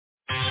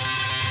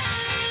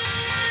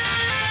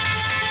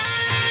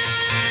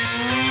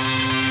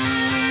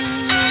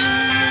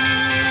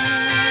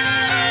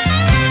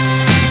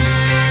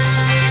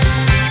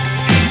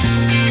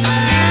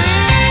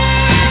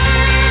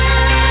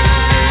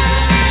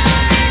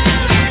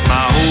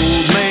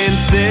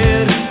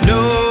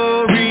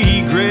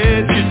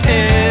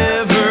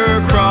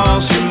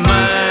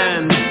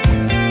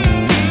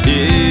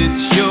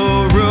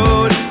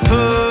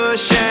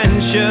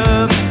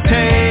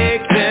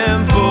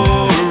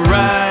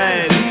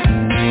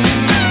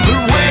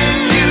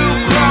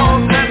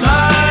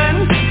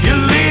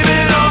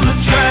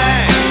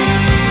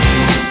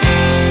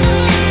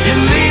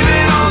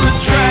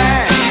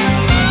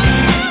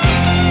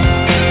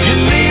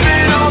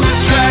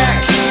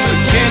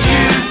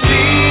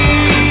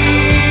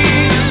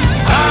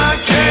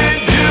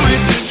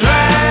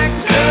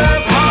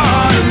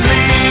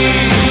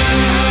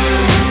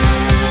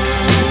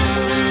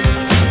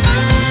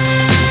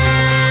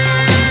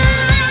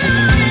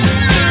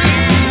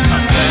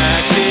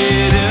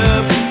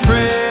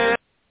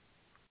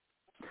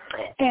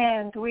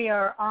And we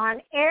are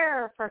on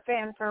air for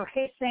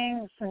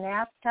Fan4Racing's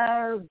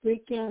NASCAR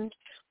Weekend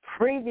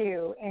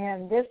Preview.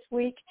 And this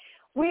week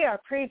we are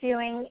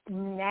previewing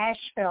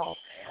Nashville.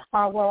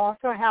 We'll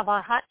also have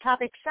our Hot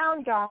Topic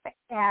Sound Off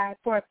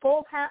for a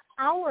full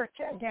hour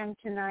again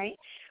tonight.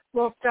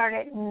 We'll start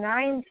at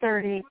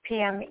 9:30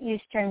 p.m.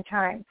 Eastern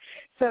Time.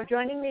 So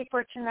joining me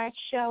for tonight's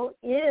show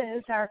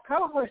is our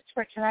co-host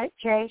for tonight,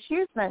 Jay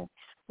Husmann.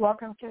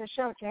 Welcome to the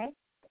show, Jay.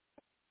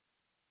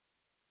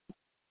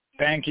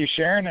 Thank you,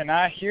 Sharon. And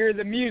I hear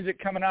the music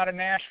coming out of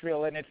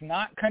Nashville, and it's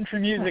not country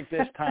music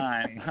this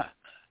time.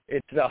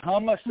 It's the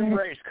hum of some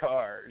race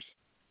cars.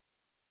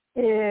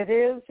 It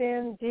is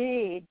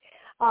indeed.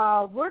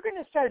 We're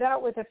going to start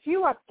out with a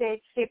few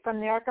updates from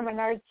the ARCA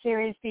Menards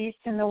Series, the East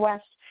and the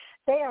West.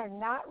 They are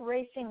not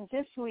racing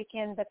this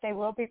weekend, but they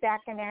will be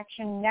back in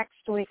action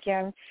next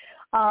weekend.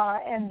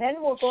 And then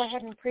we'll go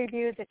ahead and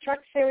preview the Truck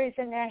Series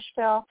in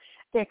Nashville,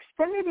 the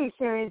Xfinity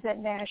Series at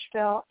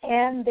Nashville,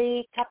 and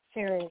the Cup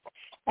Series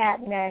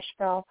at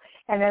Nashville.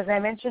 And as I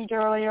mentioned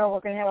earlier, we're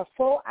going to have a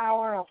full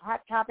hour of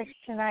hot topics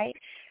tonight,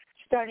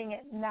 starting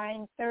at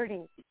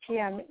 9:30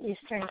 p.m.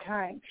 Eastern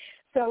Time.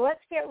 So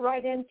let's get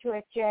right into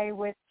it, Jay,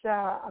 with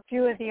a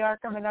few of the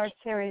ARCA Menards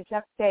Series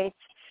updates.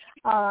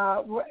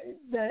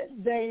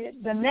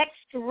 The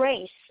next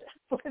race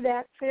for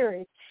that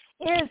series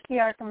is the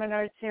ARCA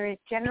Menards Series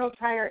General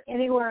Tire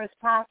Anywhere as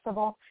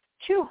Possible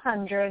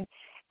 200.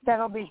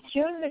 That'll be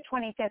June the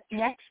 25th,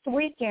 next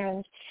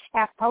weekend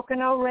at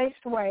Pocono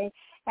Raceway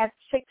at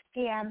 6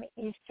 p.m.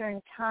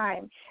 Eastern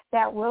Time.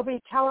 That will be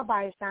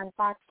televised on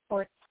Fox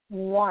Sports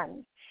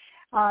 1.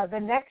 The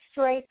next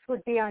race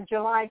would be on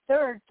July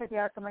 3rd for the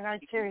ARCA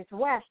Menards Series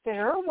West at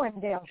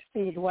Irwindale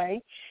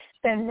Speedway,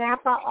 the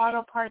Napa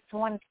Auto Parts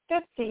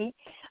 150,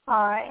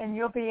 and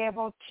you'll be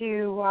able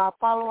to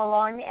follow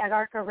along at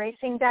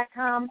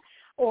arcaracing.com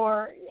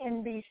or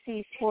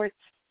NBC Sports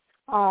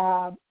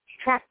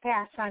Track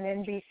Pass on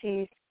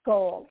NBC's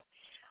Gold.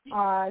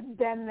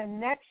 Then the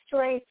next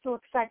race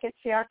looks like it's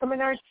the ARCA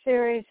Menards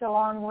Series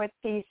along with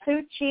the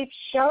Sioux Chiefs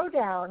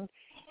Showdown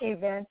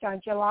event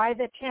on July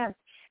the 10th.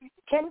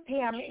 10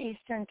 p.m.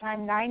 Eastern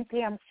Time, 9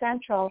 p.m.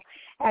 Central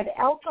at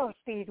Elko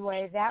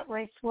Speedway. That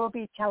race will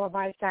be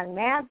televised on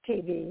MAV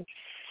TV.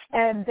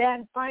 And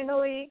then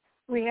finally,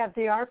 we have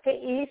the ARCA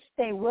East.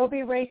 They will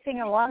be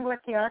racing along with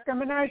the ARCA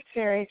Menards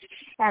Series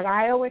at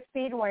Iowa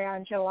Speedway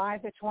on July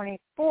the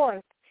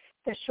 24th,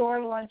 the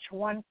Shore Lunch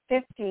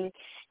 150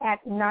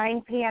 at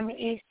 9 p.m.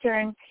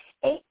 Eastern,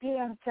 8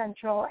 p.m.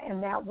 Central,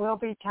 and that will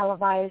be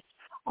televised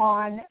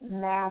on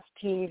MAV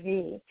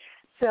TV.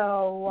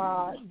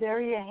 So there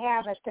you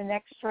have it, the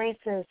next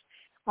races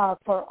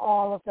for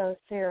all of those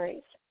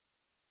series.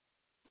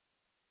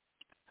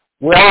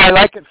 Well, I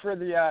like it for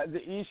the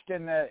East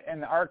and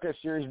the ARCA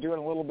Series doing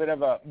a little bit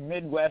of a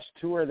Midwest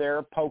tour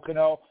there,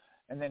 Pocono,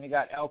 and then you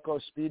got Elko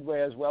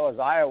Speedway as well as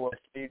Iowa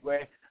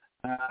Speedway.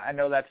 I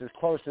know that's as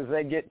close as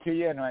they get to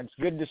you, and it's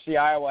good to see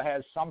Iowa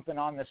has something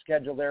on the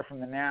schedule there from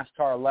the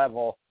NASCAR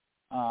level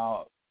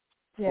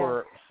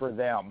for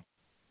them.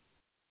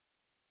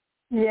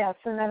 Yes,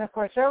 and then, of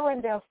course,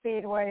 Irwindale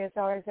Speedway is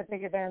always a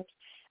big event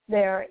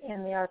there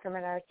in the ARCA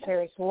Menards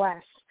Series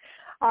West.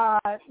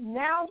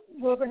 Now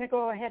we're going to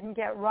go ahead and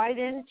get right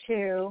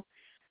into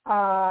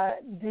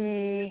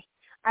I'm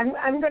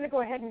going to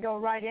go ahead and go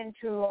right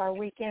into our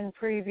weekend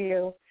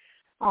preview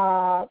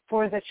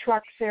for the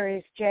Truck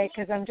Series, Jay,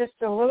 because I'm just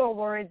a little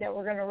worried that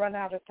we're going to run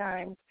out of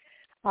time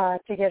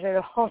to get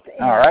it all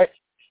in. All right.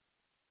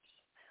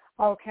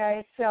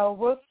 Okay, so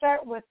we'll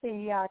start with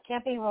the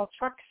Camping World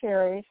Truck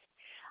Series.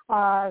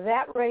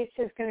 That race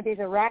is going to be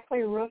the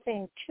Rackley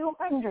Roofing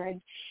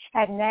 200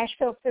 at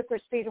Nashville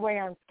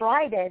Superspeedway on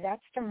Friday.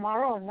 That's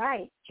tomorrow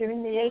night,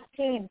 June the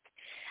 18th.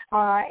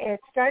 It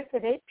starts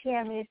at 8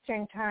 p.m.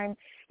 Eastern Time.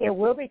 It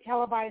will be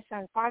televised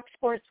on Fox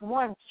Sports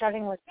 1,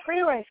 starting with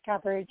pre-race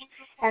coverage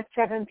at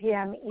 7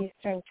 p.m.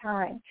 Eastern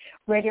Time.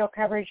 Radio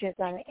coverage is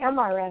on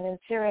MRN and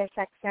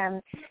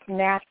SiriusXM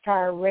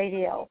NASCAR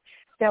Radio.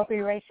 They'll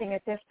be racing a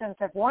distance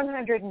of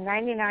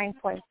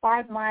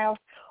 199.5 miles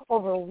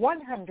over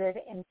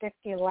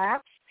 150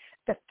 laps.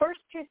 The first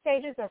two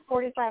stages are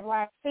 45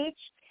 laps each,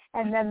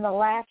 and then the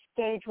last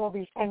stage will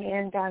be an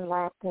end on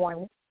lap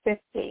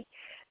 150.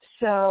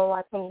 So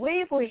I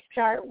believe we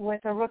start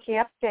with a rookie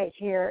update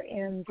here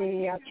in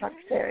the Truck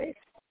Series.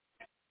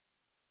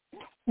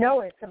 No,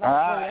 it's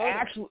about Toyota.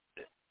 Actually,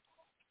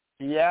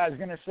 I was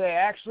going to say,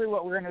 actually,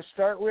 what we're going to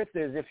start with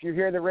is if you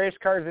hear the race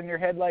cars in your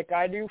head like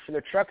I do for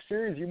the Truck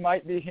Series, you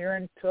might be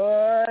hearing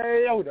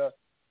Toyota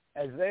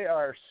as they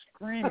are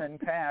screaming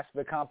past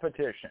the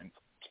competition.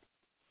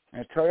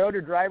 And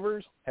Toyota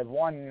drivers have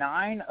won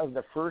 9 of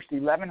the first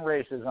 11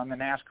 races on the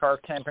NASCAR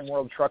Camping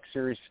World Truck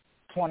Series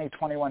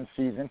 2021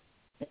 season,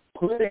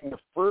 including the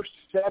first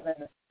 7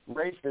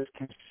 races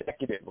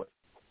consecutively.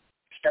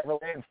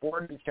 Chevrolet and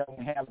Ford each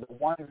only have the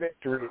 1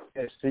 victory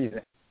this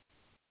season.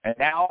 And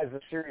now, as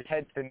the series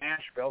heads to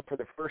Nashville for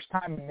the first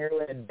time in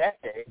nearly a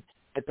decade,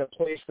 it's a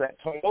place that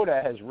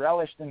Toyota has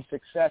relished in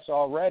success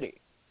already.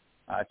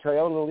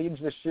 Toyota leads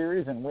the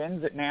series and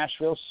wins at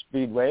Nashville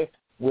Speedway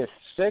with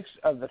 6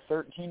 of the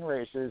 13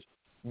 races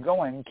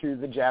going to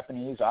the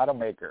Japanese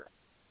automaker.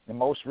 The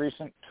most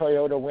recent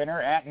Toyota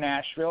winner at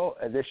Nashville,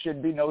 this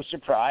should be no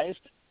surprise,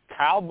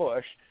 Kyle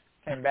Busch,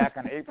 came back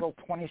on April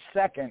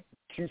 22nd,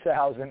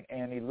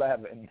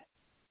 2011.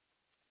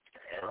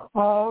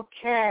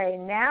 Okay,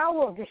 now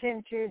we'll get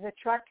into the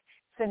Truck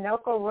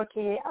Sunoco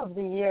Rookie of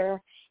the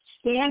Year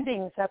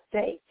standings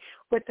update.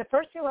 With the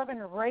first 11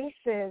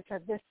 races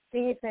of this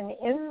season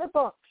in the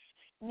books,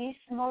 Nice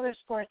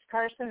Motorsports'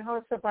 Carson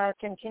Hocevar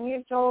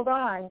continues to hold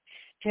on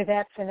to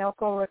that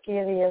Sunoco Rookie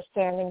of the Year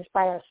standings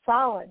by a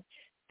solid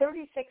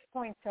 36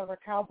 points over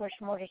Kyle Busch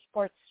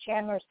Motorsports'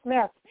 Chandler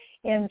Smith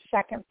in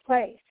second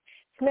place.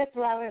 Smith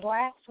rallied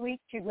last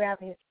week to grab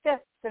his 5th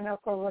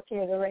Sunoco Rookie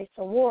of the Race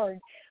award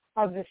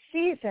of the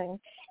season,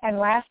 and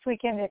last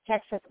weekend at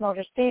Texas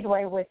Motor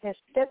Speedway with his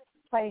 5th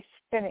place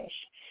finish,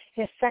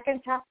 his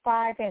 2nd top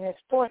 5 and his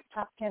 4th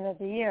top 10 of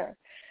the year.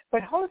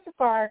 But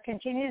Hocevar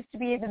continues to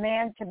be the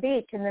man to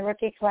beat in the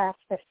rookie class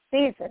this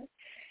season.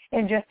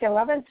 In just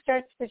 11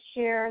 starts this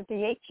year,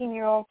 the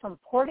 18-year-old from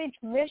Portage,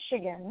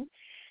 Michigan,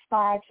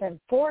 5s and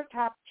 4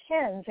 top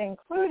 10s,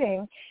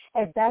 including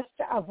a best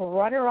of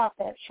runner-up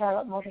at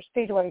Charlotte Motor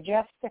Speedway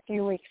just a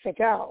few weeks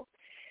ago.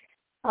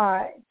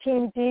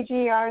 Team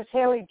DGR's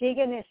Haley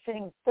Deegan is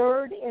sitting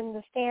 3rd in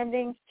the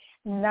standings,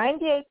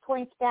 98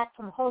 points back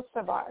from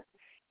Hocevar.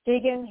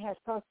 Deegan has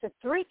posted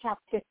 3 top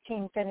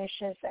 15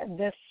 finishes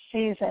this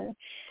season.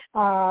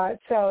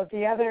 So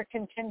the other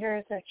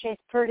contenders are Chase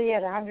Purdy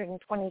at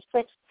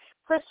 126,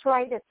 Chris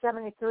Wright at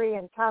 73,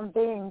 and Tom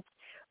Beans,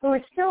 who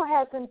still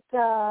hasn't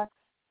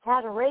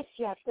had a race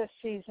yet this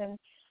season,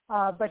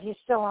 but he's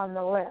still on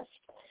the list.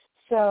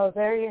 So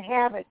there you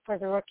have it for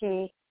the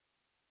rookie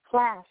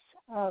class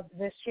of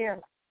this year.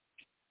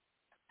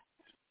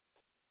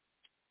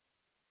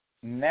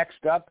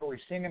 Next up, we've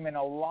seen him in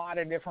a lot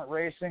of different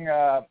racing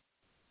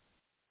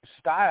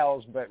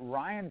styles, but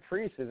Ryan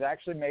Preece is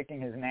actually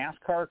making his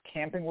NASCAR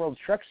Camping World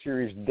Truck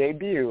Series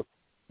debut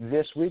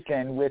this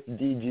weekend with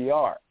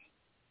DGR.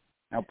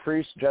 Now,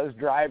 Preece does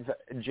drive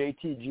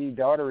JTG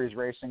Daughtery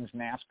Racing's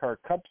NASCAR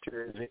Cup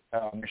Series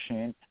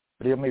machine,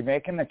 but he'll be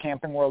making the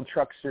Camping World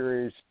Truck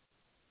Series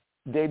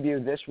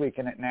debut this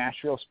weekend at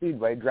Nashville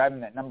Speedway, driving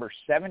that number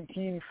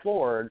 17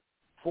 Ford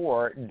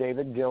for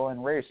David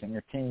Gillen Racing,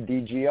 your team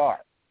DGR.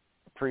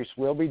 Preece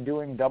will be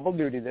doing double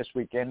duty this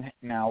weekend,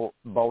 now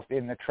both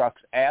in the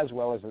trucks as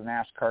well as the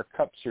NASCAR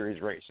Cup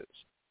Series races.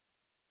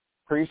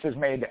 Preece has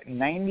made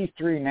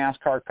 93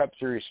 NASCAR Cup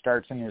Series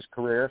starts in his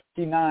career,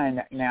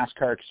 59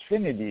 NASCAR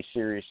Xfinity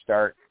Series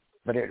start,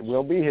 but it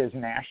will be his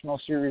National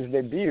Series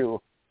debut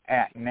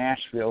at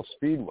Nashville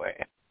Speedway.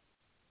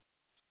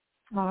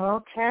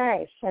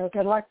 Okay, so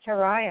good luck to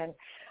Ryan.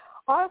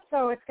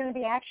 Also, it's going to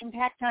be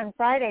action-packed on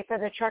Friday for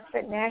the trucks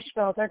at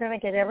Nashville. They're going to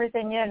get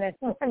everything in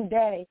one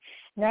day.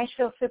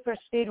 Nashville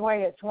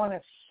Superspeedway is one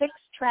of 6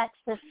 tracks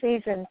this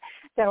season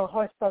that will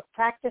host both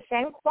practice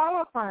and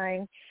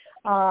qualifying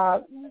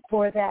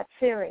for that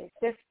series.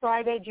 This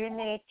Friday, June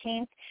the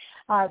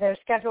 18th, they're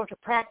scheduled to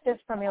practice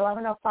from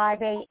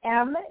 11:05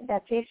 a.m.,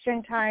 that's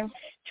Eastern Time,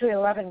 to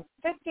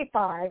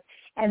 11:55,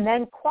 and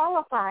then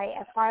qualify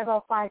at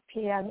 5:05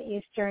 p.m.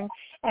 Eastern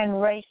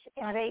and race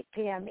at 8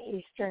 p.m.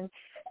 Eastern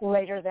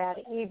later that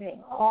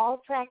evening.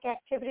 All track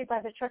activity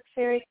by the Truck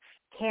Series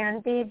can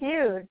be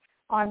viewed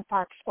on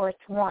Fox Sports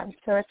 1.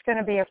 So it's going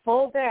to be a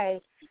full day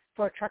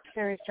for Truck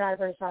Series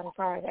drivers on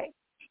Friday.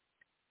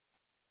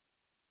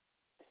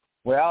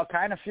 Well, it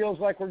kind of feels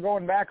like we're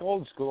going back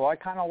old school. I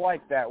kind of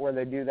like that, where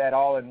they do that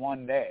all in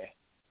one day.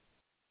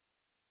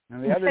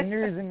 And the other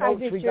news and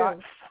notes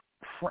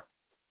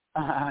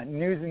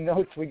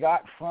we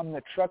got from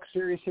the Truck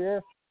Series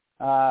here,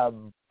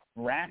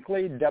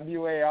 Rackley,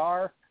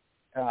 WAR,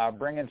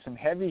 bringing some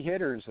heavy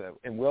hitters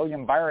in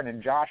William Byron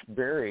and Josh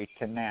Berry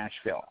to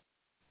Nashville.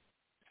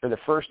 For the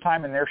first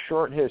time in their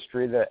short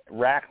history, the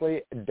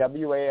Rackley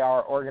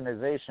WAR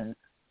organization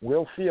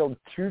will field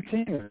 2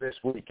 teams this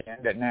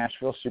weekend at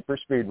Nashville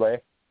Superspeedway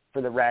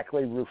for the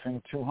Rackley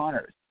Roofing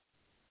 200.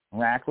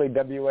 Rackley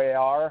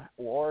WAR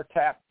will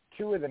tap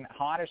 2 of the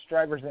hottest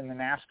drivers in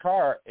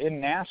NASCAR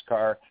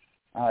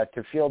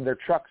to field their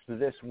trucks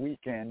this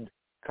weekend.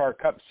 NASCAR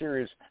Cup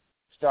Series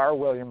star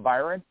William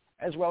Byron,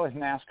 as well as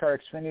NASCAR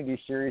Xfinity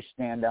Series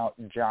standout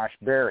Josh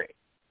Berry.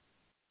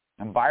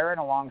 And Byron,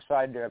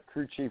 alongside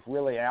crew chief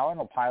Willie Allen,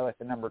 will pilot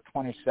the number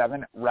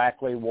 27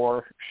 Rackley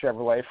War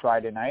Chevrolet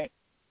Friday night.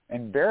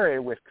 And Berry,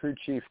 with crew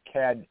chief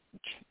Cad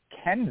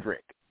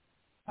Kendrick,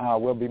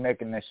 will be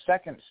making the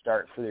second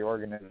start for the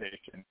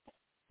organization.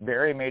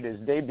 Berry made his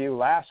debut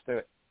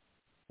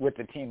with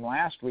the team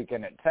last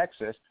weekend at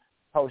Texas,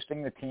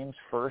 hosting the team's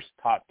first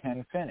top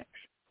 10 finish.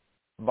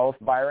 Both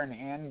Byron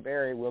and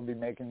Berry will be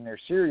making their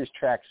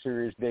Track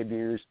Series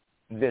debuts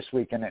this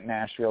weekend at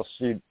Nashville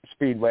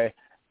Speedway,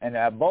 and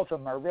both of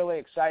them are really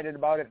excited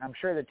about it, and I'm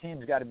sure the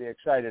team's got to be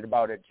excited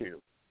about it too.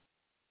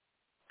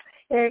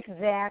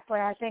 Exactly.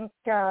 I think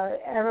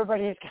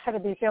everybody's got to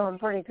be feeling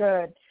pretty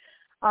good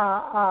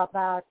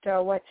about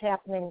what's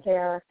happening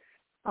there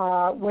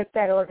with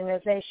that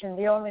organization.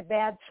 The only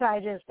bad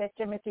side is that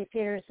Timothy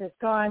Peters is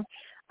gone,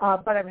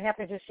 but I'm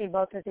happy to see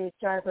both of these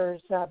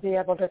drivers be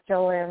able to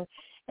fill in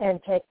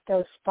and take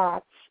those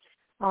spots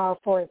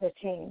for the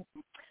team.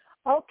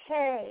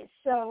 Okay,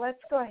 so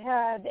let's go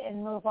ahead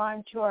and move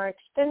on to our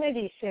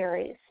Xfinity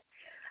Series.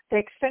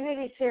 The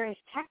Xfinity Series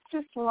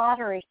Texas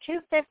Lottery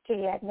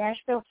 250 at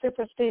Nashville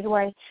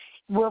Superspeedway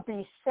will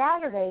be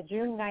Saturday,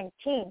 June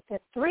 19th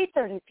at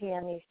 3:30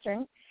 p.m.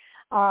 Eastern.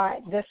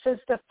 This is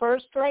the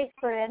first race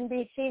for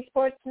NBC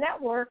Sports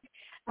Network.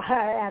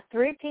 At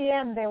 3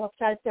 p.m. they will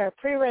start their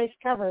pre-race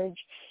coverage,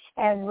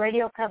 and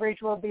radio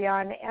coverage will be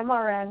on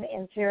MRN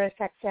and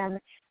SiriusXM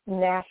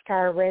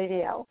NASCAR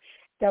Radio.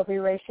 They'll be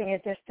racing a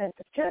distance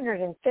of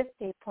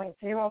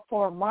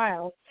 250.04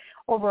 miles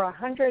over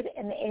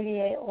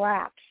 188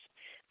 laps.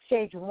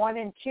 Stage 1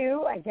 and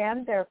 2,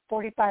 again, they're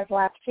 45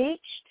 laps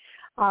each.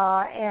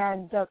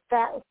 And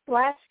that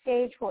last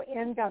stage will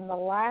end on the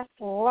last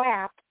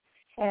lap,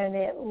 and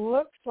it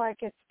looks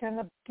like it's going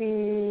to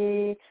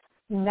be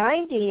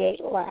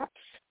 98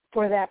 laps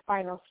for that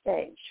final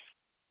stage.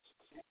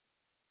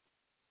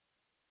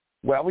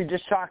 Well, we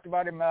just talked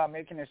about him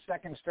making his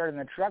second start in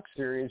the Truck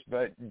Series,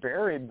 but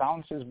Barry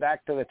bounces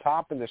back to the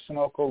top of the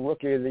Sunoco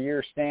Rookie of the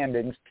Year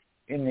standings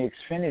in the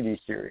Xfinity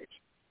Series.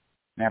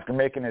 And after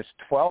making his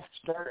 12th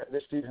start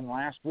this season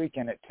last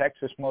weekend at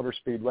Texas Motor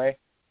Speedway,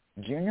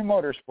 Junior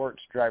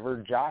Motorsports driver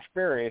Josh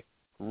Berry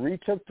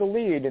retook the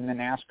lead in the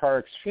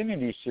NASCAR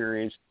Xfinity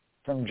Series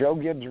from Joe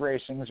Gibbs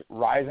Racing's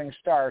rising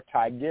star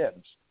Ty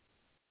Gibbs.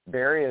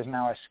 Berry is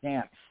now a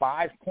scant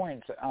 5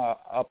 points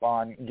up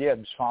on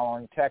Gibbs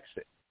following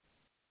Texas.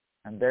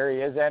 And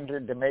Berry is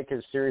entered to make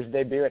his series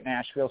debut at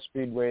Nashville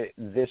Speedway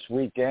this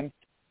weekend.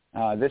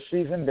 This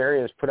season,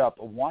 Berry has put up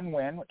 1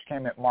 win, which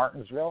came at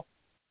Martinsville,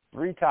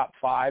 3 top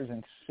 5s,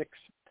 and 6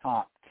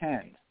 top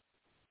 10s,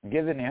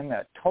 giving him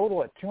a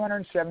total of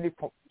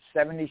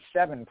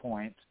 277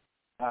 points,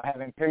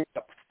 having picked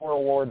up 4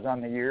 awards on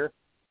the year.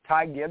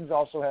 Ty Gibbs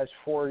also has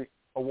 4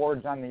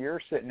 awards on the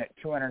year, sitting at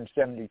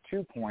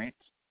 272 points.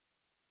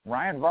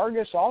 Ryan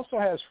Vargas also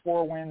has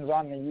 4 wins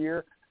on the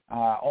year,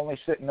 only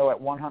sitting, though, at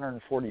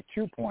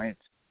 142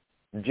 points.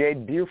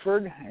 Jade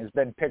Buford has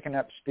been picking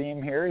up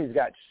steam here. He's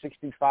got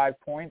 65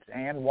 points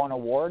and 1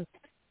 award.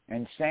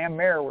 And Sam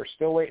Mayer, we're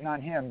still waiting on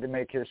him to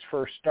make his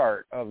first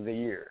start of the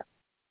year.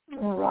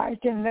 Right,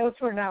 and those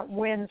were not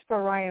wins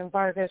for Ryan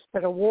Vargas,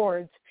 but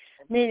awards,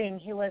 meaning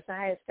he was the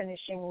highest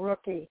finishing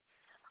rookie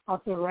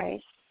of the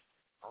race.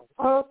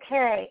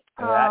 Okay.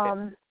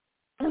 I'm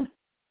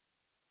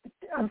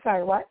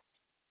sorry, what?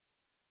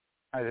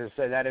 I was going to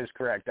say that is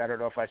correct. I don't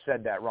know if I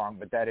said that wrong,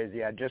 but that is,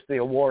 just the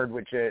award,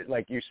 which,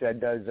 like you said,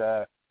 does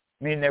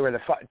mean they were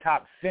the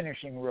top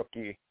finishing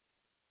rookie.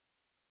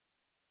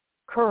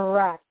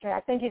 Correct. I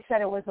think you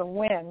said it was a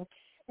win,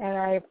 and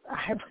I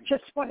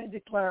just wanted to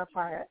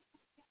clarify it.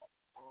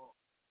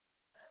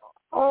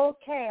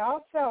 Okay,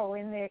 also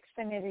in the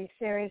Xfinity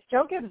Series,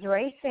 Joe Gibbs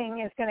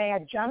Racing is going to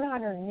add John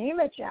Hunter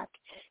Nemechek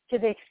to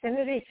the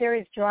Xfinity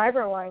Series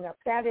driver lineup.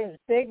 That is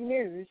big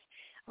news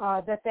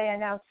that they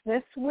announced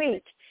this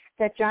week,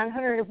 that John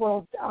Hunter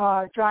will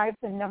drive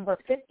the number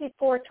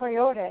 54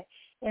 Toyota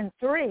in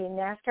 3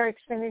 NASCAR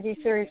Xfinity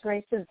Series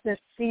races this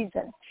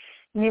season.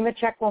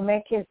 Nemechek will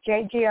make his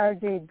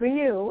JGR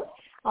debut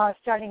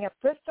starting at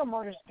Bristol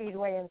Motor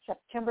Speedway on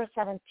September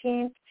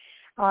 17th.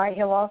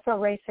 He'll also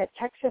race at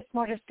Texas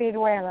Motor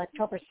Speedway on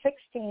October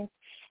 16th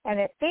and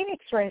at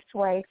Phoenix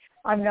Raceway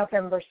on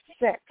November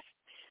 6th.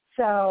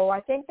 So I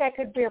think that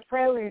could be a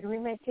prelude. We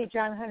may see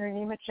John Hunter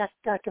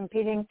Nemechek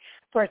competing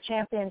for a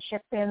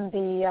championship in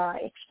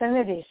the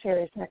Xfinity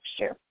Series next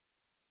year.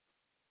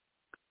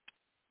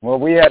 Well,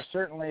 we have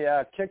certainly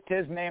kicked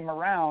his name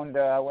around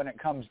when it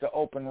comes to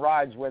open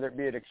rides, whether it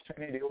be at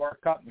Xfinity or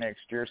Cup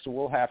next year, so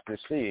we'll have to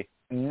see.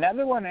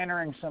 Another one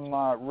entering some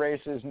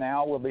races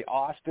now will be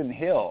Austin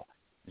Hill.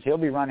 He'll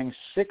be running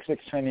 6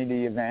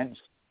 Xfinity events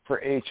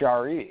for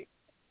HRE.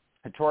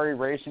 Hattori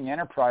Racing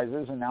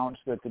Enterprises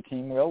announced that the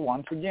team will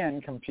once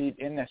again compete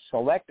in the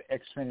select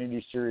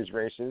Xfinity Series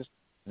races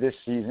this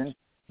season,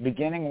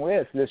 beginning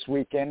with this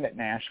weekend at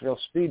Nashville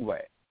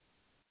Speedway.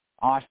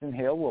 Austin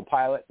Hill will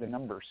pilot the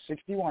number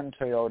 61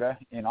 Toyota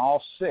in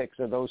all 6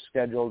 of those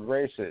scheduled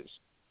races.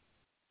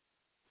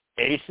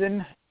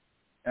 Asen,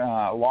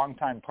 a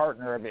longtime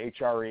partner of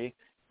HRE,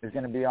 is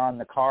going to be on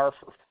the car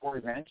for 4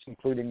 events,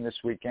 including this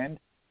weekend,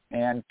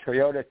 and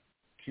Toyota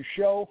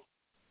Kusho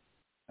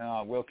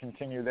will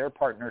continue their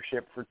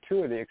partnership for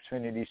 2 of the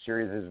Xfinity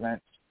Series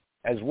events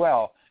as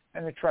well,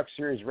 and the Truck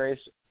Series race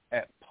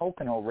at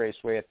Pocono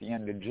Raceway at the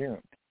end of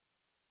June.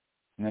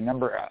 And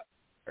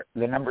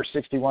the number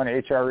 61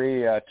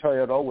 HRE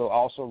Toyota will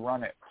also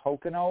run at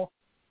Pocono,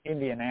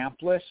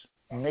 Indianapolis,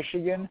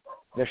 Michigan,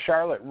 the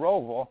Charlotte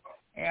Roval,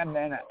 and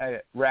then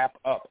wrap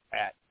up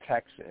at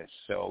Texas.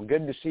 So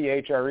good to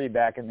see HRE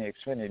back in the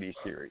Xfinity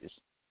Series.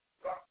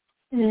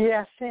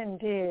 Yes,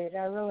 indeed.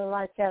 I really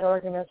like that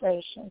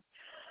organization.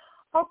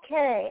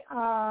 Okay.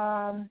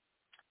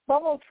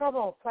 Bubble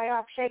trouble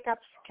playoff shakeups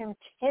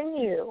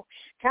continue.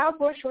 Kyle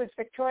Busch was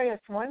victorious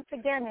once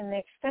again in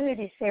the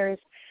Xfinity Series,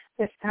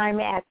 this time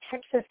at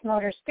Texas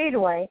Motor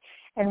Speedway.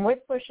 And with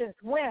Busch's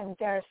win,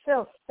 there are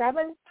still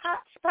 7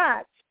 top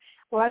spots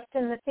left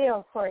in the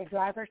field for a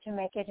driver to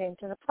make it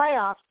into the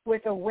playoffs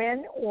with a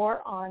win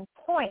or on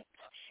points.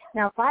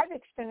 Now, 5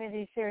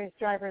 Xfinity Series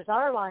drivers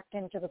are locked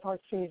into the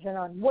postseason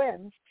on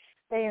wins.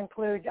 They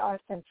include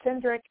Austin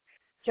Cindric,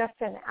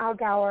 Justin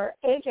Allgaier,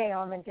 A.J.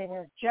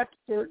 Allmendinger, Jeff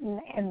Burton,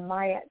 and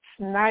Myatt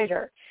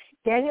Snider.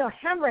 Daniel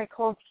Hemrick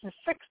holds the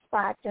 6th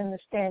spot in the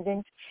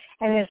standings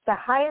and is the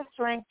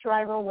highest-ranked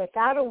driver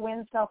without a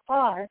win so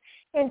far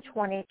in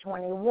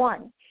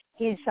 2021.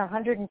 He's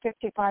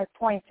 155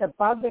 points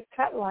above the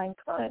cut line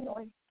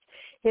currently.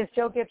 His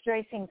Joe Gibbs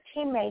Racing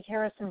teammate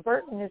Harrison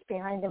Burton is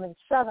behind him in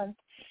 7th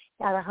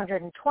at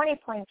 120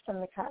 points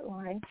from the cut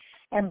line.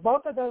 And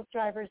both of those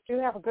drivers do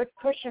have a good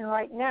cushion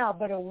right now,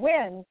 but a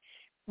win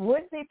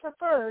would be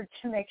preferred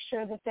to make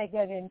sure that they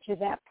get into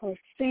that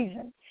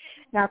postseason.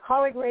 Now,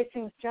 Colleague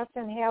Racing's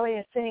Justin Haley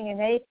is sitting in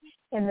 8th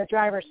in the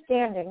driver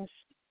standings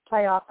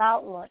playoff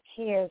outlook.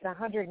 He is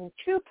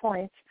 102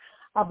 points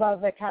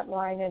above the cut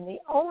line and the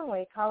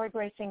only Colleague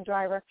Racing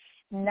driver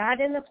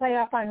not in the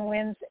playoff on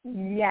wins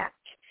yet.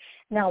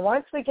 Now,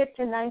 once we get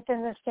to 9th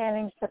in the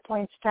standings, the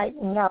points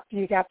tighten up.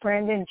 You got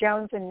Brandon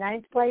Jones in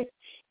 9th place.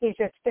 He's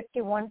just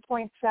 51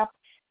 points up.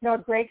 Noah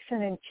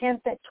Gragson in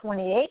 10th at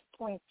 28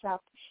 points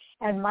up.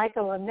 And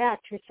Michael Annett,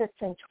 who sits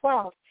in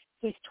 12th,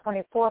 he's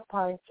 24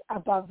 points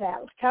above that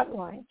cut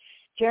line.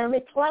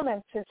 Jeremy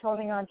Clements is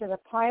holding on to the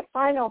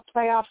final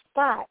playoff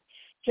spot,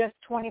 just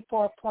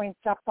 24 points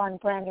up on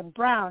Brandon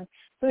Brown,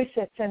 who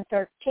sits in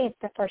 13th,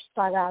 the first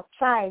spot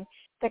outside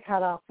the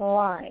cutoff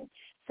line.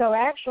 So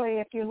actually,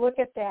 if you look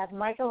at that,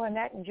 Michael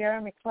Annett and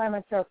Jeremy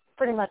Clements are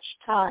pretty much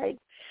tied.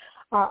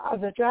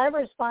 Of the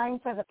drivers vying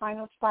for the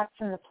final spots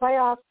in the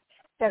playoffs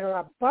that are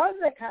above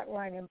the cut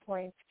line in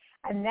points,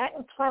 Annett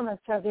and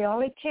Clements are the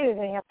only two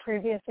that have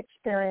previous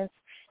experience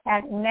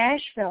at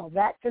Nashville.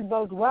 That could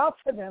bode well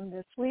for them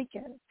this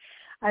weekend.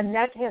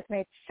 Annett has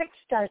made 6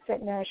 starts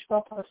at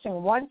Nashville,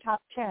 posting 1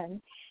 top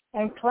 10,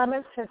 and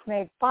Clements has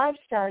made 5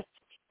 starts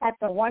at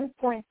the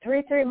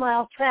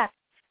 1.33-mile track,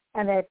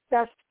 and a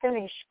best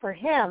finish for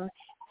him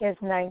is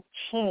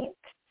 19th.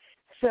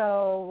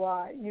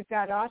 So you've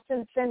got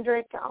Austin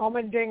Cindric,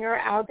 Allmendinger,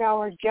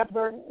 Allgaier, Jeff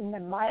Burton,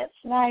 and Myatt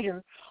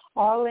Snider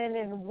all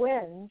in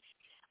wins.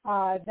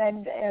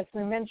 Then, as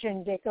we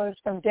mentioned, it goes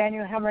from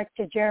Daniel Hemrick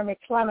to Jeremy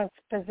Clements,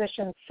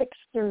 positions 6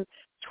 through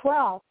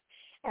 12.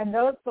 And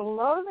those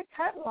below the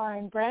cut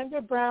line,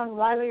 Brandon Brown,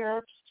 Riley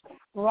Earps,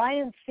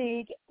 Ryan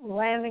Sieg,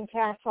 Landon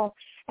Castle,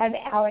 and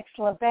Alex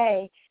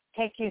LeBay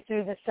take you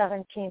through the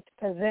 17th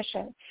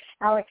position.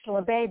 Alex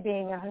LeBay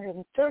being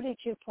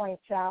 132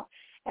 points out,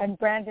 and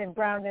Brandon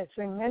Brown, as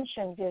we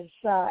mentioned, is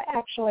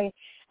actually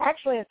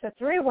it's a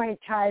 3-way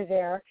tie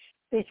there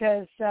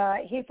because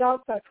he's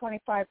also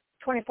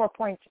 24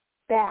 points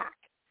back.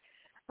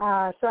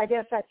 So I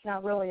guess that's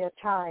not really a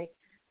tie.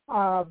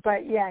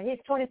 But, yeah, he's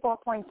 24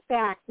 points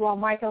back, while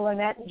Michael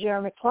Annett and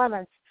Jeremy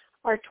Clements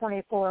are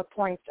 24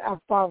 points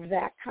above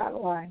that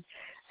cut line.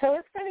 So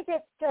it's going to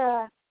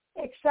get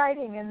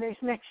exciting in these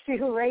next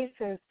few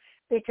races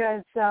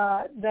because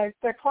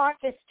the clock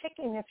is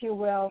ticking, if you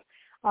will,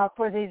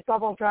 for these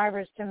bubble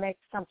drivers to make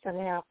something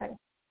happen.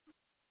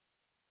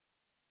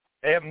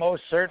 It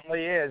most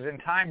certainly is,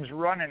 and time's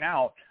running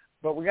out.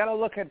 But we got to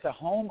look at the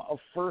home of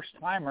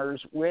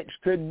first-timers, which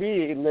could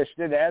be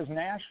listed as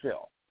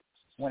Nashville.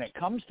 When it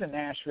comes to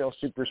Nashville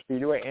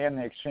Superspeedway and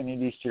the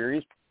Xfinity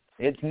Series,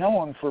 it's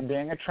known for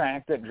being a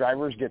track that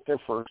drivers get their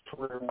first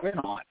career win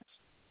on.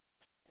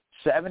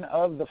 7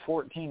 of the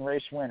 14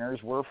 race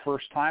winners were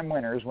first-time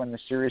winners when the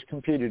series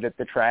competed at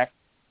the track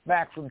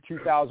back from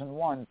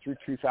 2001 through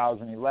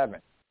 2011.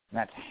 And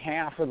that's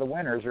half of the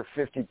winners, or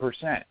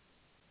 50%.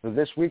 So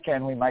this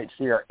weekend we might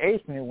see our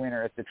 8th new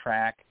winner at the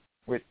track,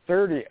 with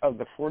 30 of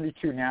the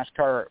 42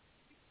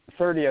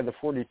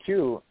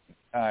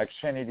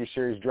 Xfinity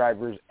Series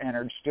drivers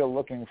entered, still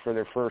looking for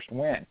their first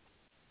win.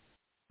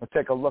 We'll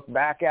take a look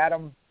back at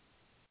them.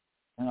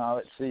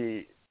 Let's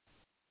see.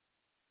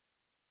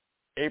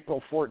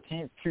 April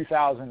 14th,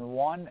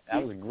 2001,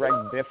 that was Greg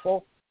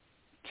Biffle.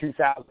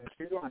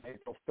 2002, on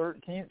April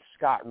 13th,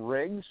 Scott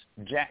Riggs.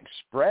 Jack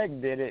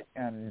Sprague did it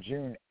on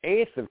June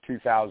 8th of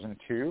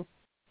 2002.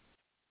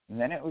 And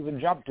then it was a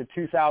jump to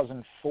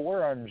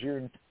 2004 on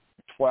June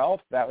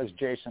 12th. That was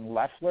Jason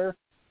Leffler.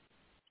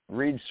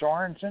 Reed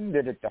Sorensen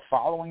did it the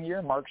following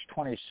year, March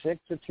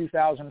 26th of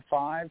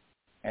 2005.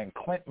 And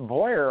Clint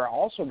Boyer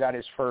also got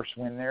his first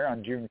win there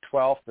on June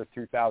 12th of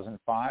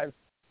 2005.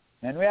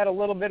 And we had a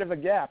little bit of a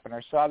gap, and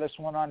I saw this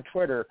one on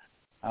Twitter.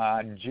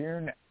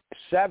 June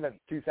 7th,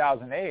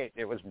 2008,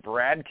 it was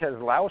Brad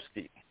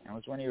Keselowski. That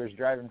was when he was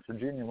driving for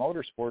Junior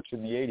Motorsports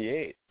in the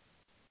 88.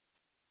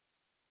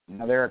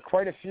 Now, there are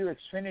quite a few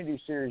Xfinity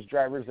Series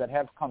drivers that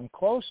have come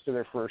close to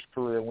their first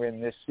career win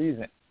this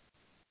season.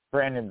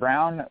 Brandon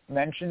Brown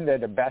mentioned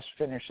that a best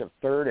finish of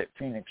 3rd at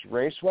Phoenix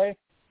Raceway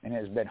and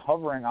has been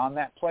hovering on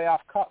that playoff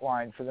cut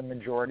line for the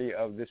majority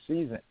of the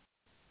season.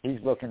 He's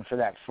looking for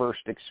that first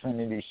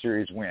Xfinity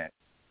Series win.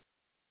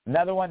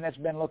 Another one that's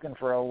been looking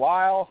for a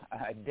while,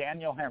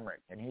 Daniel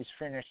Hemrick, and he's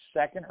finished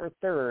second or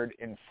third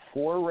in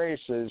 4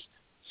 races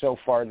so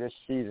far this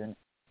season,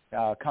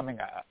 coming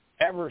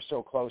ever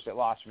so close at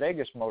Las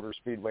Vegas Motor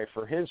Speedway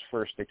for his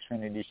first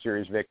Xfinity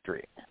Series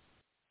victory.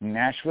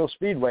 Nashville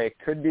Speedway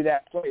could be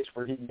that place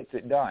where he gets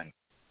it done.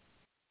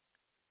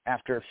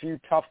 After a few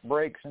tough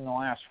breaks in the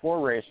last 4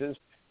 races,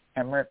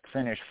 Hemrick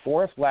finished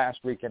 4th last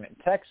weekend at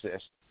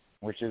Texas,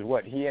 which is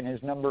what he and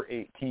his number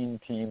 18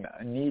 team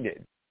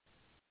needed.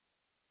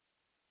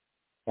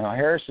 Now,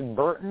 Harrison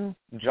Burton,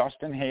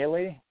 Justin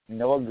Haley,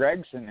 Noah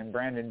Gragson, and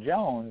Brandon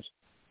Jones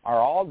are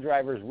all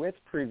drivers with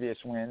previous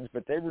wins,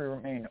 but they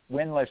remain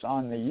winless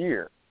on the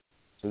year.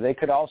 So they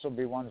could also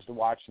be ones to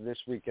watch this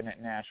weekend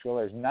at Nashville,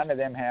 as none of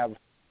them have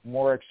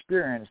more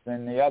experience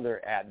than the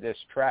other at this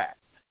track.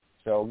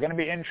 So going to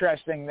be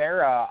interesting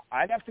there.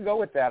 I'd have to go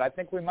with that. I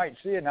think we might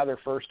see another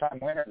first-time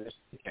winner this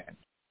weekend.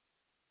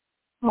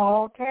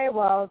 Okay,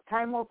 well,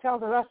 time will tell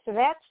the rest of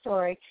that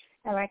story,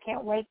 and I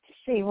can't wait to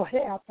see what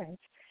happens.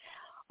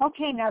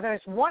 Okay, now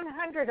there's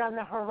 100 on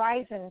the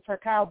horizon for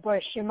Kyle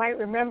Busch. You might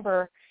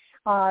remember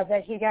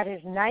that he got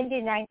his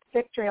 99th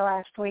victory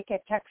last week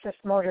at Texas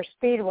Motor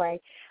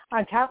Speedway.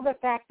 On top of the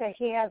fact that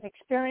he has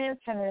experience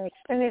in an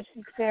Xfinity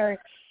Series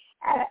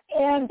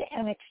and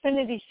an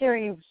Xfinity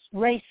Series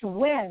race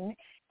win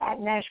at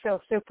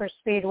Nashville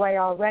Superspeedway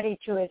already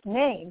to his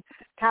name,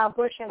 Kyle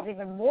Busch has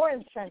even more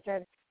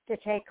incentive to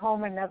take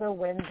home another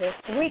win this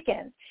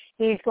weekend.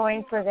 He's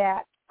going for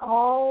that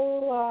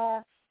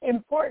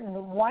all-important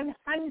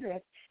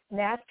 100th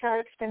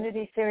NASCAR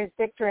Xfinity Series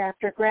victory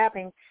after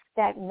grabbing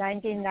that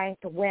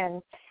 99th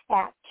win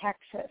at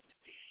Texas.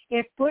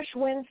 If Busch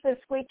wins this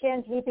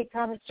weekend, he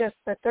becomes just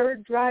the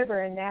 3rd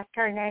driver in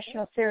NASCAR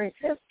National Series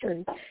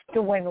history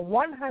to win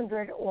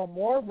 100 or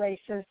more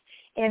races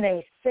in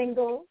a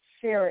single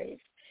series.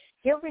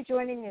 He'll be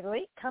joining the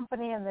elite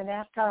company in the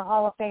NASCAR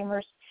Hall of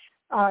Famers,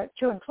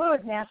 to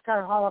include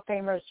NASCAR Hall of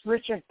Famers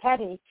Richard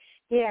Petty.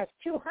 He has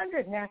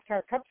 200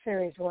 NASCAR Cup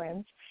Series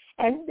wins,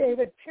 and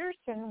David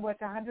Pearson with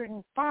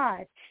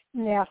 105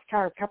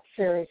 NASCAR Cup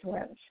Series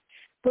wins.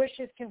 Busch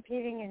is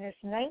competing in his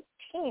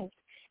 19th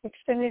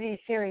Xfinity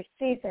Series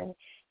season.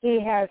 He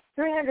has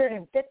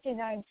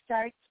 359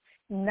 starts,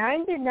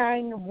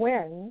 99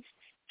 wins,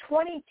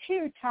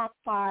 222 top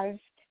 5s,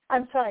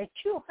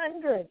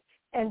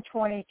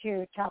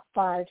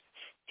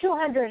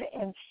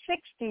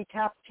 260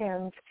 top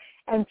 10s,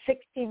 and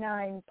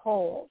 69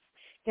 poles.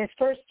 His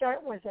first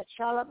start was at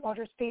Charlotte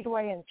Motor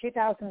Speedway in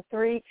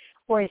 2003,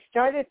 where he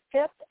started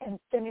 5th and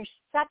finished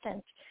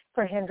 2nd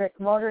for Hendrick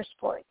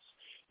Motorsports.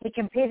 He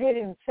competed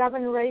in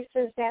 7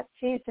 races that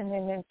season,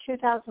 and in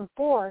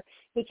 2004,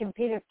 he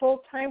competed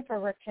full-time for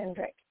Rick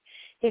Hendrick.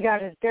 He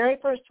got his very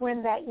first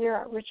win that year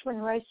at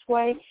Richmond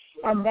Raceway,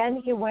 and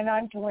then he went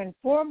on to win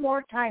 4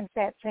 more times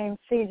that same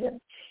season.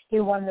 He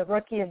won the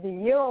Rookie of the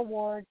Year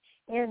award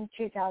in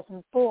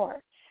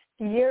 2004.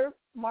 The year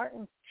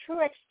Martin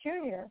Truex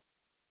Jr.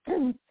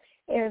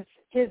 is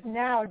his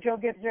now Joe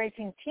Gibbs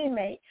Racing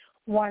teammate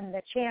won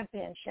the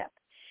championship.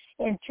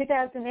 In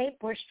 2008,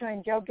 Busch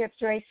joined Joe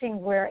Gibbs Racing,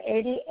 where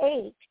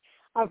 88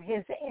 of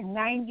his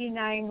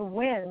 99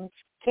 wins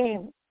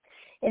came.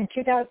 In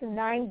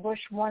 2009,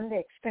 Busch won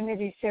the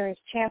Xfinity Series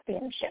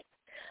championship.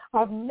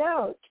 Of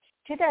note,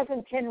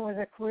 2010 was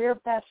a career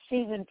best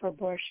season for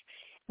Busch,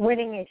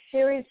 winning a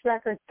series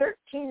record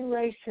 13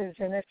 races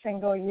in a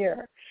single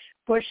year.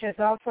 Busch has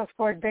also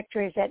scored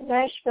victories at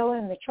Nashville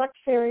in the Truck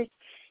Series.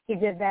 He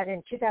did that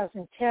in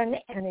 2010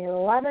 and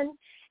 11,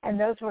 and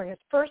those were his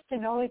first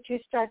and only 2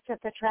 starts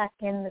at the track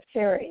in the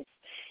series.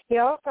 He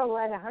also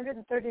led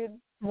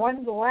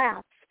 131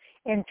 laps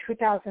in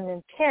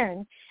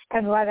 2010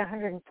 and led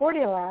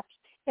 140 laps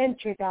in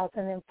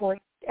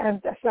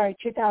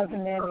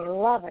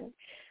 2011.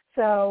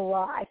 So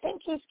I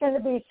think he's going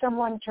to be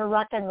someone to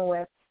reckon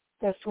with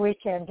this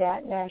weekend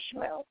at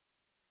Nashville.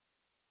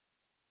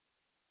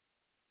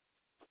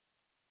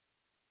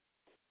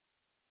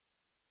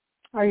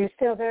 Are you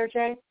still there,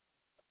 Jay?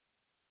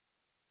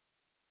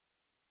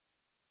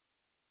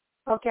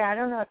 Okay, I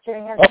don't know if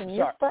Jay has the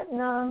mute button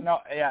on. No,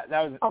 yeah,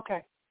 that was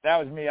okay. That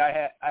was me.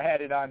 I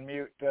had it on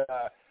mute.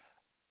 I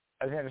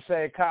was going to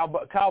say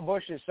Kyle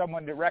Busch is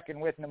someone to reckon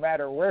with no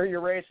matter where you're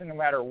racing, no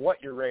matter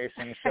what you're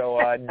racing. So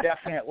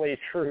definitely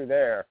true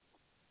there.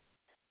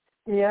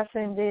 Yes,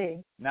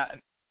 indeed. Now,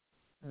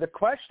 the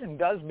question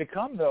does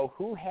become, though,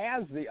 who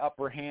has the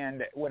upper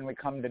hand when we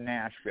come to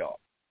Nashville?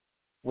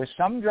 With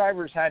some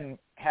drivers having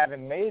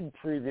made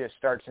previous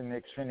starts in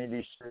the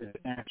Xfinity Series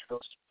at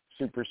Nashville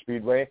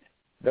Superspeedway,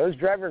 those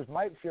drivers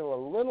might feel a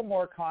little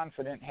more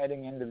confident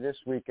heading into this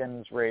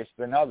weekend's race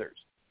than others.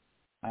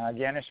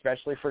 Again,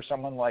 especially for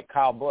someone like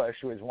Kyle Busch,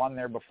 who has won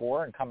there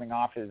before and coming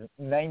off his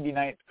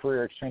 99th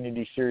career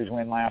Xfinity Series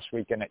win last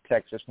weekend at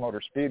Texas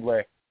Motor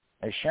Speedway,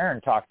 as Sharon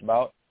talked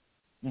about.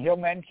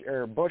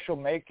 Busch will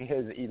make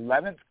his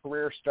 11th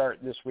career start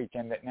this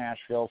weekend at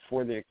Nashville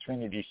for the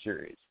Xfinity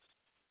Series.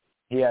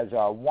 He has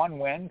 1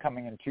 win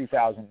coming in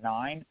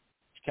 2009,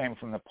 which came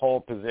from the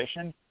pole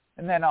position,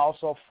 and then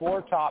also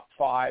 4 top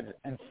 5s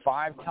and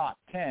 5 top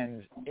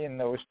 10s in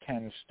those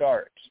 10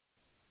 starts.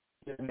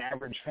 With an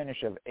average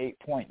finish of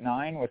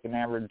 8.9 with an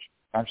average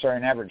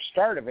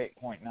start of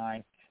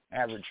 8.9,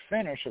 average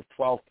finish of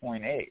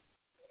 12.8.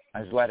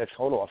 Has led a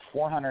total of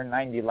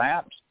 490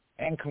 laps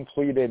and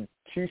completed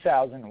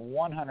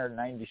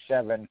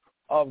 2,197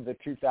 of the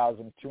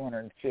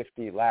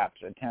 2,250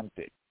 laps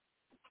attempted.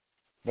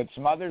 But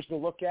some others to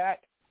look at,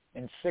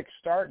 in 6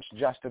 starts,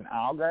 Justin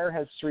Allgaier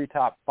has 3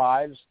 top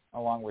 5s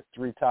along with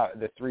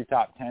the 3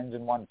 top 10s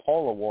and 1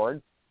 pole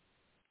award.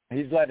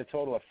 He's led a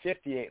total of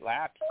 58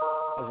 laps,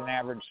 has an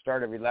average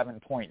start of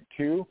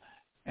 11.2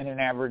 and an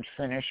average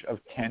finish of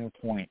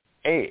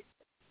 10.8.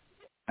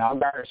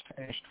 Allgaier's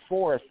finished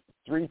 4th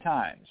 3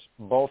 times,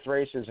 both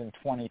races in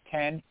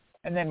 2010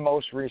 and then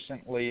most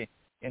recently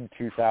in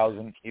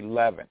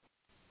 2011.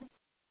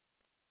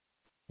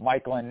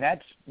 Michael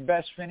Annette's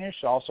best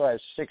finish also has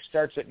 6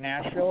 starts at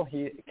Nashville.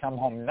 He come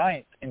home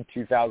 9th in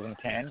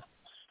 2010.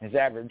 His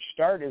average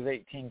start is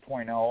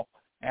 18.0,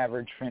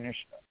 average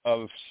finish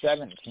of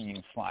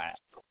 17 flat.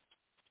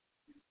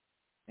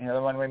 The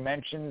other one we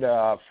mentioned,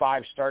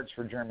 5 starts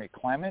for Jeremy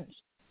Clements.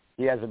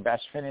 He has a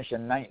best finish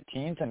in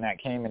 19th, and that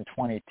came in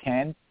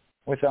 2010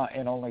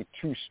 in only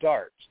 2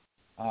 starts.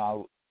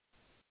 In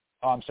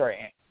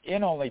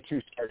only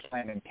 2 starts,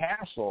 Landon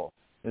Castle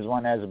is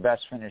one that has a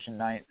best finish in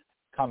 9th,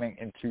 coming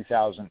in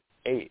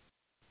 2008.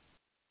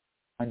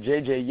 On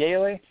J.J.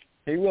 Yaley,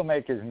 he will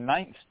make his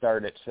 9th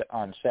start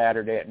on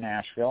Saturday at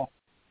Nashville.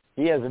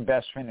 He has a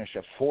best finish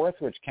of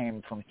 4th, which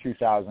came from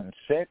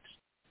 2006.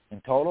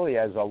 In total, he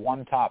has a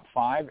 1 top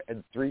 5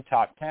 and 3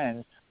 top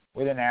 10s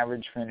with an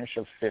average finish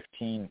of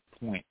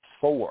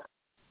 15.4.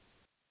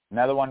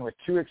 Another one with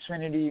 2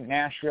 Xfinity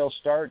Nashville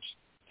starts,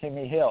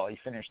 Timmy Hill. He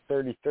finished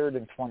 33rd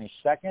and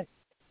 22nd.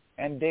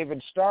 And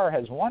David Starr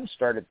has 1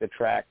 start at the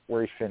track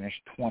where he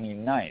finished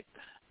 29th.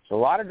 So a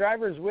lot of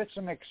drivers with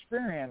some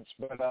experience,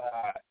 but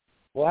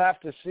we'll have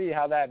to see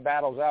how that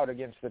battles out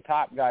against the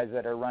top guys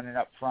that are running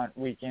up front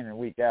week in and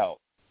week out.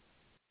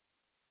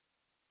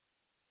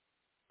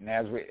 And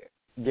as we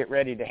get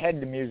ready to head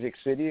to Music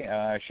City,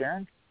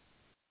 Sharon?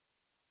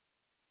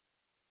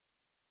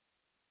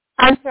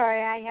 I'm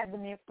sorry, I had the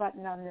mute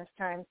button on this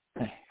time.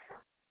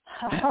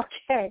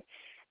 Okay.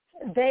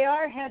 They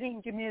are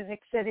heading to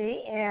Music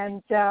City,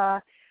 and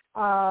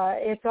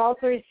it's all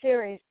 3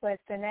 series, but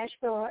the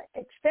Nashville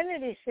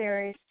Xfinity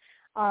Series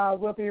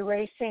will be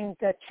racing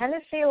the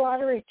Tennessee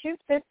Lottery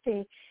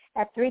 250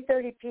 at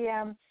 3:30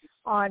 p.m.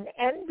 on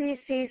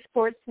NBC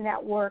Sports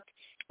Network,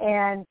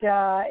 and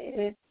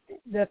it's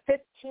the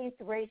 15th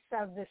race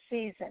of the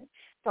season.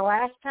 The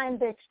last time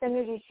the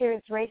Xfinity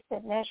Series raced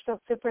at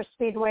Nashville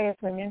Superspeedway, as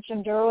we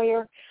mentioned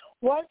earlier,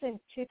 was in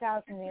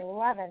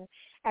 2011,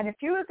 and a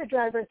few of the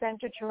drivers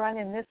entered to run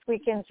in this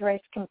weekend's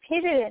race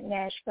competed at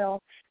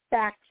Nashville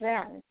back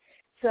then.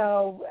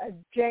 So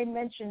Jay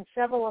mentioned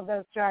several of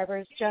those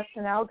drivers: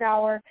 Justin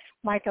Allgaier,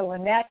 Michael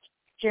Annette,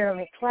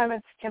 Jeremy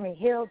Clements, Timmy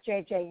Hill,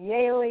 J.J.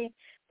 Yaley.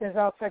 There's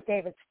also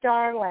David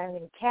Starr,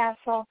 Landon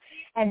Castle,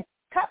 and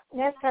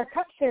NASCAR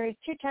Cup Series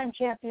 2-time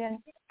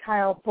champion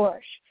Kyle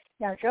Busch.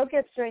 Now, Joe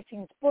Gibbs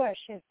Racing's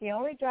Busch is the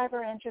only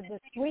driver entered this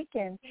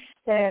weekend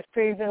that has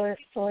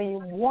previously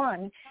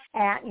won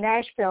at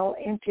Nashville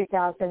in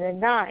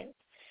 2009.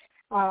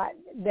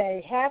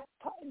 They have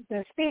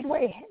the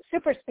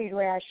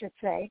Superspeedway, I should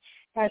say,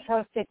 has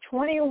hosted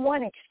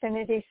 21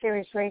 Xfinity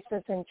Series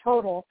races in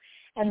total,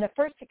 and the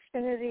first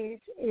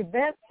Xfinity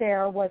event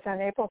there was on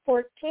April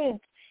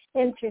 14th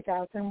in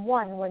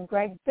 2001 when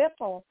Greg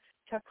Biffle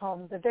took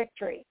home the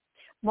victory.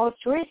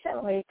 Most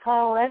recently,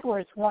 Carl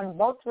Edwards won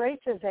both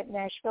races at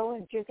Nashville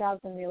in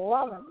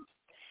 2011,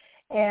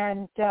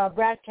 and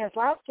Brad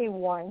Keselowski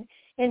won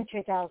in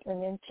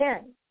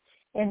 2010.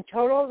 In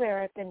total, there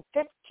have been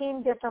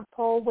 15 different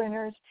pole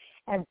winners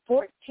and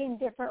 14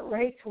 different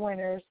race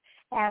winners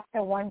at the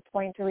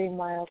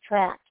 1.3-mile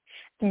track.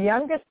 The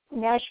youngest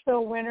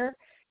Nashville winner,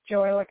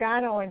 Joey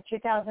Logano, in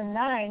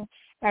 2009,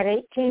 at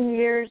 18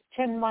 years,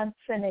 10 months,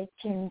 and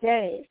 18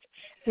 days.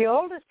 The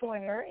oldest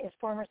winner is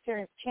former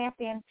series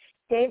champion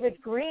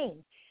David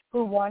Green,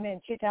 who won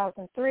in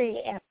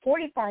 2003 at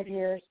 45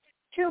 years,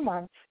 2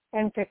 months,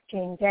 and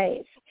 15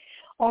 days.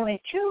 Only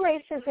 2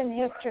 races in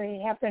history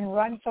have been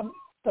run from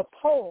the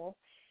pole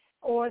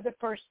or the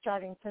first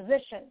starting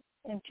position.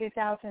 In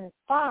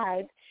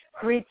 2005,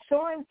 Reed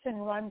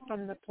Sorensen won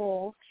from the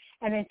pole,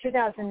 and in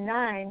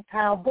 2009,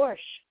 Kyle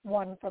Busch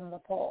won from the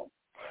pole.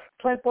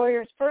 Clint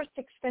Bowyer's first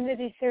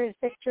Xfinity Series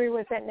victory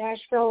was at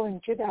Nashville in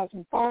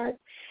 2005,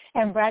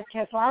 and Brad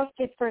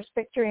Keselowski's first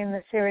victory in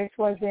the series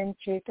was in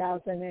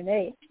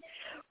 2008.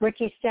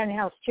 Ricky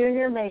Stenhouse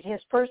Jr. made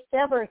his first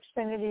ever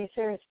Xfinity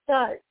Series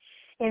start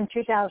in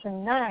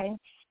 2009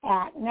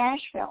 at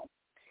Nashville.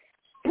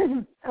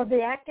 Of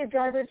the active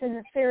drivers in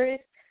the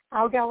series,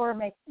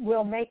 Allgaier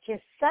will make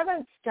his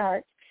 7th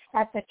start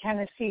at the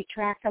Tennessee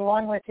track,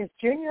 along with his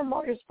junior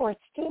motorsports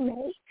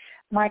teammate,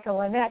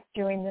 Michael Annette,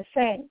 doing the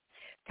same.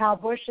 Kyle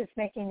Busch is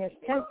making his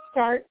 10th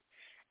start,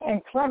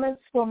 and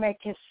Clements will make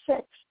his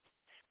 6th.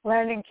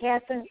 Landon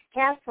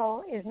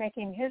Castle is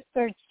making his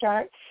third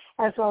start,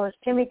 as well as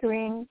Timmy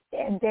Green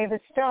and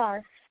David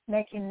Starr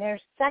making their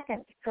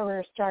second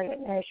career start at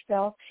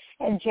Nashville,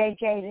 and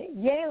J.J.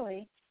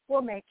 Yaley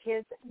will make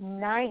his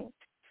ninth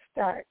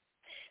start.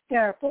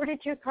 There are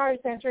 42 cars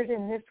entered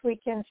in this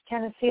weekend's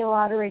Tennessee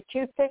Lottery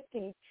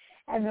 250,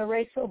 and the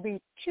race will be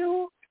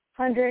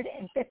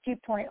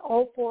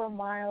 250.04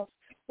 miles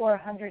or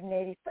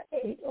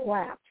 188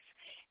 laps.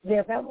 The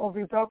event will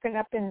be broken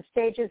up in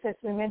stages, as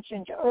we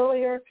mentioned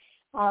earlier,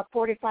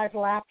 45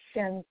 laps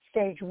in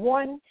Stage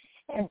 1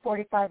 and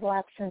 45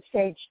 laps in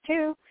Stage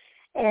 2.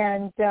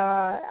 And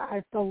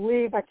I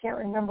believe, I can't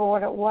remember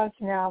what it was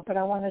now, but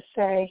I want to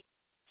say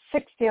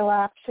 60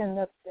 laps in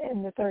the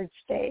third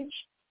stage.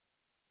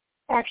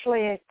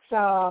 Actually, it's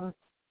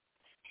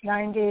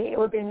 90. It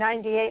would be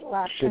 98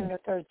 laps in the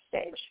third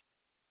stage.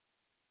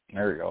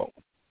 There we go.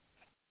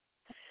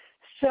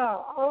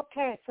 So,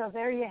 okay, so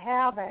there you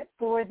have it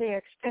for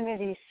the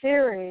Xfinity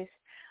Series.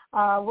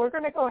 We're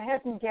going to go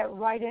ahead and get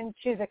right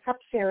into the Cup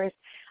Series.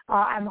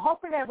 I'm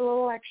hoping to have a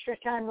little extra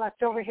time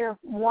left over here,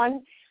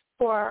 one,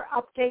 for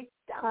update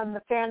on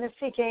the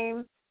fantasy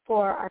game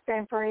for our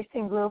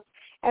Fan4Racing group,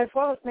 as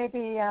well as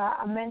maybe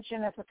a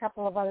mention of a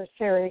couple of other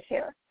series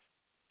here.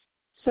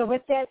 So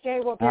with that, Jay,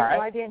 we'll get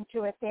right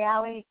into it. The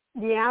Alley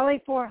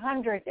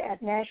 400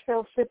 at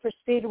Nashville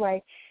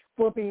Superspeedway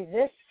will be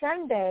this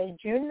Sunday,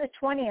 June the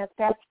 20th.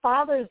 That's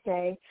Father's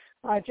Day.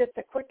 Just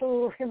a quick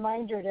little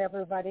reminder to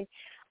everybody.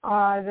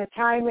 The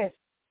time is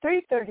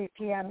 3:30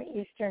 p.m.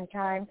 Eastern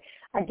Time.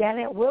 Again,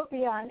 it will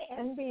be on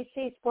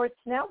NBC Sports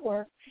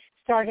Network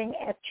starting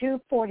at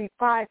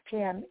 2:45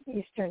 p.m.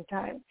 Eastern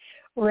Time.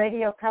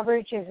 Radio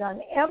coverage is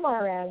on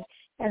MRN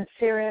and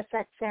Sirius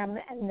XM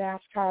and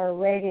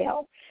NASCAR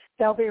Radio.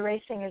 They'll be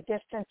racing a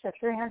distance of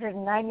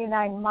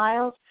 399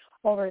 miles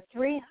over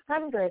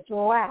 300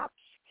 laps.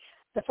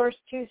 The first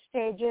two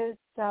stages,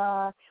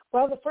 the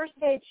first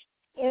stage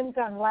ends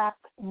on lap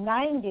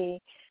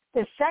 90.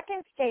 The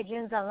second stage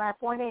ends on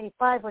lap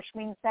 185, which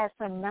means that's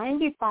a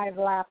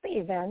 95-lap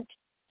event.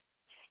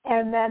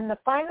 And then the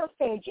final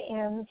stage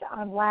ends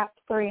on lap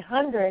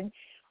 300,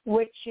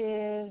 which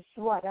is,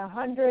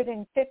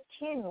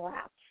 115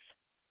 laps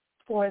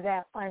for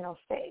that final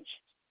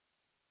stage.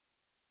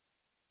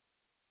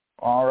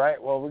 All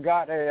right. Well, we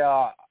got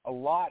a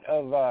lot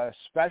of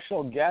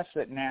special guests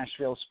at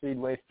Nashville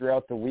Speedway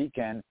throughout the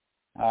weekend,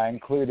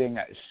 including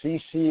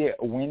CeCe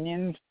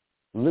Winans,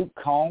 Luke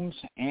Combs,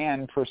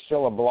 and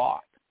Priscilla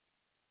Block.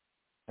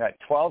 That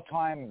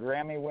 12-time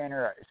Grammy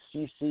winner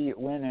CeCe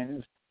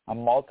Winans, a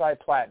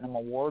multi-platinum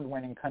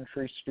award-winning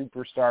country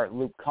superstar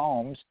Luke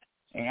Combs,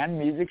 and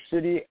Music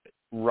City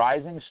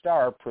rising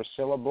star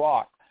Priscilla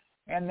Block,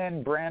 and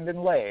then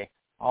Brandon Lay,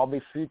 all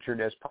be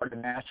featured as part of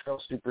Nashville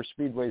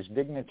Superspeedway's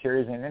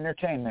Dignitaries in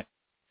Entertainment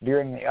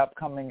during the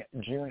upcoming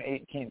June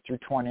 18th through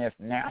 20th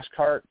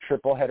NASCAR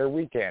Tripleheader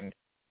Weekend,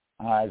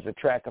 as the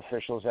track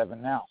officials have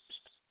announced.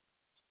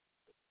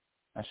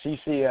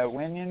 CeCe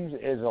Winans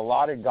is a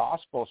lauded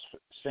gospel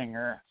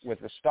singer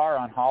with a star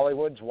on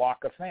Hollywood's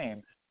Walk of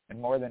Fame and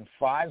more than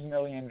 5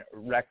 million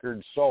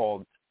records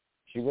sold.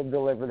 She will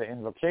deliver the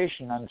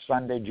invocation on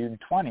Sunday, June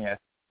 20th,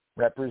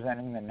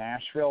 representing the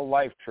Nashville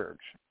Life Church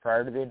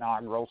prior to the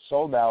inaugural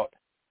sold-out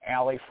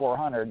Alley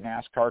 400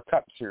 NASCAR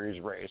Cup Series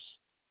race,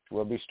 which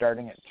will be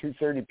starting at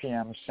 2:30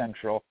 p.m.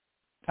 Central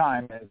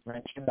Time, as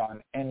mentioned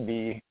on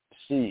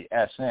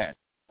NBCSN.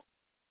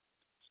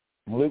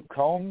 Luke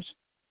Combs,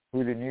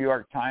 who the New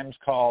York Times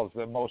calls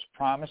the most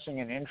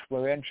promising and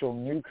influential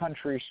new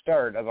country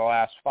start of the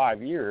last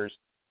 5 years,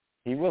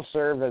 he will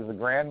serve as the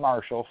Grand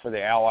Marshal for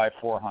the Alley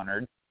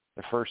 400,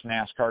 the first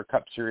NASCAR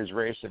Cup Series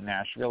race in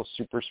Nashville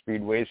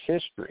Superspeedway's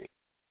history,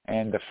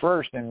 and the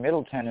first in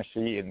Middle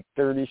Tennessee in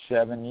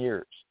 37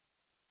 years.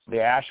 The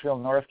Asheville,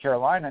 North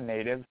Carolina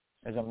native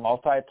is a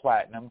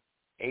multi-platinum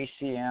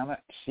ACM,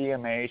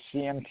 CMA,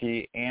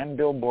 CMT, and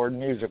Billboard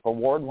Music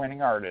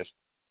award-winning artist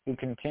who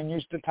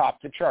continues to top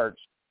the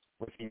charts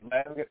with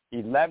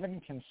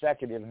 11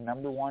 consecutive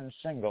number-one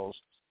singles,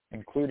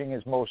 including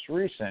his most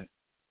recent,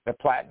 the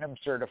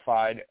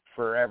platinum-certified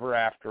Forever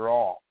After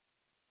All.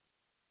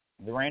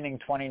 The reigning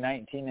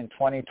 2019 and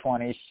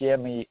 2020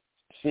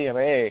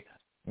 CMA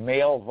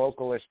Male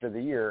Vocalist of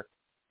the Year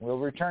will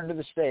return to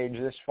the stage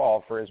this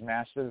fall for his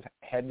massive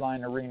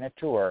headline arena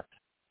tour,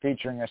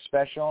 featuring a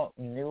special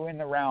new in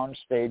the round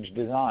stage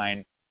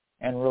design,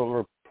 and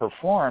will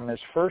perform his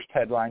first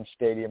headline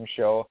stadium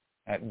show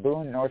at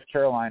Boone, North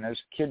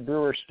Carolina's Kid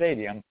Brewer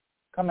Stadium,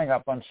 coming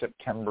up on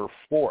September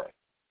 4th.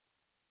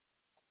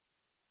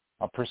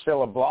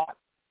 Priscilla Block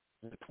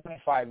is a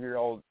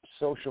 25-year-old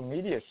social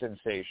media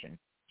sensation.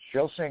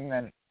 She'll sing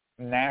the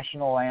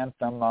national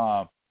anthem,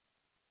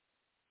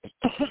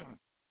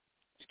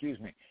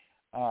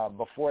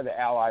 before the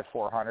Alley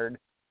 400.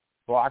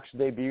 Block's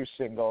debut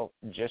single,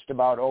 Just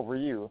About Over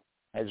You,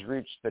 has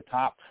reached the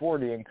top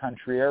 40 in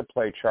country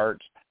airplay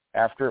charts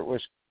after it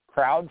was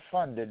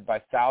crowdfunded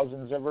by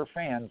thousands of her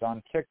fans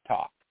on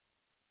TikTok.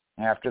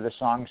 After the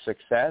song's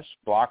success,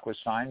 Block was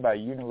signed by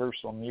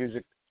Universal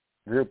Music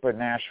Group of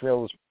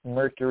Nashville's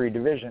Mercury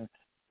division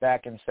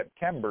back in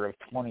September of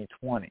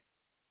 2020.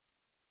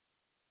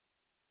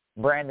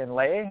 Brandon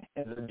Lay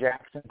is a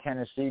Jackson,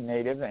 Tennessee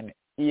native and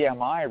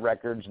EMI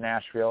Records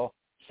Nashville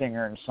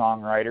singer and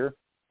songwriter.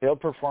 He'll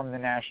perform the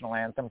national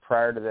anthem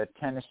prior to the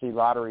Tennessee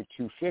Lottery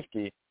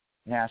 250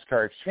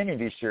 NASCAR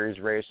Xfinity Series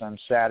race on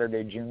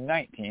Saturday, June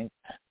 19th.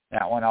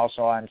 That one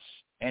also on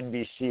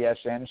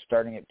NBCSN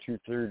starting at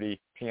 2:30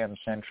 p.m.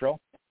 Central.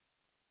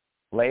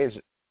 Lay's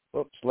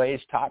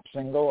top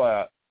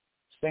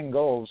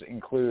singles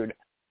include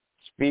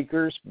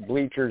Speakers,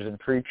 Bleachers, and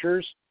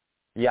Preachers,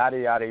 Yada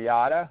Yada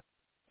Yada,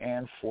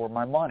 and For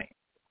My Money.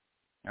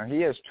 Now,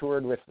 he has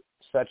toured with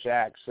such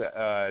acts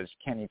as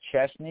Kenny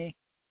Chesney,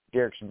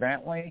 Dierks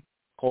Bentley,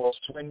 Cole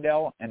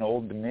Swindell, and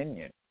Old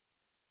Dominion.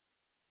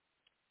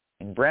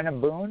 And Brenna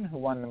Boone, who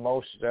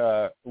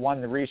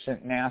won the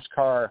recent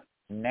NASCAR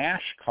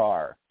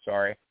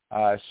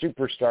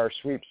Superstar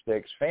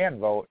Sweepstakes fan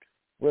vote,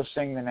 will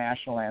sing the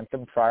national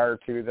anthem prior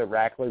to the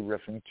Rackley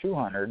Roofing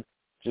 200,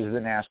 which is the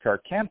NASCAR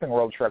Camping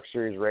World Truck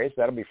Series race.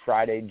 That'll be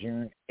Friday,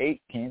 June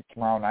 18th,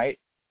 tomorrow night.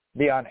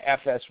 Be on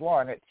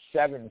FS1 at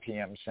 7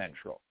 p.m.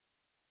 Central.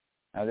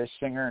 Now, this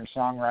singer and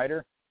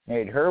songwriter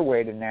made her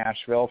way to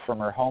Nashville from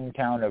her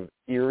hometown of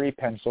Erie,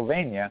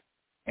 Pennsylvania,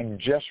 and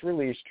just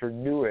released her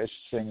newest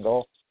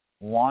single,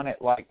 Want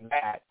It Like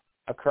That,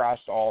 across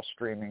all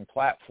streaming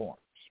platforms.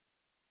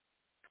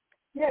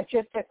 Yeah,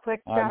 just a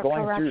quick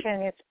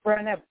correction. It's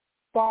Brenna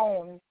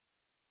Bone,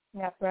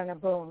 not Brenna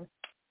Boone.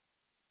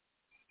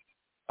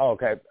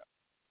 Okay.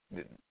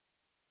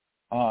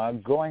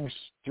 Going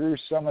through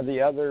some of the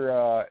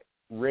other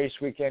race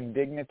weekend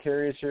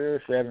dignitaries here,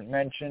 if we haven't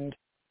mentioned,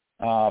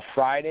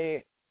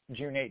 Friday,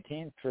 June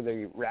 18th, for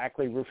the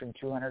Rackley Roofing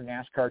 200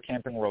 NASCAR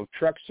Camping World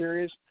Truck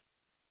Series,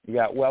 you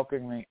got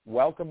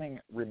welcoming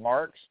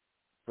remarks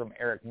from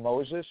Eric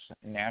Moses,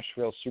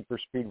 Nashville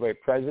Superspeedway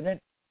president,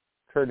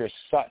 Curtis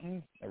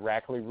Sutton, the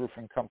Rackley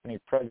Roofing Company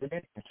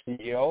president and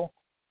CEO,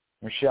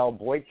 Michelle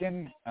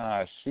Boykin,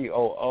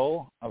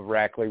 COO of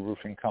Rackley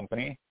Roofing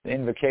Company. The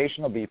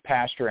invocation will be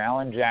Pastor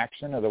Alan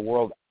Jackson of the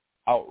World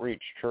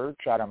Outreach Church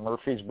out of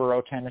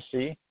Murfreesboro,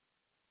 Tennessee.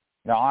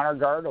 The honor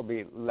guard will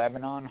be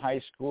Lebanon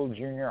High School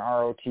Junior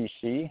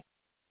ROTC.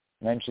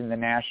 Mention the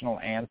national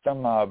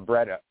anthem,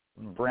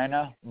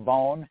 Brenna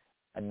Bone,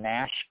 a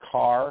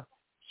NASCAR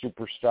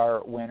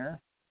Superstar winner.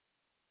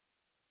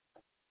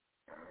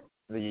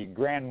 The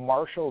Grand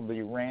Marshal will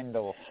be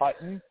Randall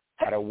Hutton,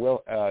 as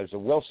a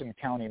Wilson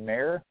County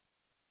Mayor.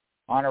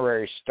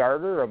 Honorary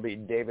starter will be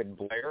David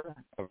Blair,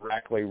 of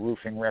Rackley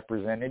Roofing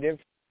representative.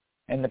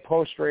 And the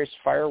post-race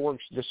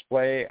fireworks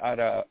display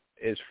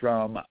is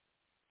from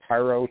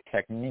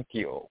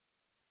Pyrotechnicio.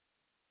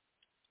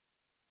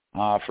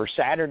 For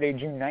Saturday,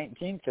 June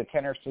 19th, the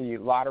Tennessee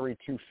Lottery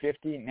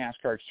 250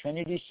 NASCAR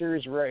Xfinity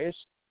Series race.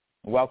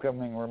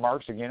 Welcoming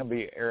remarks again will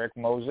be Eric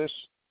Moses,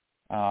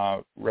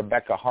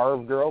 Rebecca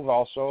Hargrove,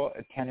 also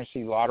a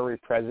Tennessee Lottery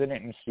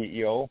president and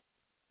CEO.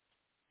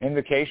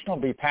 Invocation will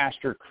be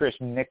Pastor Chris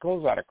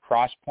Nichols out of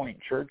Cross Point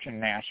Church in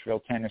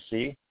Nashville,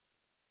 Tennessee.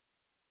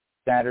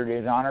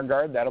 Saturday's honor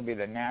guard, that'll be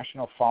the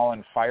National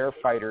Fallen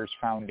Firefighters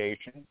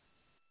Foundation.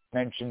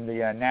 Mentioned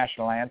the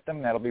national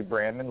anthem, that'll be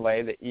Brandon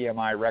Lay, the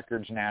EMI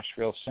Records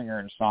Nashville singer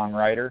and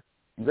songwriter.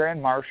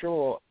 Grand Marshal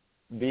will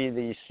be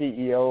the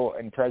CEO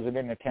and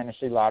president of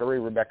Tennessee Lottery,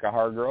 Rebecca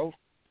Hargrove.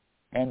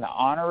 And the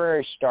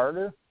honorary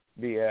starter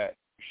will be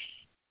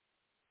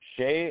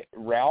Shay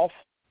Ralph,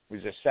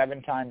 who's a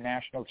 7-time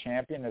national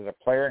champion as a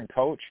player and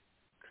coach,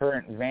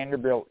 current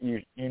Vanderbilt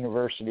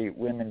University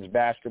women's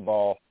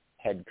basketball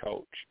head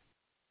coach.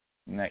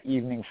 And the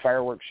evening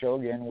fireworks show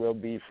again will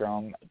be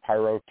from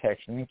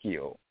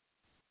Pyrotechnicio.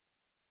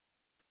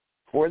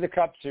 For the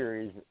Cup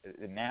Series,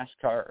 the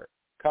NASCAR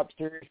Cup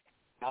Series,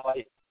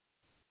 Ally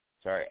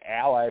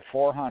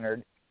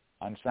 400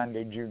 on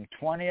Sunday, June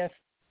 20th.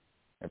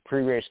 The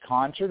pre-race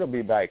concert will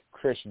be by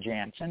Chris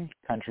Jansen,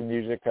 country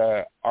music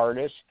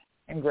artist,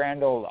 and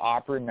Grand Ole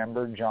Opry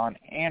member John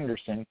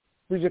Anderson,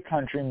 who's a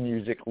country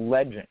music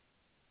legend.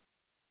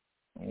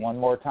 One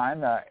more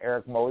time,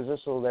 Eric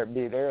Moses will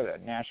be there, the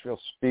Nashville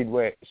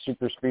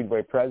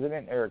Superspeedway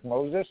president, Eric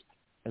Moses,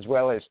 as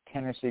well as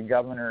Tennessee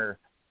Governor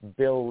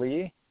Bill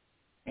Lee,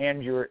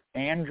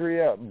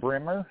 Andrea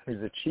Brimmer,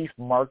 who's the Chief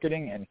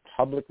Marketing and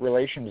Public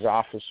Relations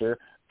Officer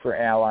for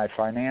Ally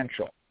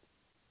Financial.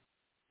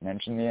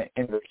 Mention the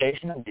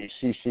invocation of the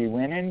C.C.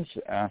 Winans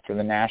for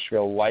the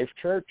Nashville Life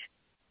Church.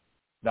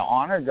 The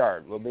Honor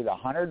Guard will be the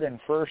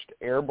 101st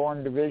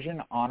Airborne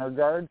Division Honor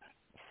Guard,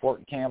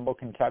 Fort Campbell,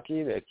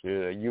 Kentucky. That's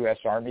a U.S.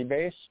 Army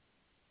base.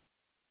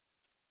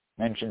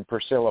 Mentioned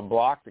Priscilla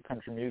Block, the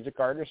country music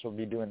artist, will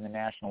be doing the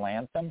national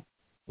anthem.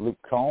 Luke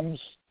Combs,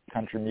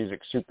 country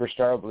music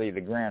superstar, will be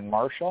the Grand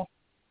Marshal.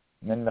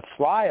 And then the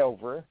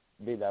flyover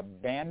will be the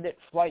Bandit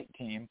Flight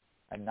Team,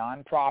 a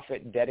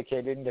nonprofit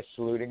dedicated to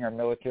saluting our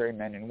military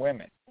men and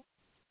women.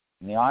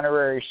 And the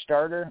honorary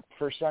starter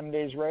for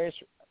Sunday's race,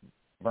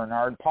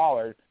 Bernard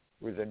Pollard,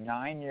 was a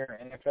 9-year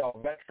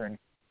NFL veteran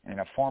and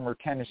a former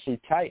Tennessee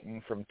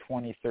Titan from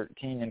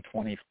 2013 and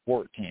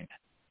 2014.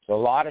 So a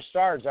lot of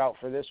stars out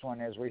for this one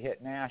as we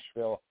hit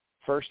Nashville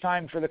First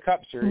time for the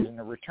Cup Series and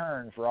a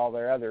return for all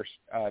their other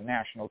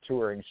national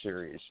touring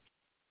series.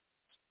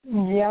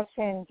 Yes,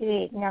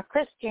 indeed. Now,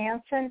 Chris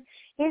Jansen,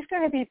 he's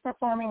going to be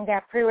performing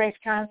that pre-race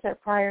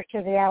concert prior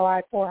to the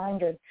Ally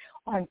 400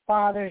 on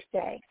Father's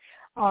Day.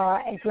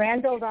 A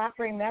Grand Ole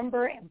Opry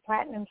member and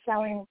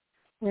platinum-selling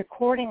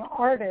recording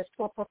artist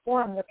will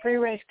perform the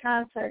pre-race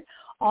concert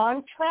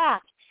on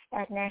track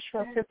at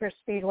Nashville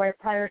Superspeedway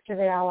prior to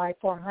the Ally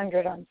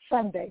 400 on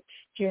Sunday,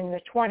 June the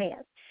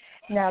 20th.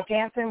 Now,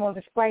 Jansen will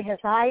display his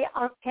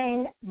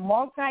high-octane,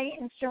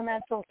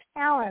 multi-instrumental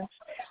talents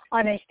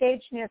on a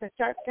stage near the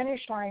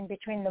start-finish line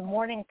between the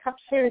morning Cup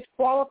Series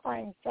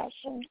qualifying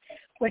session,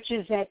 which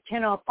is at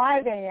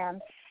 10:05 a.m.,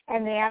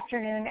 and the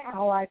afternoon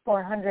Ally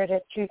 400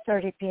 at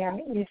 2:30 p.m.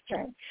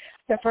 Eastern.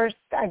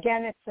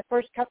 It's the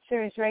first Cup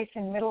Series race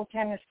in Middle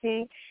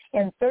Tennessee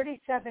in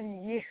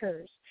 37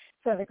 years.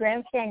 So the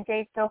grandstand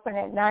gates open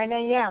at 9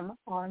 a.m.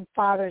 on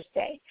Father's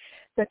Day.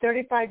 The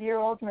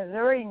 35-year-old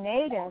Missouri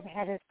native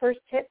had his first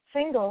hit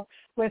single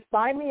with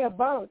Buy Me a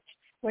Boat,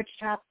 which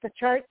topped the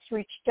charts,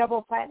 reached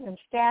double platinum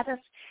status,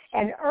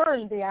 and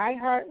earned the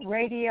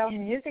iHeartRadio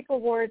Music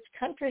Awards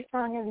Country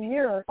Song of the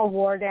Year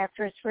award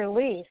after its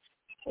release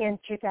in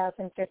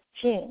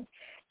 2015.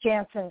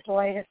 Jansen's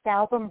latest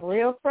album,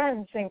 Real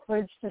Friends,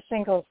 includes the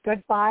singles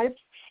Good Vibes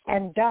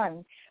and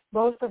Done,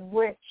 both of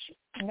which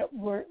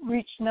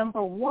reached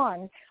number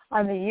one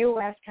on the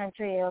U.S.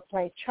 Country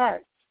Airplay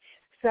charts.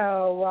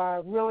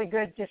 So really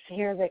good to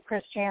hear that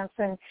Chris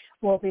Jansen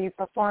will be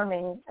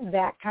performing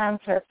that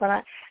concert.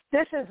 But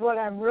this is what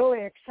I'm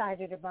really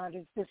excited about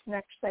is this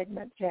next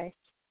segment, Jay.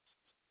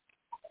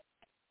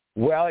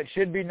 Well, it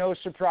should be no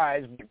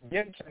surprise.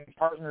 Gibson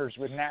partners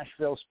with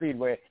Nashville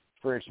Speedway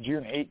for its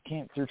June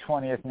 18th through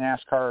 20th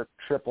NASCAR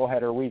triple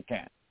header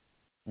weekend.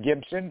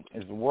 Gibson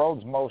is the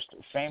world's most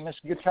famous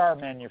guitar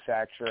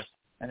manufacturer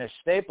and a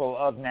staple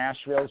of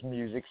Nashville's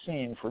music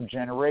scene for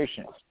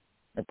generations.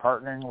 They're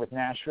partnering with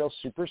Nashville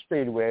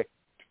Superspeedway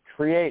to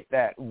create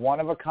that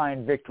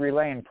one-of-a-kind Victory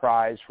Lane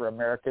prize for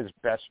America's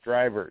best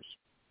drivers.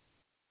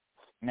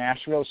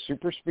 Nashville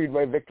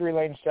Superspeedway Victory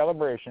Lane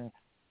celebration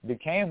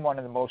became one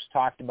of the most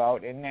talked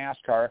about in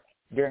NASCAR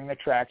during the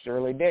track's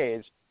early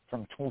days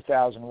from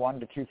 2001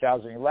 to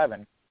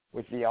 2011,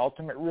 with the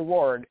ultimate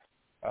reward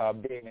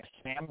being a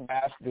Sam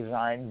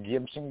Bass-designed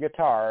Gibson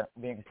guitar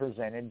being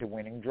presented to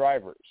winning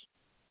drivers.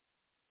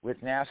 With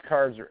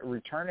NASCAR's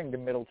returning to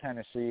Middle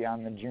Tennessee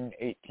on the June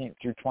 18th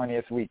through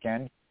 20th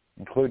weekend,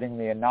 including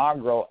the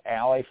inaugural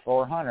Ally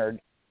 400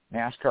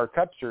 NASCAR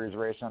Cup Series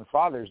race on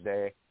Father's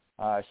Day,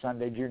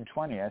 Sunday, June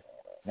 20th,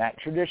 that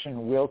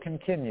tradition will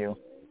continue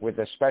with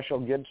a special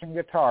Gibson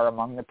guitar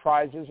among the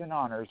prizes and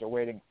honors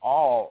awaiting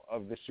all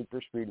of the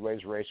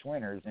Superspeedway's race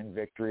winners in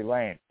Victory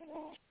Lane.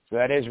 So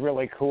that is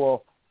really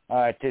cool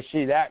to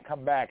see that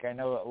come back. I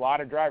know a lot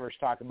of drivers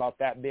talk about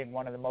that being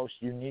one of the most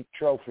unique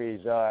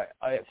trophies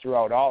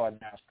throughout all of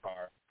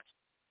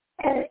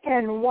NASCAR.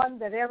 And one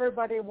that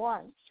everybody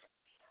wants.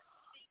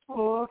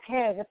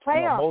 Okay, the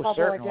playoff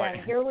bubble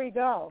again. Here we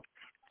go.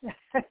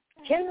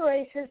 10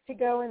 races to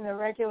go in the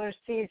regular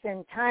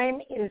season. Time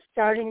is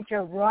starting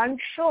to run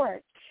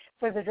short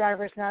for the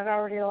drivers not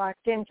already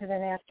locked into the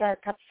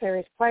NASCAR Cup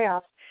Series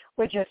playoffs,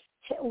 with just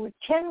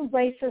 10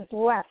 races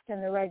left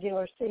in the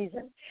regular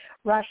season.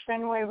 Roush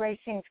Fenway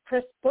Racing's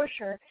Chris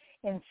Buescher,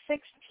 in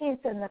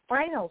 16th in the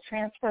final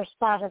transfer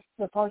spot of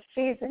the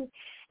postseason,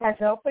 has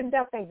opened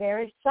up a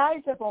very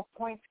sizable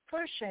points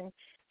cushion,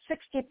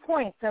 60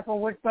 points over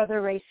Wood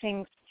Brother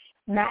Racing's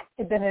Matt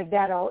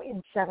DiBenedetto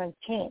in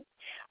 17th.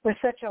 With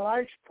such a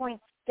large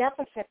points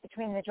deficit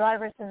between the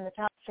drivers in the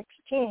top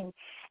 16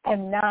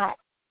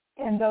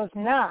 and those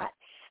not,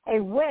 a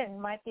win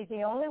might be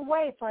the only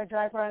way for a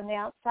driver on the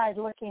outside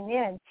looking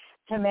in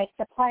to make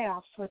the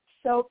playoffs with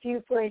so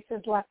few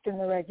races left in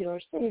the regular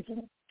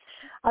season.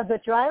 Of the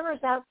drivers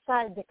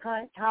outside the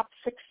current top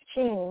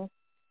 16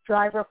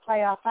 driver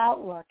playoff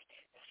outlook,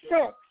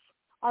 6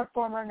 are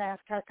former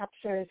NASCAR Cup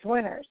Series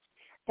winners.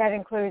 That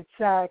includes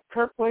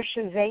Kurt Busch,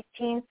 who's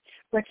 18th,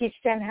 Ricky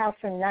Stenhouse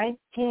in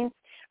 19th,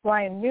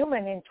 Ryan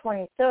Newman in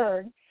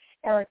 23rd,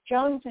 Eric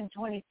Jones in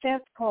 25th,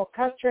 Cole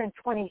Custer in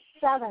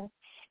 27th,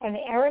 and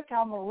Eric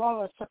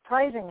Almirola,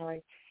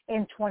 surprisingly,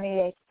 in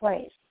 28th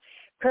place.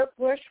 Kurt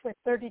Busch, with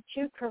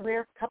 32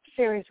 career Cup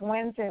Series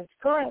wins, is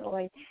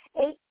currently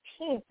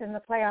 18th in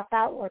the playoff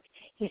outlook.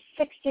 He's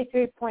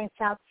 63 points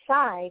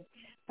outside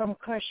from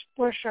Chris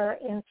Buescher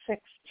in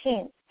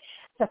 16th.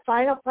 The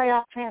final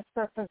playoff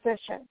transfer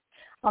position.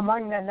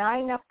 Among the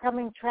 9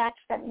 upcoming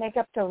tracks that make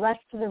up the rest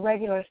of the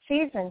regular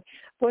season,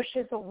 Busch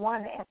is a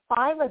won at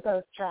 5 of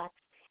those tracks,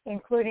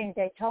 including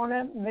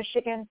Daytona,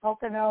 Michigan,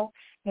 Pocono,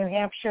 New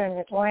Hampshire, and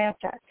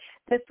Atlanta.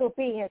 This will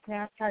be his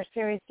NASCAR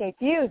Series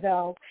debut,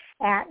 though,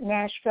 at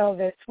Nashville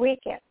this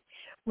weekend.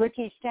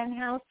 Ricky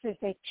Stenhouse is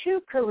a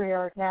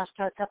 2-career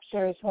NASCAR Cup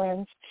Series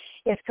wins,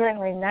 is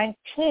currently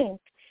 19th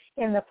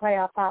in the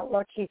playoff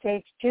outlook. He's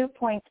 82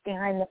 points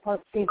behind the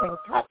postseason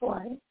cut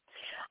line.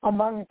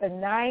 Among the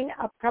 9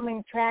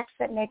 upcoming tracks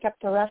that make up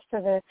the rest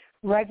of the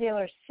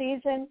regular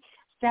season,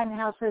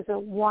 Stenhouse has a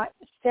win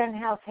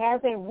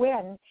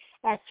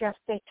at just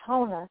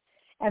Daytona,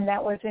 and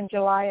that was in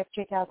July of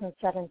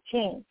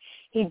 2017.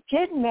 He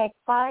did make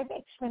 5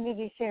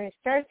 Xfinity Series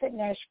starts at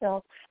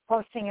Nashville,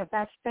 posting a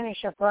best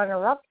finish of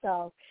runner-up,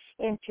 though,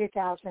 in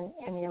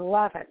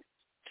 2011.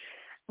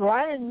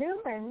 Ryan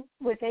Newman,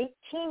 with 18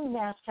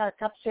 NASCAR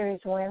Cup Series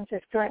wins,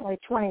 is currently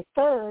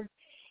 23rd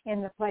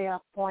in the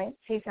playoff points.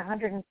 He's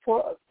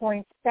 104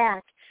 points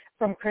back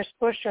from Chris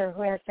Buescher,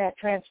 who has that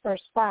transfer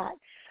spot.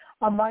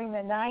 Among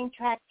the 9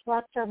 tracks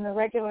left on the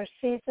regular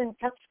season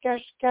Cup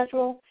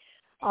schedule,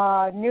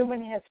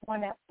 Newman has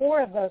won at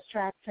 4 of those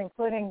tracks,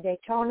 including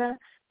Daytona,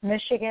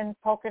 Michigan,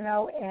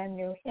 Pocono, and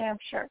New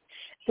Hampshire.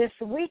 This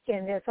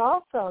weekend is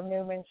also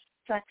Newman's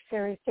Truck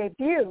Series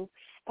debut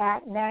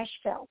at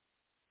Nashville.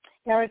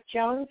 Eric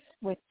Jones,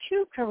 with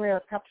 2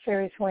 career Cup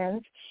Series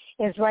wins,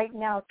 is right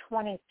now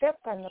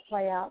 25th on the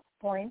playoff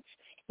points.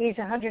 He's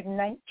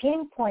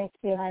 119 points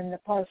behind the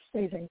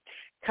postseason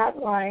cut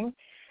line.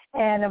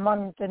 And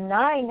among the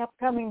 9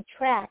 upcoming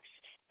tracks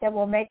that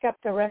will make up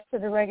the rest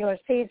of the regular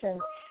season,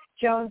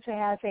 Jones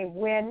has a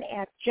win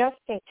at just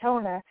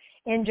Daytona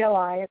in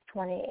July of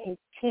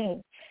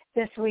 2018.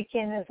 This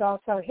weekend is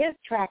also his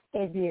track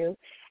debut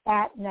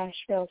at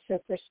Nashville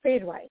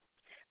Superspeedway.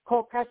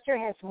 Cole Custer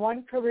has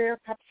 1 career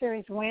Cup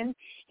Series win.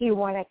 He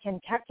won at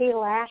Kentucky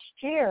last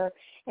year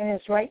and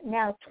is right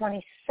now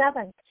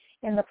 27th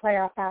in the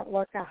playoff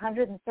outlook,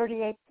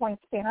 138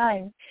 points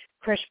behind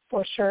Chris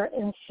Buescher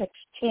in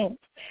 16th.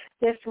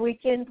 This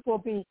weekend will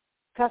be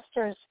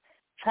Custer's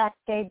track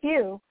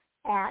debut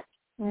at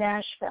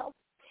Nashville.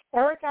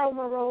 Eric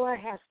Almirola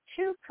has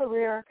 2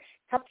 career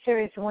Cup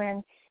Series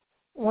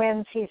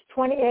wins. He's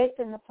 28th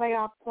in the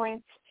playoff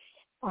points,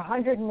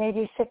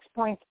 186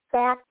 points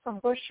back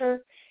from Buescher.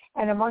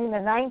 And among the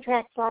 9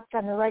 tracks left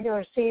on the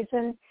regular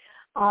season,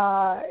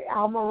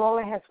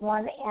 Almirola has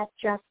won at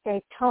just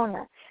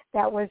Daytona.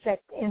 That was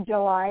in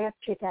July of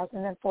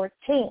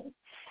 2014.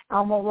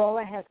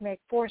 Almirola has made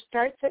 4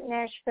 starts at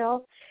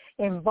Nashville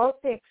in both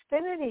the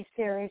Xfinity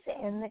Series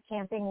and the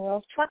Camping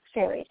World Truck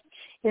Series.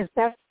 His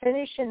best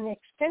finish in the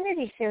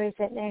Xfinity Series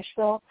at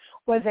Nashville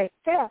was a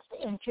 5th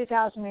in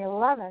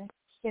 2011.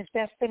 His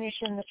best finish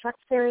in the Truck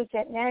Series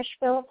at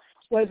Nashville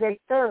was a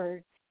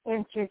 3rd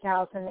in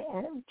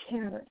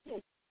 2010.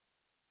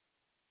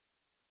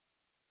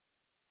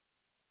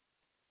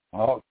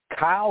 Well,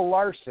 Kyle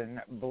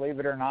Larson, believe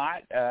it or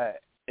not,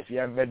 if you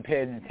haven't been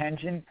paying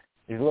attention,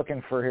 is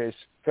looking for his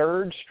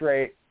 3rd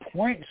straight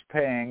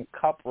points-paying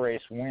Cup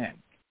race win.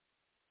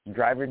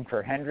 Driving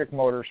for Hendrick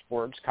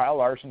Motorsports, Kyle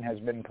Larson has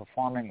been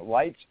performing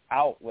lights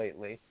out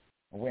lately,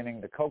 winning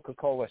the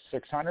Coca-Cola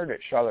 600 at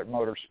Charlotte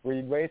Motor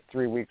Speedway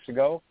 3 weeks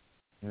ago,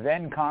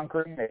 then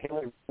conquering the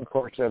hilly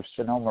course of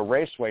Sonoma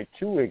Raceway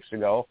 2 weeks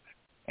ago,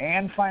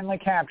 and finally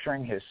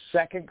capturing his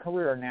 2nd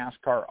career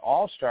NASCAR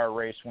All-Star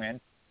race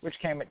win, which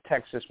came at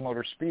Texas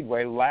Motor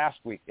Speedway last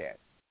weekend.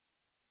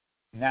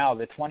 Now,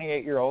 the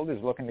 28-year-old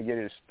is looking to get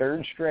his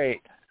 3rd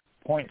straight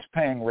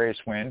points-paying race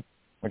win,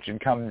 which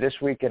would come this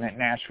weekend at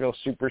Nashville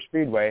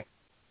Superspeedway,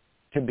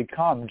 to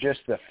become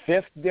just the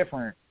 5th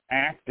different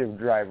active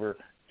driver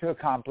to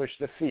accomplish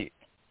the feat,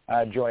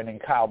 joining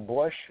Kyle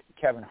Busch,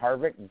 Kevin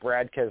Harvick,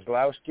 Brad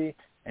Keselowski,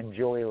 and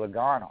Joey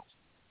Logano.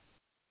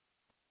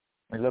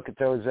 We look at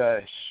those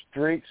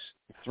streaks,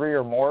 3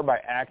 or more by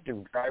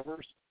active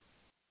drivers.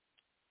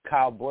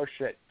 Kyle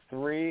Busch at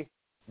 3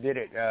 did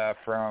it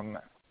from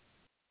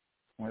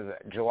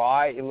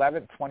July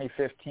 11th,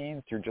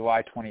 2015 through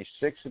July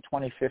 26th of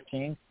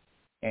 2015,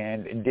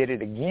 and did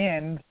it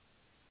again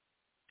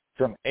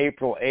from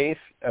April 8th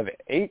of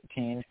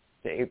 18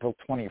 to April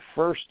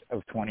 21st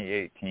of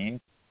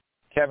 2018.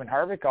 Kevin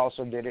Harvick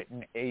also did it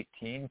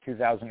in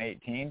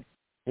 2018.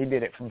 He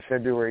did it from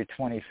February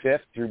 25th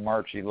through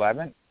March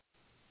 11th.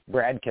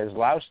 Brad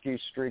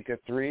Keselowski's streak of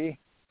 3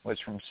 was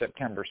from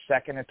September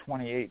 2nd of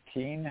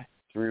 2018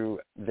 through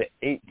the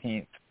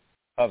 18th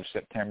of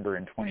September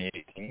in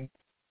 2018.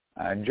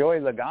 Joey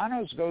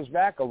Logano's goes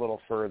back a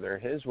little further.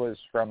 His was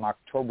from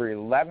October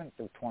 11th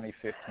of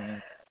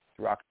 2015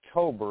 through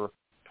October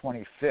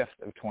 25th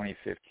of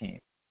 2015.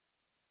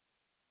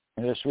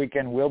 And this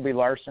weekend will be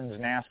Larson's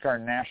NASCAR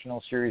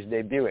National Series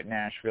debut at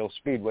Nashville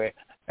Speedway,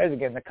 as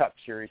again the Cup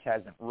Series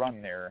hasn't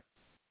run there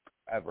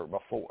ever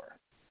before.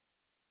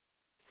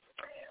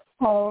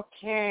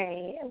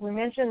 Okay. We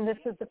mentioned this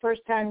is the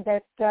first time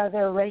that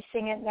they're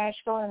racing at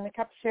Nashville in the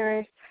Cup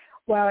Series.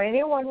 Well,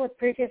 anyone with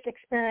previous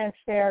experience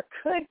there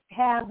could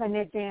have an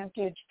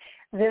advantage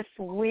this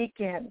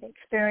weekend.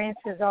 Experience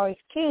is always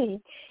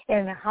key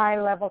in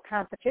high-level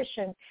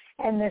competition,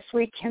 and this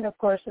weekend, of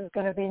course, is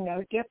going to be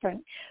no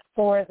different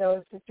for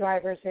those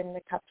drivers in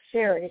the Cup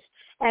Series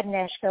at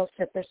Nashville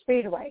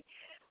Superspeedway.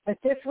 With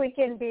this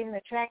weekend being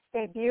the track's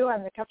debut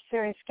on the Cup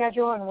Series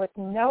schedule and with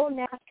no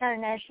NASCAR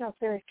National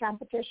Series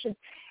competition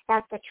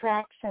at the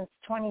track since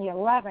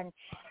 2011,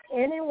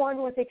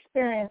 anyone with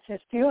experience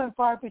is few and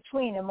far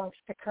between amongst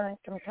the current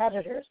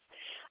competitors.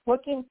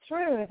 Looking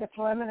through the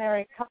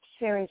preliminary Cup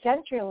Series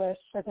entry list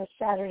for this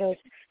Saturday's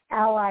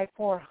Ally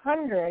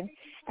 400,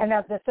 And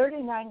of the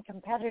 39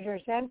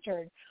 competitors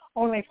entered,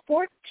 only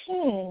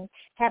 14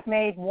 have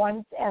made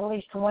at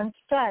least one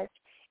start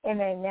in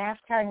a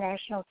NASCAR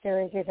National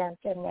Series event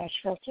in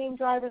Nashville. Team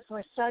drivers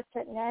with starts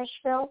at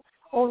Nashville.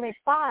 Only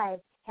 5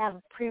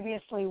 have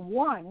previously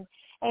won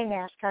a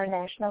NASCAR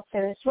National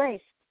Series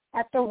race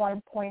at the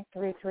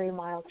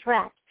 1.33-mile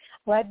track,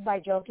 led by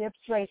Joe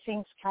Gibbs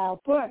Racing's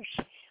Kyle Busch,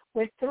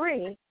 with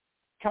 3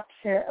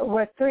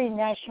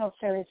 National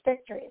Series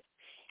victories.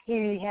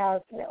 He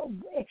has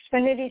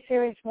Xfinity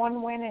Series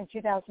 1 win in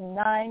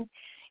 2009,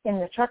 in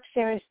the Truck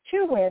Series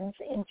 2 wins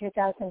in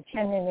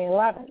 2010 and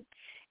 11.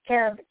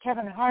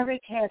 Kevin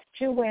Harvick has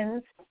 2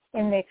 wins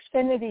in the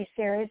Xfinity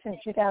Series in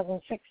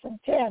 2006 and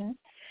 10.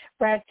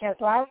 Brad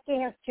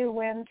Keselowski has 2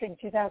 wins in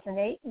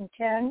 2008 and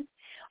 10.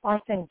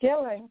 Austin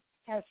Dillon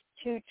has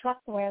 1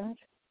 truck win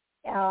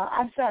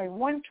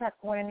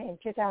in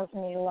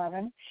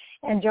 2011.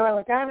 And Joey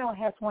Logano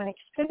has 1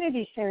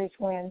 Xfinity Series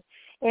win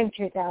in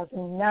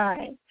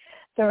 2009.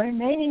 The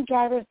remaining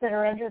drivers that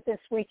are entered this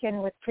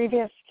weekend with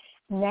previous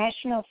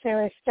National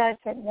Series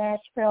starts at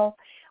Nashville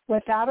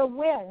without a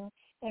win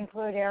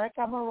include Eric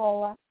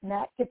Almirola,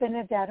 Matt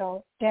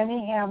DiBenedetto,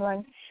 Denny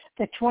Hamlin,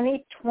 the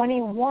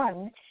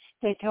 2021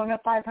 Daytona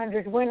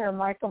 500 winner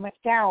Michael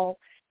McDowell,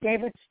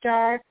 David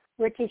Starr,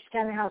 Ricky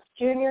Stenhouse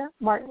Jr.,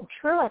 Martin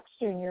Truex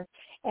Jr.,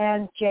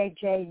 and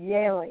J.J.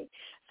 Yaley.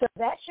 So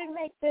that should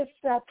make this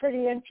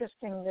pretty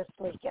interesting this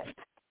weekend.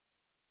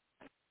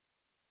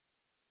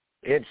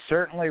 It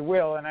certainly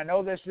will, and I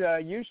know this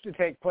used to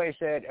take place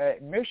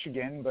at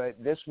Michigan, but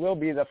this will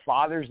be the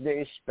Father's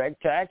Day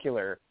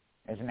Spectacular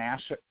as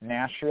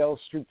Nashville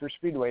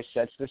Superspeedway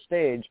sets the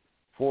stage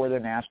for the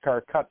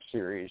NASCAR Cup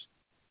Series.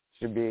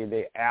 This will be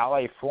the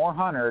Alley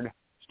 400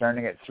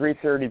 starting at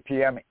 3:30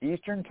 p.m.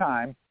 Eastern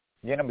Time.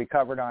 Again, it'll be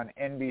covered on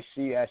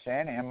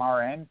NBCSN,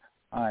 MRN,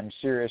 on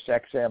Sirius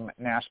XM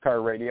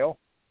NASCAR Radio,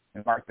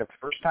 and mark the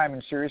first time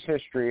in series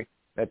history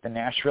that the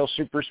Nashville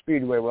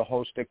Superspeedway will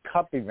host a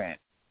Cup event.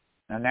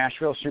 Now,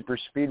 Nashville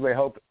Superspeedway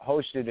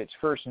hosted its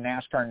first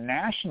NASCAR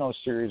National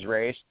Series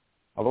race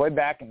all the way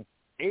back in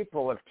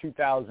April of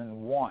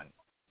 2001.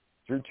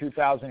 Through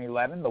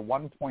 2011, the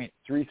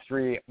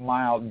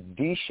 1.33-mile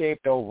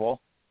D-shaped oval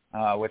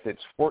with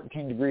its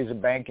 14 degrees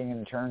of banking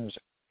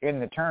in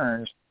the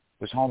turns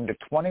was home to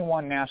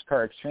 21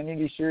 NASCAR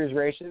Xfinity Series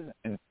races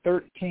and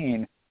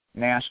 13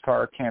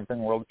 NASCAR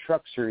Camping World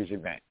Truck Series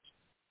events.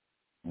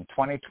 In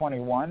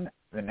 2021,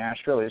 the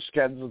Nashville is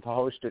scheduled to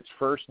host its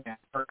first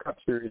NASCAR Cup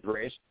Series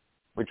race,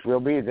 which will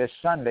be this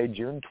Sunday,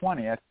 June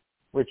 20th,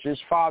 which is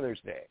Father's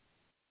Day.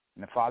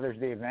 And the Father's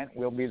Day event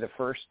will be the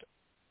first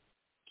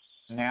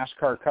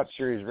NASCAR Cup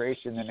Series race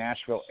in the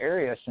Nashville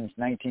area since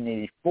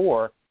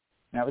 1984.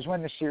 And that was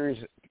when the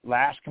series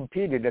last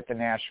competed at the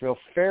Nashville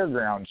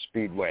Fairgrounds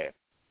Speedway.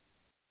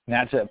 And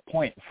that's a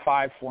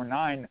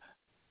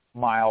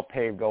 .549-mile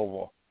paved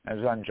oval. That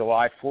was on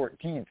July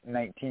 14th,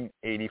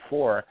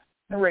 1984.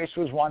 The race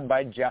was won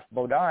by Jeff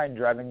Bodine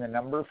driving the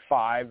number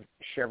 5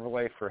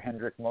 Chevrolet for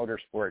Hendrick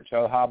Motorsports.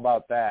 So how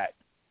about that?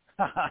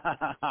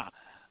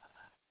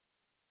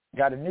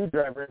 Got a new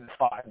driver in the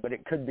 5, but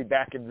it could be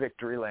back in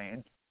victory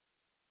lane.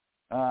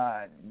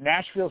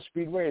 Nashville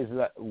Speedway is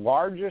the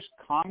largest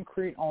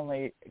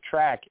concrete-only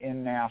track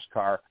in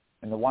NASCAR,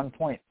 and the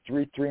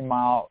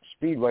 1.33-mile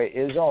speedway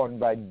is owned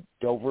by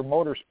Dover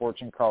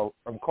Motorsports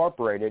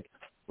Incorporated,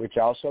 which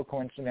also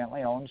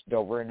coincidentally owns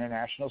Dover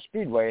International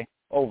Speedway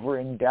over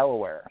in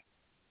Delaware.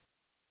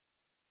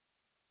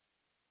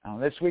 Now,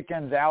 this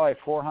weekend's Alley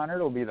 400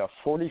 will be the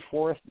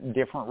 44th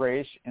different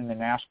race in the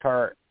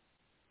NASCAR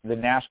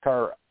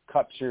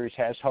Cup Series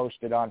has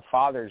hosted on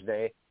Father's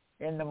Day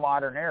in the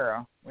modern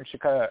era, which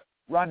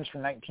runs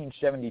from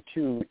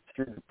 1972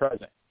 through the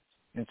present.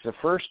 It's the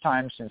first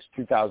time since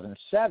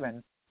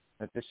 2007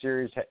 that the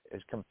series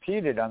has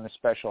competed on the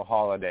special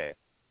holiday.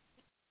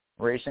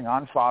 Racing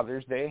on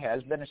Father's Day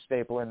has been a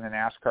staple in the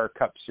NASCAR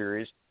Cup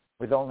Series,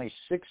 with only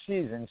 6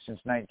 seasons since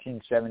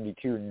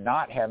 1972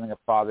 not having a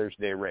Father's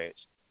Day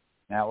race.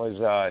 That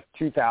was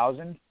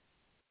 2000.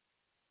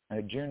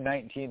 June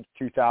 19th,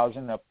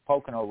 2000, the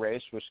Pocono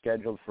race was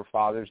scheduled for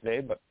Father's Day,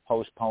 but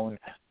postponed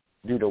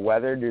due to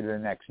weather due to the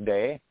next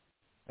day.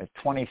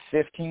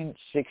 2015,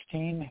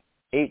 16,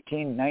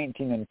 18,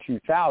 19, and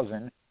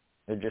 2000,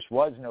 there just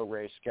was no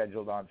race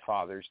scheduled on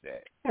Father's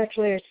Day.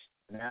 Actually, it's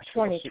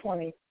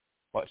 2020.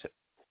 What's it?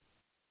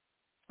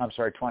 I'm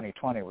sorry,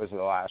 2020 was the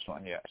last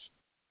one, yes.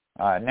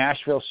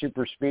 Nashville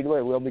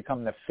Superspeedway will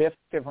become the 5th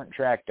different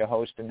track to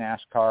host a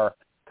NASCAR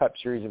Cup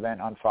Series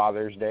event on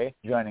Father's Day,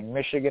 joining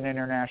Michigan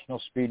International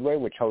Speedway,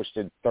 which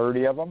hosted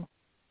 30 of them.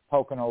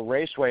 Pocono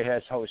Raceway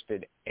has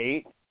hosted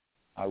 8.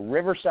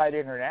 Riverside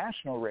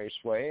International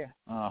Raceway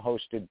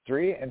hosted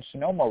 3, and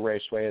Sonoma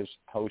Raceway has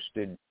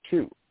hosted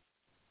 2.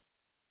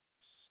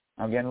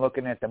 Again,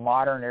 looking at the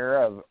modern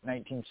era of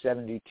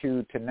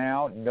 1972 to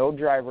now, no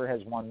driver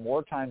has won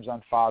more times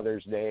on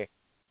Father's Day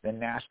than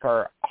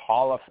NASCAR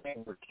Hall of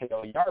Famer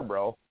Cale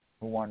Yarborough,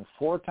 who won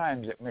 4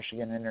 times at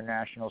Michigan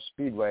International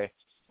Speedway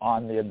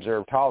on the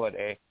observed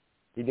holiday.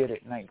 He did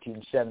it in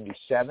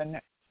 1977,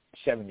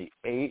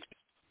 78,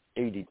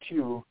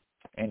 82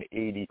 and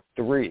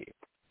 83.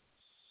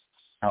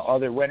 Now,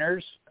 other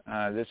winners,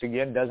 this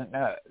again doesn't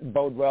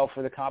bode well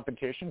for the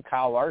competition.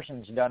 Kyle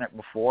Larson's done it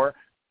before,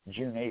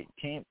 June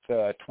 18th,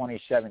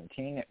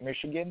 2017 at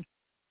Michigan.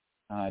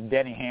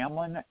 Denny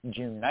Hamlin,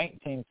 June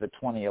 19th of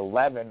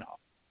 2011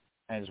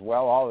 as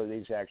well. All of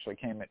these actually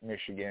came at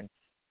Michigan.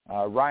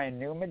 Ryan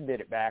Newman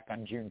did it back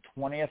on June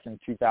 20th in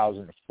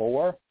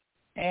 2004.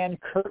 And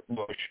Kurt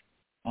Busch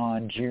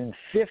on June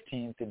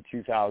 15th in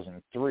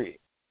 2003.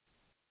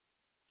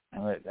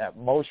 And that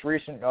most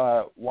recent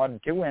one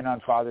to win on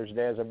Father's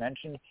Day, as I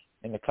mentioned,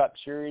 in the Cup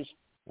Series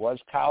was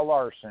Kyle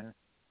Larson.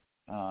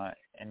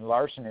 And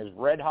Larson is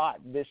red hot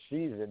this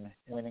season,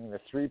 winning the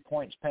 3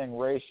 points paying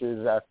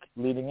races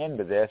leading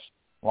into this,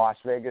 Las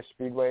Vegas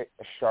Speedway,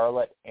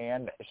 Charlotte,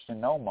 and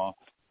Sonoma,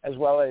 as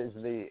well as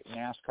the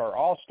NASCAR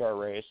All-Star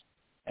race,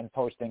 and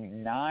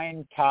posting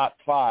 9 top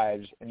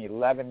 5s and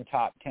 11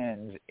 top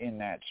 10s in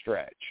that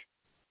stretch.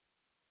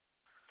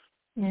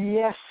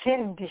 Yes,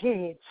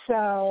 indeed.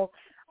 So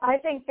I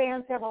think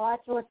fans have a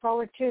lot to look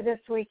forward to this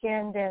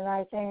weekend, and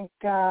I think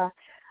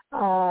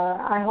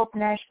I hope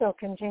Nashville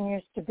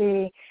continues to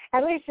be,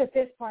 at least at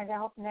this point, I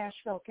hope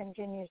Nashville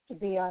continues to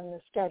be on the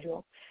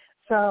schedule.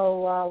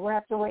 So we'll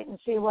have to wait and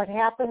see what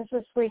happens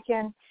this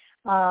weekend,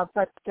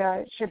 but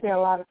it should be a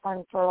lot of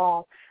fun for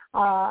all.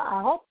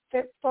 I hope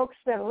that folks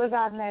that live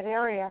out in that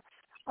area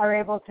are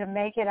able to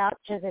make it out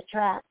to the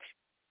track.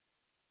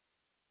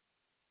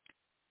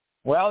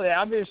 Well, they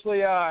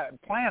obviously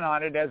plan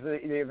on it, as the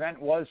event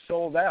was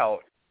sold out.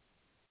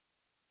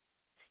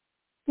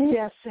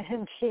 Yes,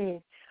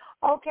 indeed.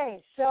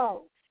 Okay,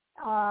 so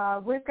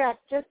we've got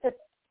just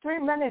 3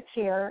 minutes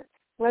here.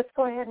 Let's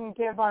go ahead and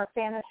give our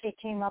fantasy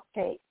team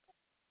update.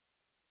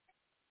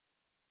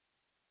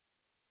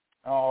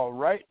 All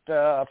right.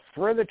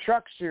 For the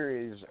Truck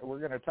Series, we're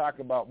going to talk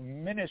about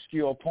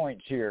minuscule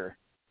points here.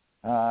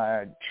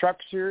 Truck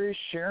Series,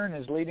 Sharon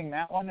is leading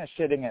that one, is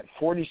sitting at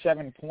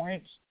 47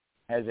 points,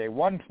 has a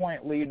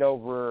 1-point lead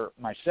over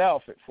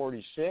myself at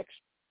 46.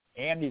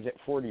 Andy's at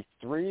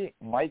 43,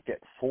 Mike at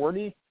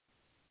 40,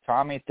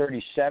 Tommy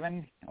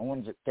 37,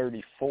 Owens at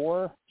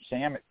 34,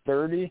 Sam at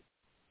 30,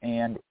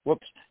 and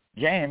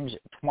James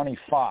at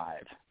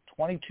 25.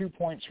 22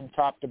 points from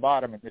top to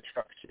bottom in the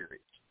Truck Series.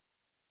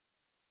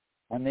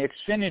 On the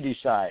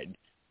Xfinity side,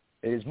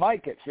 it is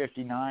Mike at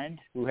 59,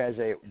 who has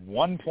a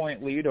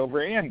 1-point lead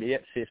over Andy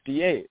at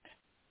 58.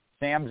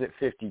 Sam's at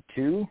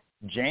 52,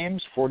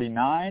 James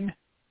 49,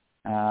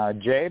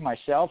 Jay,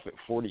 myself at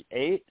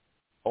 48,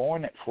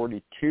 Owen at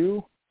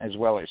 42, as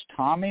well as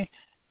Tommy.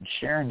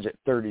 Sharon's at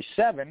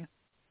 37,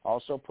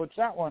 also puts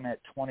that one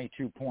at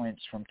 22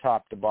 points from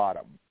top to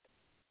bottom.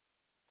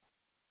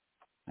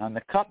 On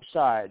the Cup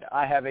side,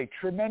 I have a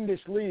tremendous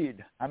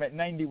lead. I'm at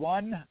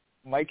 91.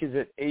 Mike is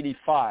at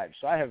 85,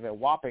 so I have a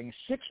whopping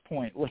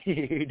 6-point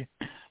lead.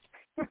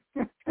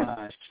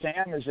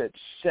 Sam is at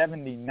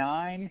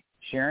 79.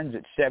 Sharon's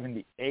at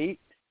 78.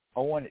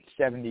 Owen at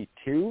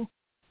 72.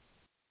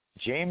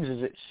 James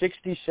is at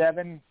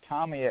 67.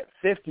 Tommy at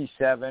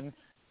 57.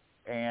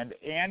 And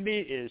Andy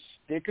is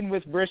sticking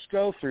with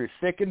Briscoe through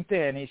thick and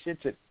thin. He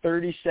sits at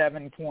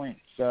 37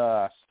 points.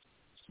 But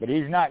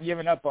he's not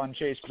giving up on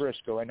Chase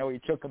Briscoe. I know he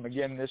took him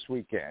again this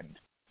weekend.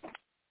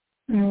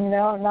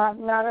 No, not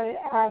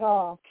at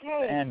all.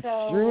 Okay, and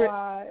so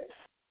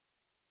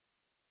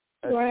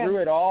through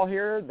it all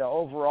here, the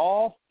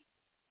overall,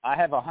 I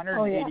have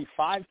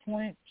 185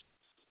 points.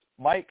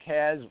 Mike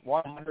has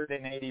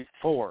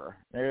 184.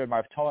 There,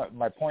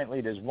 my point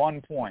lead is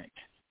 1 point.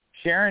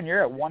 Sharon,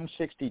 you're at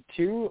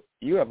 162.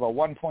 You have a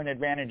 1-point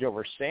advantage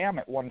over Sam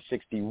at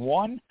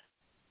 161.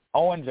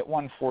 Owens at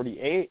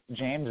 148.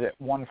 James at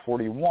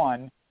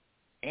 141.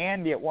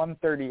 Andy at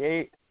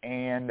 138.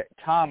 And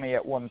Tommy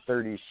at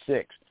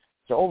 136.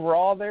 So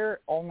overall there,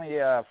 only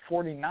a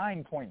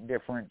 49-point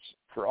difference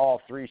for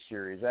all 3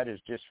 series. That is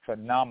just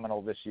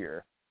phenomenal this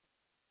year.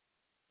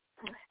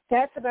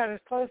 That's about as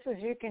close as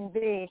you can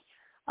be.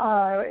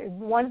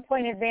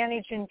 1-point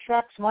advantage in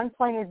trucks,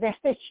 1-point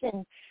advantage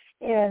in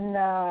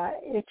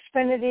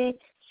Xfinity,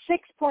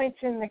 6 points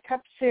in the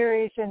Cup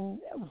Series, and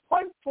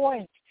 1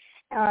 point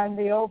on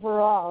the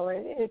overall.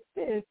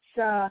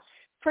 It's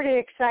pretty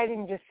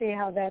exciting to see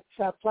how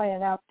that's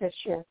playing out this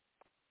year.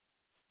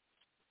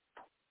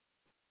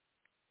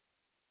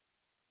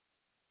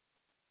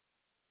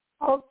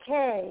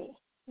 Okay,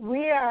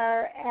 we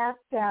are at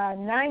the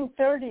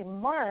 9:30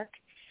 mark,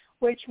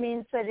 which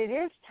means that it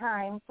is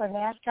time for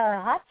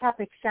NASCAR Hot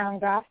Topic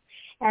Sound Off,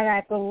 and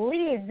I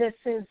believe this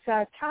is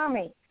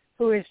Tommy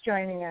who is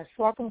joining us.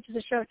 Welcome to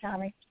the show,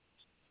 Tommy.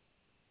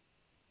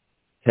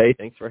 Hey,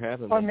 thanks for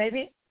having me. Or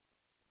maybe,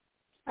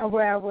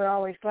 well, we're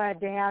always glad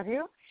to have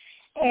you.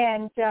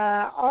 And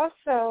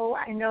also,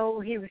 I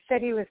know he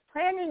said he was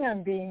planning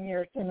on being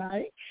here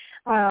tonight,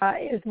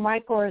 is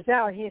Mike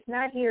Orzel. He's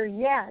not here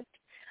yet,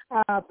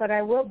 but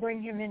I will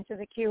bring him into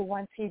the queue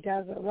once he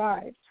does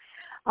arrive.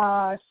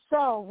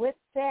 So with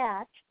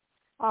that,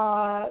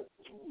 while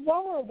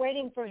we're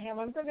waiting for him,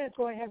 I'm going to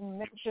go ahead and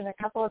mention a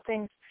couple of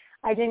things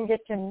I didn't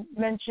get to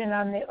mention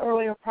on the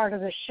earlier part of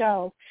the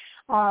show.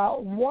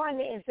 One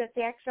is that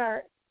the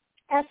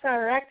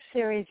SRX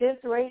Series is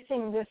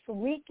racing this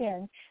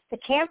weekend, the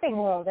Camping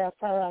World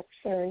SRX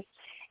Series,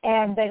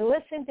 and they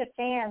listened to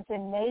fans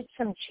and made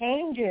some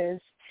changes.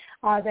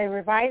 They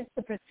revised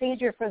the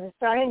procedure for the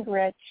starting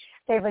grid.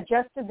 They've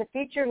adjusted the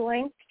feature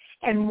link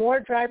and more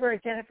driver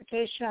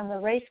identification on the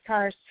race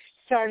cars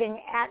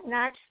starting at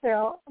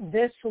Nashville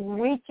this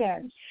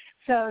weekend.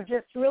 So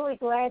just really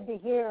glad to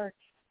hear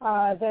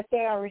that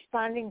they are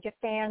responding to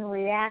fan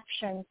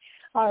reaction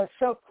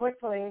so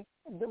quickly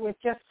with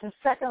just the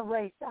second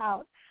race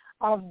out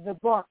of the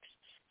books.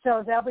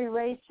 So they'll be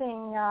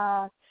racing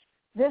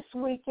this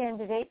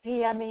weekend at 8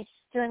 p.m.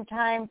 Eastern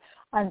Time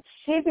on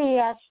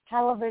CBS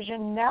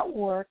Television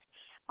Network.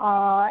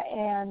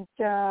 And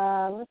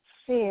let's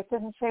see, it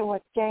doesn't say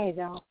what day,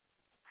 though.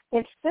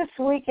 It's this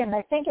weekend.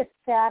 I think it's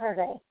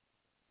Saturday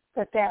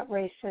that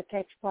race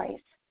takes place.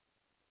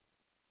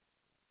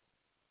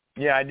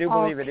 Yeah, I do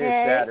believe it is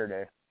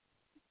Saturday.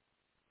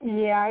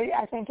 Yeah,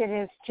 I think it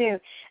is too.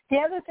 The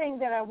other thing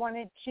that I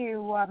wanted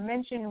to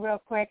mention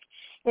real quick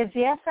is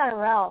the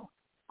SRL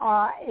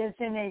is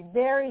in a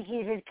very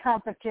heated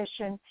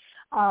competition.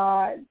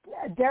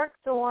 Derek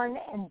Thorne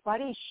and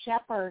Buddy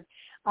Shepard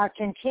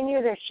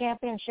continue their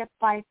championship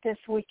fight this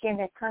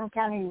weekend at Kern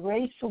County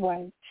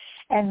Raceway,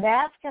 and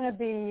that's going to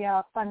be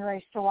a fun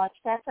race to watch.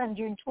 That's on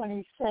June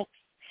 26th.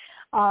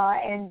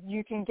 And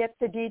you can get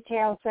the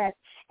details at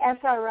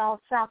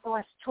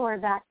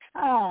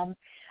SRLSouthwestTour.com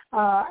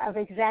of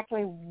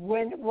exactly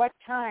what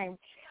time.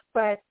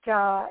 But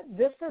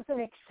this is an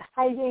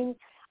exciting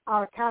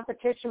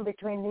competition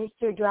between these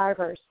two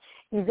drivers.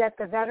 You've got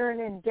the veteran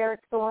in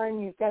Derek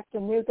Thorne. You've got the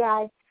new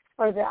guy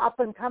or the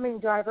up-and-coming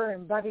driver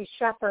in Buddy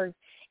Shepard.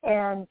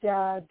 And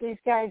these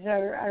guys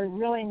are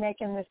really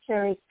making this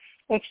series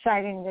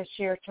exciting this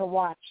year to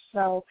watch.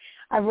 So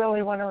I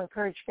really want to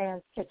encourage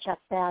fans to check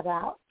that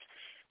out.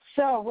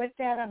 So with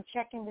that, I'm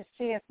checking to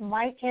see if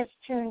Mike has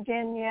tuned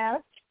in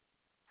yet.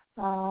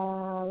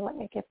 Let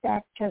me get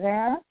back to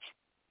that.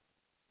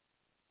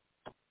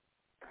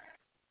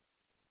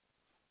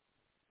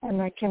 And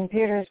my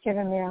computer is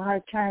giving me a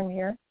hard time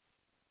here.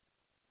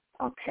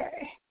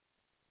 Okay.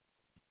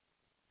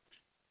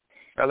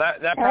 Well,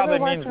 that probably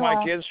means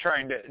Mike is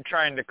trying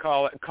to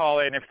call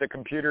in if the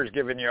computer's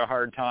giving you a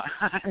hard time.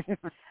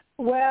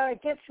 Well,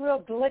 it gets real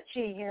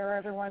glitchy here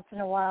every once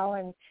in a while,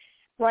 and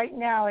right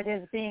now it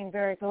is being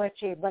very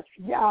glitchy. But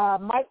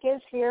Mike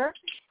is here.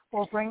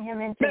 We'll bring him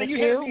into the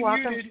queue.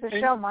 Welcome to the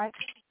show, Mike.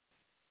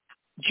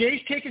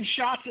 Jay's taking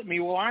shots at me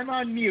while I'm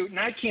on mute, and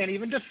I can't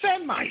even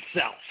defend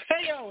myself.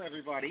 Hey-o,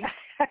 everybody.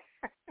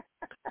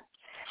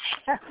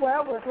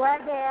 Well, we're glad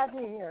to have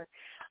you here.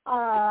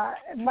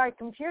 My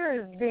computer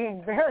is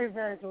being very,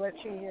 very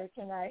glitchy here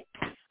tonight.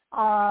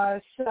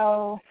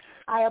 So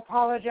I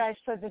apologize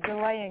for the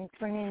delay in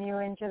bringing you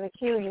into the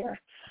queue here.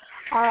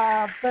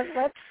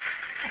 But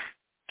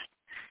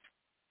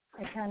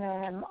I kind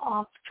of am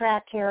off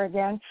track here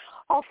again.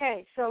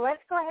 Okay, so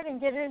let's go ahead and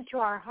get into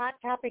our Hot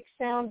Topic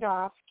Sound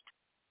Off.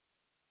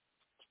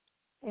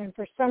 And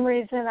for some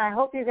reason, I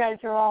hope you guys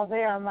are all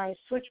there. My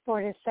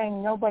switchboard is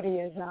saying nobody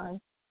is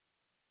on,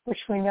 which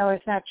we know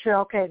is not true.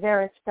 Okay,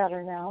 there, it's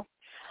better now.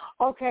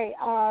 Okay,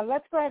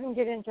 let's go ahead and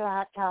get into the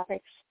Hot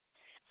Topics.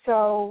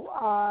 So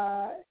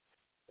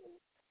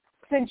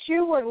since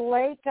you were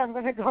late, I'm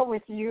going to go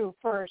with you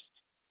first,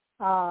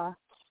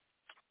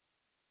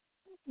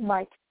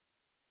 Mike.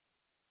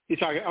 You're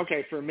talking,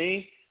 okay, for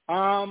me,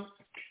 I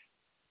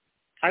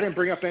didn't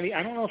bring up any.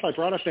 I don't know if I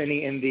brought up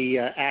any in the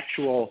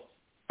actual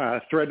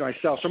thread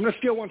myself. So I'm going to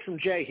steal one from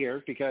Jay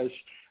here because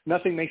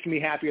nothing makes me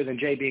happier than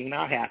Jay being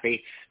not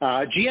happy.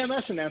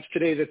 GMS announced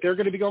today that they're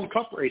going to be going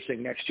Cup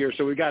racing next year.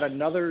 So we've got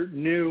another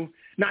new,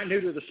 not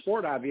new to the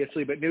sport,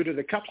 obviously, but new to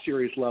the Cup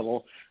Series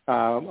level,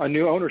 a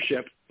new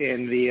ownership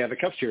in the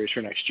Cup Series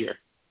for next year.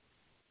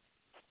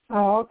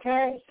 Oh,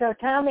 okay. So,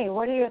 Tommy,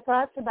 what are your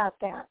thoughts about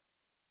that?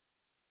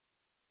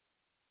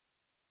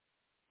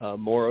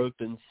 More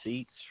open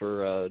seats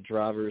for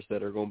drivers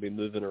that are going to be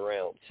moving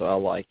around, so I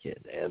like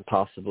it, and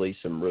possibly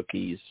some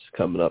rookies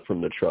coming up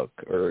from the Truck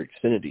or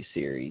Xfinity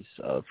Series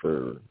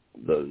for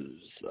those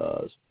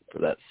for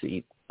that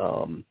seat.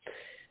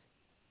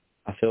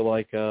 I feel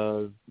like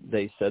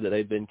they said that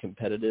they've been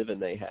competitive,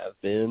 and they have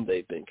been.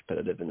 They've been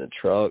competitive in the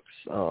trucks.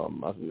 I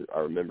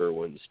remember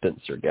when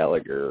Spencer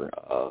Gallagher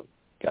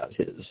got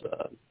his,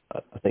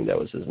 I think that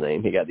was his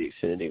name. He got the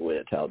Xfinity win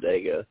at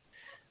Talladega.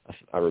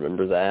 I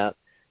remember that.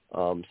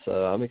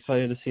 So I'm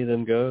excited to see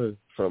them go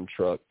from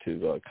truck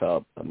to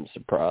Cup. I'm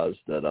surprised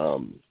that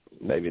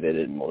maybe they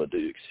didn't want to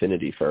do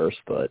Xfinity first,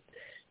 but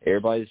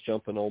everybody's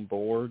jumping on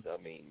board. I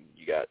mean,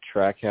 you got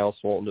Trackhouse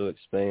wanting to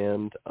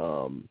expand.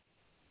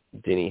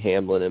 Denny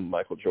Hamlin and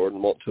Michael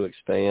Jordan want to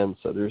expand.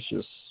 So there's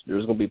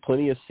going to be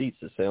plenty of seats,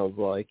 it sounds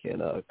like,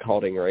 and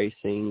Calding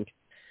Racing.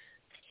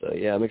 So,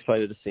 yeah, I'm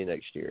excited to see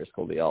next year. It's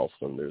going to be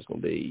awesome. There's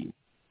going to be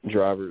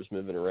drivers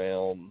moving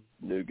around,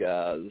 new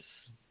guys,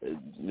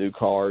 new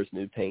cars,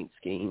 new paint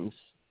schemes.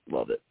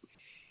 Love it.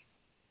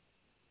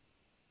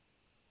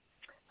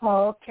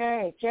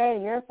 Okay. Jay,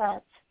 your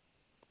thoughts?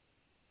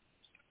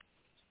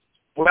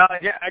 Well,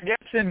 I guess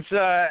since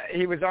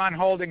he was on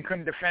hold and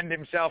couldn't defend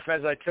himself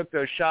as I took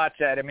those shots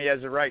at him, he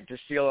has a right to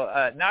steal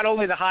not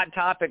only the hot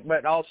topic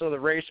but also the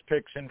race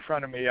picks in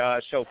front of me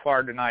so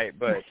far tonight.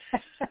 But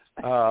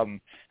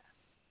I'm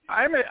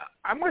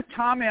with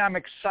Tommy. I'm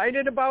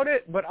excited about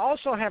it, but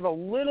also have a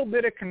little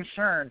bit of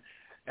concern.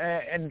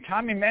 And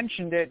Tommy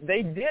mentioned it.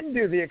 They did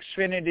do the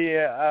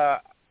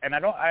Xfinity, and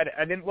I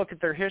didn't look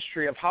at their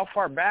history of how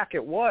far back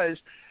it was,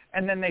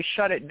 and then they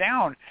shut it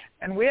down.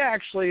 And we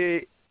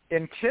actually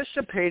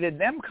anticipated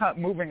them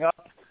moving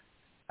up,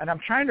 and I'm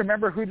trying to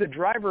remember who the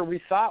driver we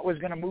thought was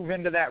going to move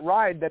into that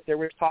ride, that there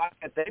was talk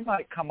that they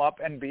might come up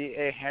and be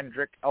a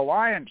Hendrick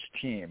Alliance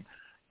team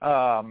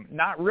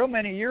not real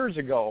many years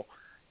ago.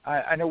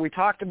 I know we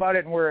talked about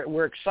it, and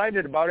we're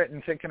excited about it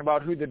and thinking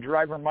about who the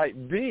driver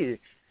might be.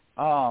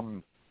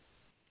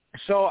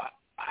 So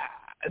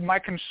my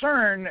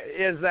concern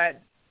is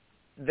that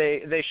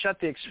they shut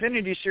the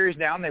Xfinity Series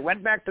down. They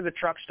went back to the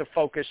trucks to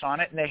focus on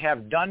it, and they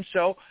have done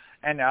so,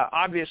 and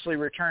obviously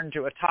returned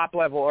to a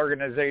top-level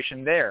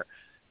organization there.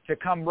 To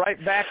come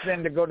right back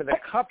then to go to the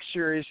Cup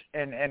Series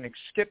and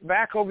skip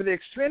back over the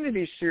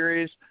Xfinity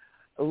Series,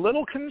 a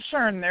little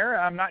concern there.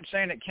 I'm not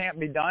saying it can't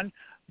be done,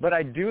 but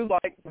I do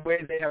like the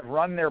way they have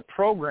run their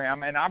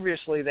program, and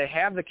obviously they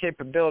have the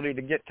capability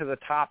to get to the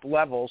top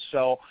level.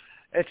 So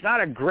it's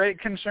not a great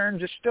concern,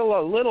 just still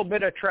a little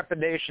bit of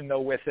trepidation,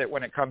 though, with it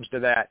when it comes to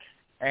that.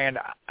 And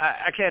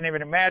I can't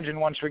even imagine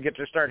once we get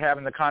to start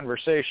having the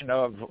conversation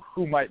of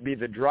who might be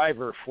the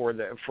driver for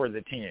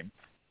the team.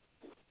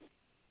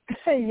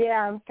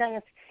 Yeah, I'm kind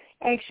of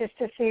anxious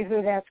to see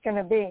who that's going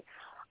to be.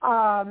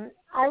 I'll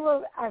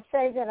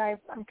say that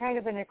I'm kind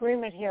of in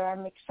agreement here.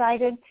 I'm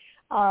excited,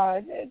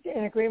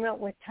 in agreement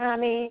with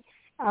Tommy,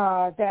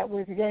 that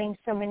we're getting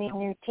so many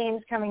new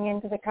teams coming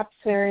into the Cup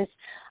Series.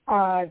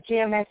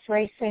 GMS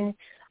Racing,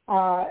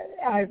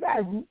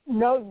 I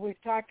know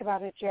we've talked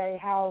about it, Jay,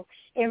 how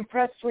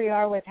impressed we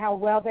are with how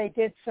well they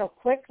did so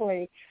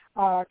quickly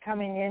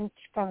coming in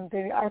from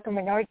the ARCA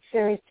Menards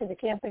Series to the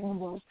Camping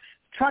World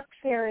Truck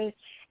Series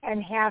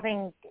and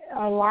having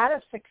a lot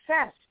of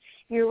success.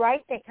 You're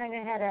right, they kind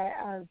of had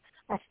a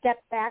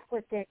step back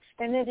with the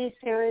Xfinity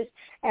Series,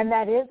 and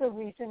that is a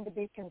reason to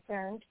be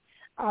concerned.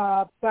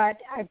 But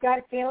I've got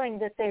a feeling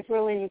that they've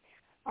really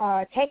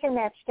taken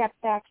that step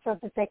back so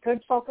that they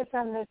could focus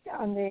on the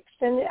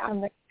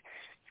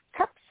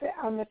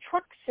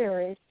Truck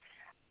Series.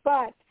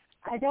 But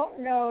I don't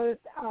know.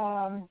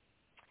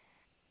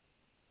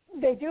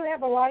 They do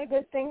have a lot of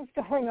good things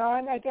going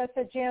on, I guess,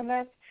 at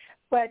GMS.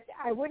 But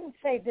I wouldn't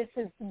say this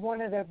is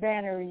one of the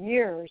banner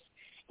years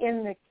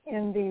in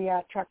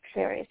the Truck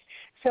Series.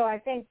 So I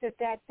think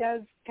that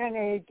does kind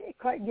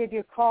of give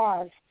you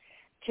cause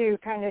to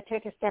kind of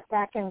take a step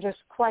back and just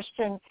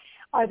question,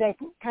 are they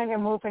kind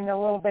of moving a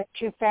little bit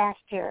too fast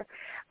here?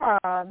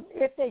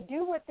 If they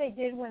do what they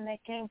did when they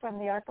came from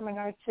the ARCA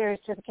Menards Series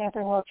to the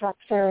Camping World Truck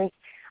Series,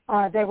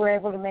 they were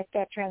able to make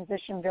that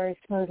transition very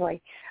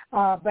smoothly.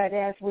 But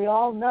as we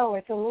all know,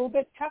 it's a little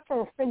bit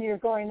tougher when you're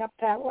going up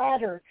that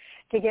ladder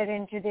to get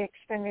into the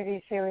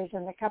Xfinity Series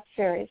and the Cup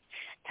Series.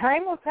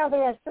 Time will tell the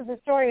rest of the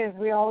story, as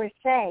we always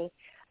say.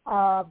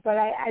 But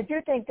I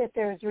do think that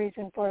there's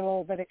reason for a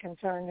little bit of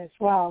concern as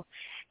well.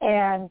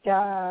 And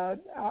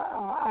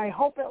I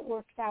hope it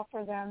works out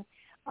for them.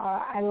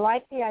 I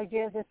like the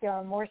idea that there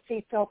are more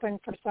seats open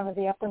for some of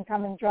the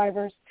up-and-coming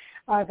drivers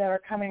that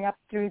are coming up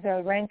through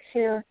the ranks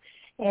here.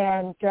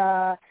 And,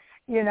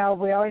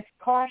 we always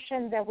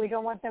caution that we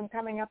don't want them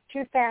coming up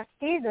too fast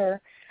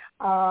either.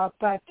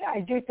 But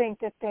I do think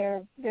that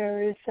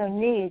there is a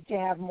need to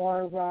have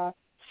more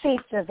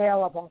seats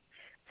available.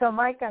 So,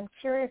 Mike, I'm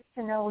curious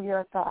to know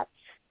your thoughts.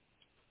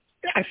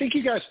 I think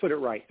you guys put it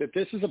right, that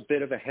this is a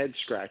bit of a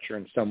head-scratcher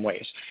in some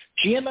ways.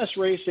 GMS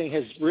Racing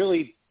has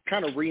really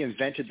kind of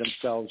reinvented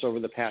themselves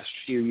over the past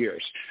few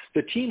years.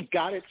 The team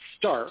got its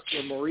start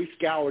when Maurice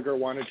Gallagher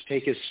wanted to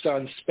take his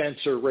son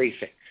Spencer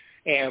racing,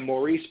 and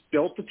Maurice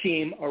built the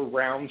team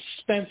around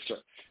Spencer.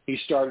 He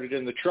started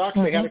in the trucks.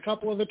 They had a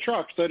couple of the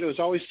trucks, but it was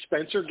always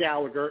Spencer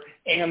Gallagher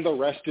and the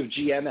rest of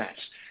GMS.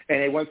 And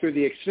they went through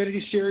the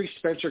Xfinity Series.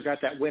 Spencer got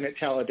that win at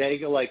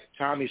Talladega like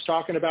Tommy's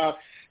talking about,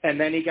 and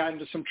then he got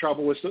into some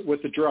trouble with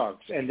the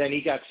drugs. And then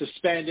he got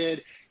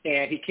suspended,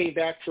 and he came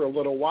back for a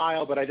little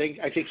while, but I think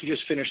he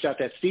just finished out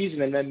that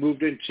season and then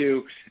moved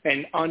into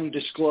an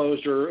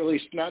undisclosed, or at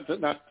least not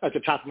at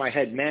the top of my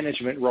head,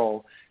 management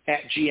role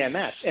at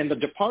GMS. And the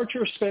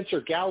departure of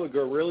Spencer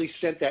Gallagher really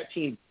sent that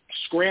team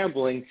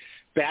scrambling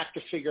back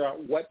to figure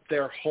out what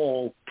their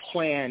whole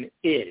plan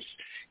is.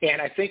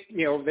 And I think,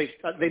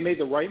 they made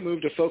the right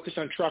move to focus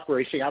on truck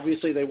racing.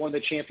 Obviously, they won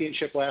the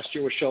championship last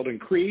year with Sheldon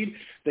Creed.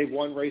 They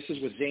won races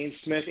with Zane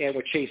Smith and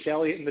with Chase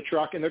Elliott in the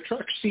truck, and their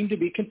trucks seem to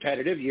be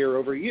competitive year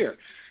over year.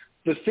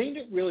 The thing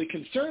that really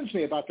concerns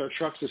me about their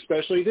trucks,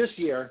 especially this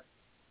year,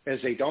 is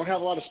they don't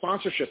have a lot of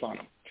sponsorship on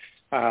them.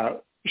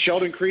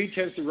 Sheldon Creed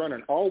tends to run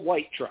an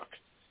all-white truck.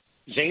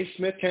 Zane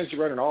Smith tends to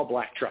run an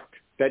all-black truck.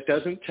 That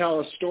doesn't tell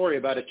a story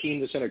about a team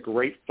that's in a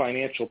great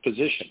financial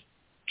position.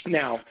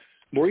 Now,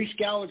 Maurice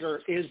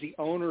Gallagher is the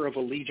owner of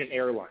Allegiant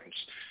Airlines.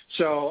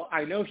 So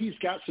I know he's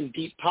got some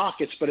deep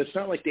pockets, but it's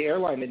not like the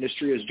airline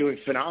industry is doing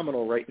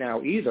phenomenal right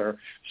now either.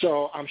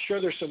 So I'm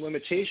sure there's some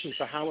limitations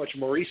to how much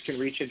Maurice can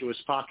reach into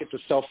his pocket to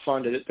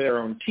self-fund their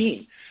own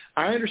team.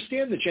 I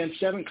understand the Gen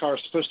 7 car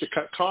is supposed to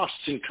cut costs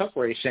in cup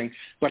racing,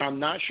 but I'm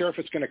not sure if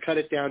it's going to cut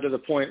it down to the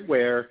point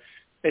where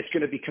it's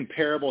going to be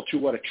comparable to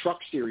what a Truck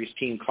Series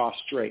team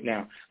costs right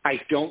now. I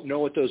don't know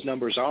what those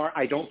numbers are.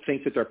 I don't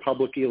think that they're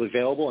publicly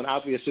available, and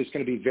obviously it's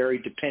going to be very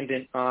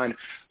dependent on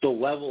the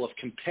level of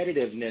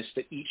competitiveness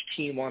that each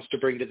team wants to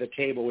bring to the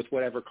table with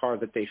whatever car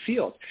that they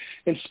field.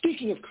 And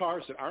speaking of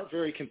cars that aren't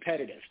very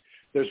competitive,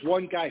 there's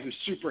one guy who's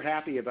super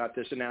happy about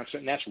this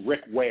announcement, and that's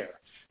Rick Ware,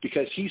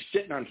 because he's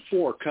sitting on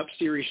 4 Cup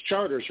Series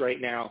charters right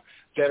now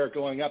that are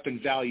going up in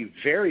value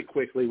very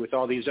quickly with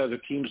all these other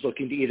teams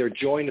looking to either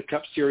join the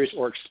Cup Series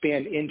or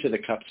expand into the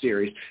Cup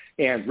Series.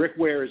 And Rick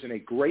Ware is in a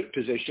great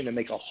position to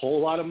make a whole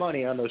lot of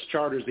money on those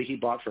charters that he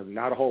bought for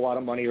not a whole lot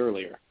of money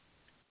earlier.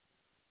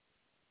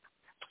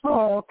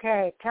 Oh,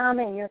 okay.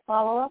 Tommy, your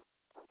follow-up?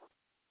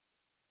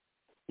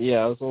 Yeah,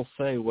 I was going to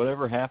say,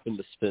 whatever happened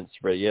to Spencer,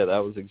 but yeah,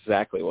 that was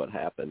exactly what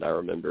happened. I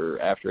remember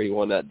after he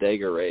won that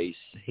Dega race,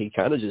 he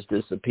kind of just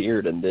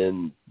disappeared and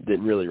then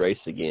didn't really race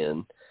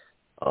again.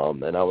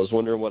 And I was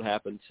wondering what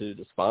happened to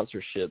the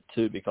sponsorship,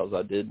 too, because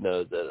I did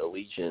know that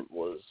Allegiant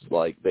was,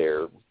 like,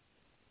 their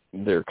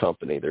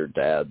company. Their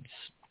dad's,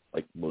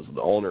 like, was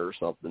the owner or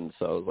something.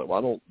 So I was like,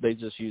 why don't they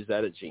just use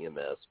that at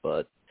GMS?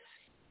 But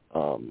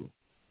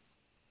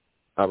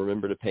I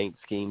remember the paint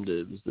scheme.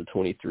 It was the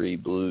 23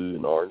 blue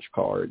and orange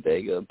car at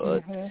Dega.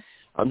 But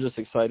I'm just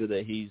excited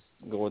that he's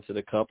going to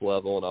the Cup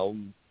level, and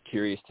I'm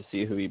curious to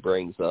see who he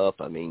brings up.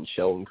 I mean,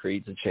 Sheldon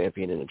Creed's a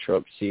champion in the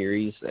Truck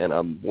Series, and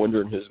I'm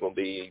wondering who's going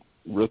to be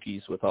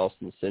rookies with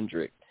Austin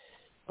Cindric.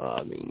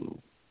 I mean,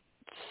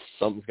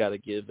 something's got to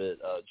give it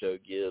Joe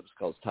Gibbs,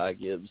 because Ty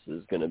Gibbs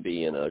is going to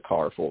be in a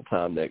car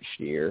full-time next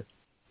year.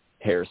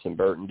 Harrison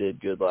Burton did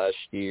good last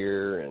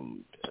year, and,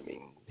 I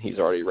mean, he's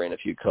already ran a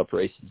few Cup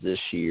races this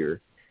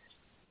year.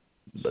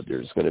 But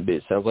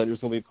it sounds like there's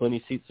going to be plenty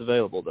of seats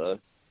available, though.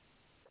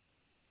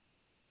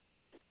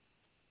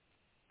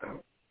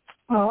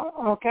 Oh,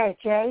 okay.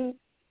 Jay,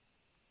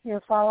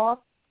 your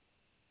follow-up?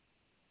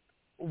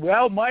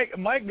 Well, Mike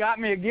got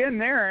me again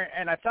there,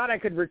 and I thought I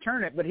could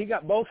return it, but he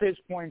got both his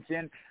points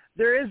in.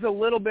 There is a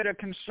little bit of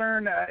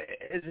concern,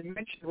 as you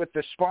mentioned, with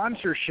the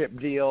sponsorship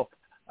deal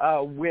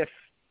with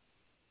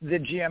the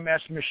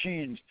GMS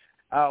machines.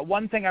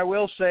 One thing I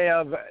will say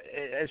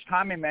as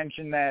Tommy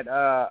mentioned,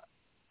 that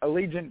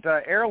Allegiant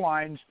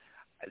Airlines,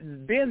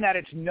 being that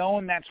it's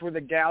known that's where the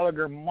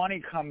Gallagher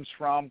money comes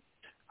from,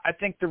 I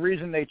think the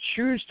reason they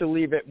choose to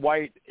leave it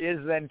white is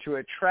then to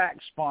attract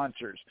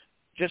sponsors.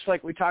 Just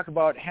like we talk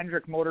about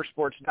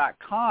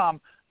HendrickMotorsports.com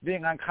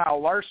being on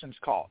Kyle Larson's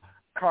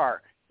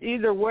car.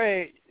 Either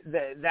way,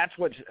 that's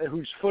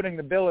who's footing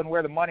the bill and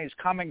where the money's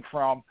coming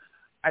from.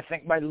 I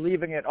think by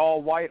leaving it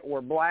all white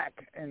or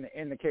black,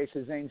 in the case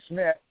of Zane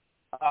Smith,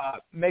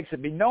 makes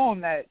it be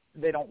known that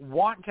they don't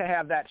want to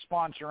have that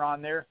sponsor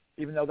on there,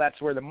 even though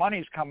that's where the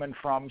money's coming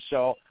from.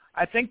 So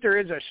I think there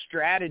is a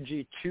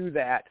strategy to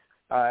that,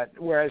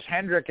 whereas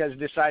Hendrick has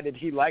decided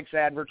he likes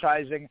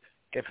advertising.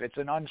 If it's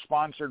an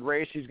unsponsored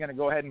race, he's going to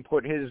go ahead and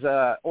put his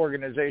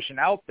organization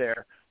out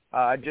there.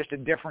 Just a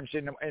difference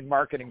in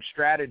marketing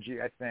strategy,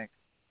 I think.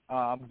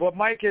 But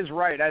Mike is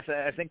right.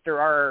 I think there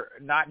are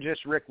not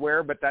just Rick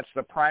Ware, but that's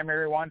the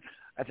primary one.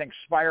 I think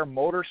Spire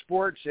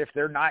Motorsports, if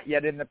they're not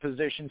yet in the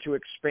position to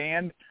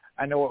expand,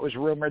 I know it was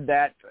rumored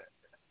that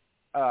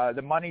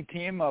the money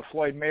team of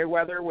Floyd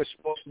Mayweather was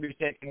supposed to be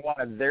taking one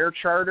of their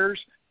charters.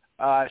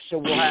 So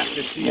we'll have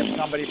to see if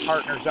somebody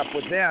partners up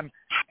with them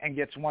and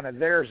gets one of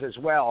theirs as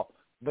well.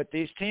 But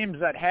these teams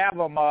that have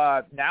them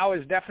now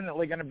is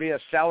definitely going to be a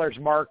seller's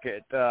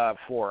market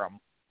for them.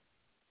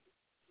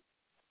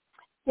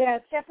 Yeah,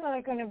 it's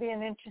definitely going to be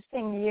an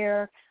interesting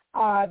year.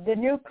 The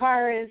new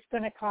car is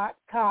going to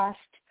cost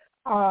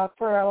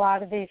for a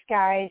lot of these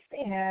guys,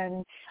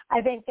 and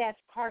I think that's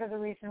part of the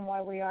reason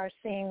why we are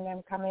seeing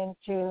them come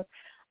into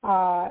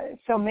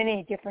so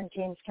many different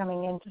teams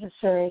coming into the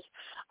series.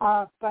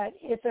 But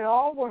if it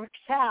all works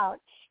out,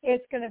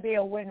 it's going to be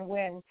a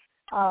win-win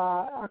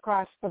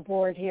across the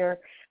board here.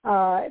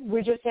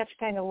 We just have to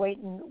kind of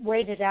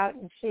wait it out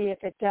and see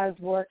if it does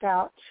work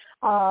out.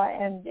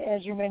 And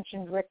as you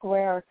mentioned, Rick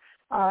Ware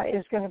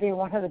is going to be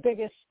one of the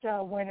biggest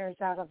winners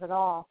out of it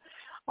all.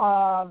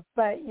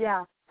 But,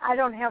 yeah, I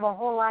don't have a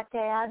whole lot to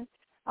add.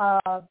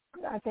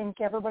 I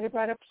think everybody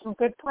brought up some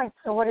good points.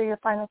 So what are your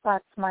final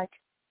thoughts, Mike?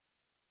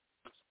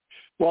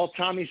 Well,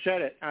 Tommy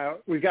said it.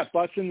 We've got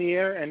butts in the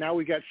air, and now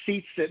we've got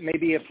seats that may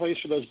be a place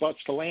for those butts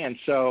to land.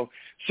 So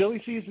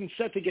silly season's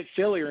set to get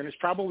sillier, and it's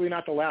probably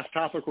not the last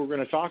topic we're going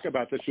to talk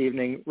about this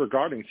evening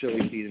regarding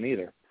silly season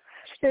either.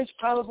 It's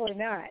probably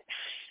not.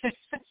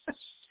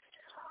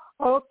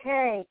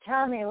 Okay,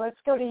 Tommy, let's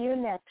go to you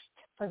next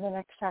for the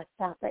next hot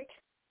topic.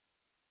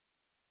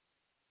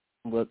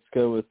 Let's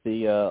go with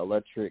the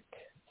electric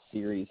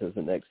series as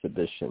an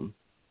exhibition.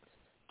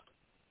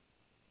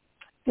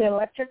 The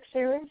electric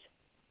series?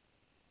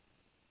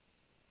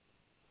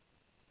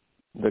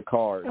 The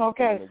cars.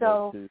 Okay,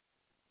 so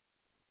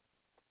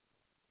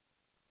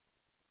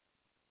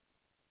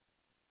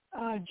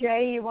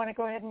Jay, you want to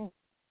go ahead and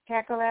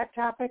tackle that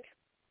topic?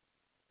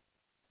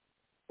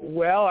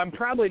 Well, I'm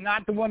probably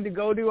not the one to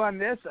go to on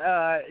this.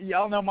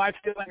 Y'all know my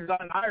feelings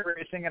on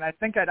iRacing, and I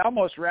think I'd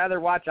almost rather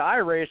watch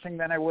iRacing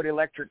than I would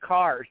electric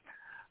cars.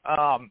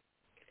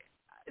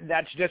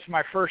 That's just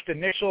my first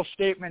initial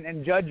statement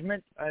and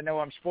judgment. I know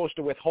I'm supposed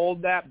to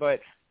withhold that, but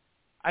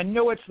I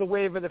know it's the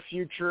wave of the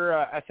future.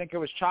 I think it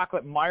was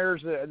Chocolate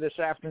Myers this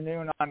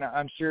afternoon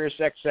on Sirius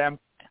XM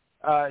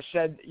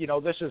said,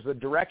 this is the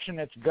direction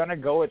it's going to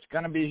go. It's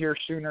going to be here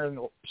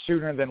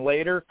sooner than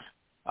later.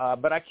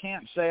 But I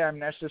can't say I'm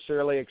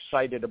necessarily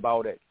excited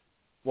about it.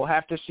 We'll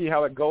have to see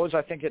how it goes.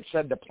 I think it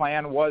said the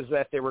plan was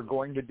that they were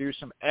going to do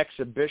some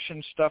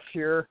exhibition stuff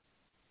here.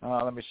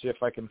 Let me see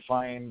if I can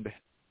find.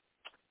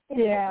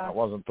 Yeah. That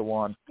wasn't the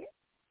one.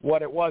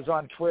 What it was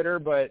on Twitter,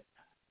 but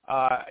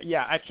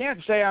I can't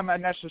say I'm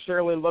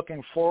necessarily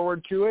looking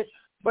forward to it,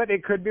 but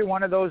it could be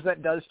one of those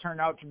that does turn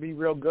out to be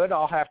real good.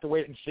 I'll have to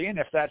wait and see, and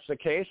if that's the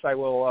case, I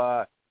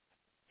will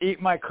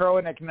eat my crow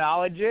and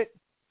acknowledge it.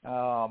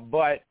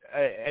 But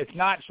it's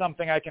not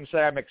something I can say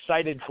I'm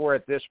excited for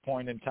at this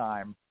point in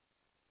time.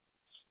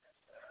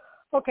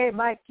 Okay,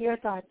 Mike, your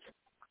thoughts.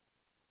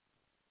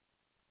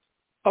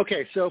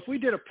 Okay, so if we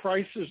did a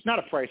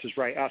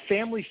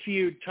Family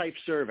Feud type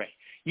survey,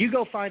 you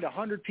go find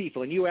 100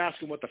 people and you ask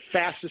them what the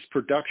fastest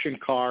production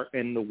car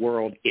in the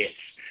world is.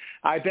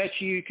 I bet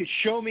you could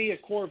show me a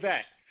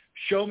Corvette,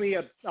 show me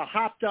a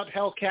hopped-up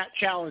Hellcat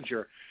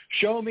Challenger,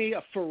 show me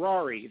a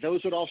Ferrari.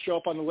 Those would all show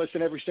up on the list,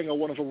 and every single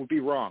one of them would be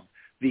wrong.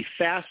 The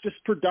fastest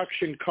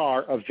production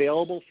car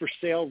available for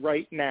sale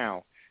right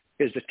now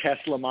is the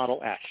Tesla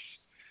Model S.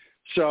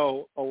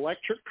 So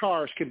electric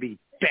cars can be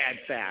bad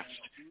fast.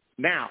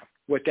 Now,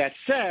 with that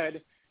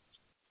said,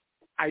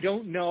 I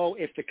don't know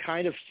if the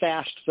kind of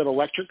fast that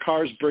electric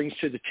cars brings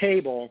to the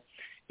table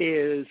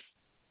is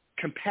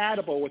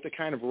compatible with the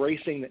kind of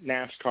racing that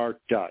NASCAR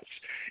does.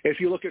 If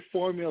you look at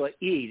Formula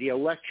E, the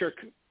electric,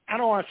 I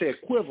don't want to say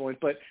equivalent,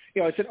 but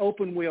it's an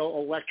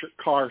open-wheel electric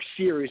car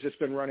series that's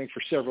been running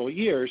for several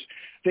years.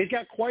 They've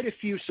got quite a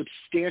few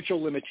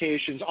substantial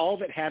limitations, all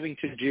of it having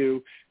to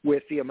do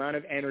with the amount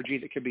of energy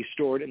that can be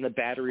stored in the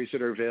batteries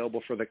that are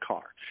available for the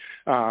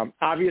car.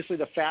 Obviously,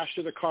 the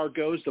faster the car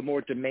goes, the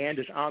more demand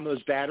is on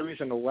those batteries,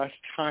 and the less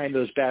time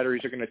those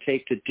batteries are going to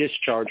take to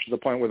discharge to the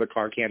point where the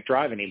car can't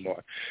drive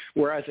anymore.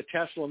 Whereas a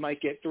Tesla might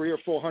get 300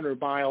 or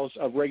 400 miles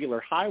of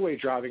regular highway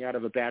driving out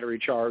of a battery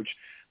charge,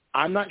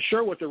 I'm not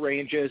sure what the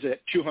range is at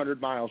 200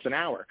 miles an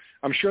hour.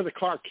 I'm sure the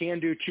car can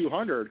do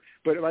 200,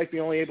 but it might be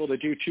only able to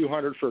do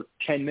 200 for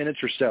 10 minutes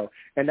or so,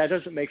 and that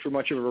doesn't make for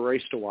much of a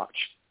race to watch.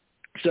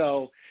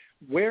 So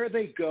where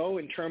they go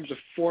in terms of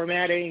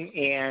formatting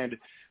and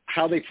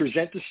how they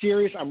present the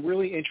series, I'm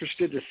really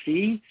interested to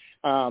see.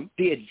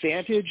 The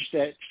advantage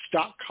that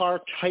stock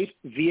car type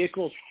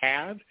vehicles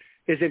have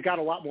is they've got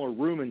a lot more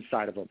room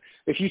inside of them.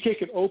 If you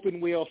take an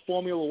open-wheel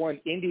Formula One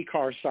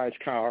IndyCar size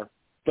car,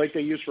 like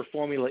they use for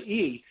Formula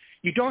E,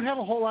 you don't have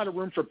a whole lot of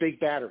room for big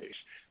batteries.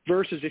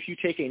 Versus if you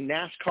take a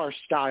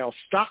NASCAR-style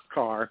stock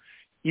car,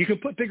 you can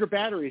put bigger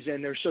batteries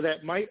in there, so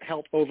that might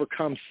help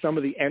overcome some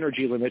of the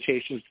energy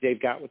limitations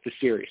they've got with the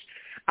series.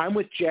 I'm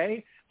with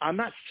Jay. I'm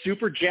not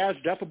super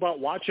jazzed up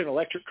about watching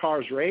electric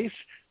cars race,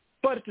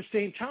 but at the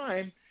same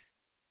time,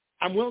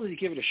 I'm willing to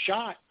give it a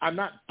shot. I'm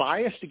not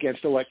biased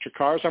against electric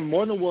cars. I'm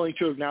more than willing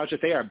to acknowledge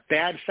that they are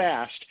bad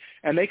fast,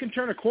 and they can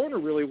turn a corner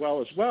really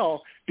well as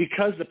well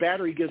because the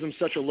battery gives them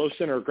such a low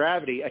center of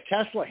gravity. A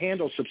Tesla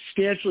handles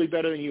substantially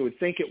better than you would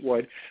think it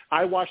would.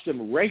 I watch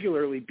them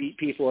regularly beat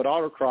people at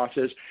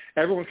autocrosses.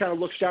 Everyone kind of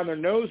looks down their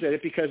nose at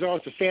it because,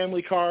 it's a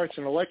family car, it's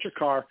an electric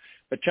car.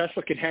 A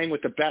Tesla can hang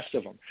with the best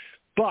of them.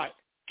 But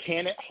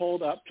can it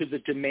hold up to the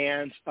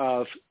demands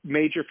of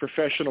major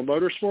professional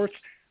motorsports?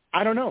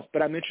 I don't know,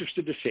 but I'm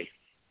interested to see.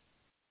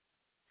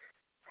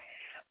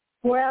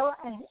 Well,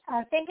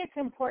 I think it's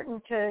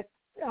important to,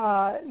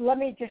 let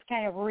me just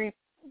kind of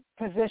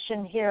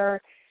reposition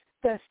here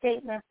the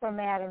statement from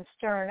Adam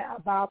Stern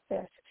about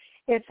this.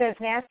 It says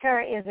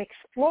NASCAR is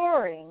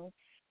exploring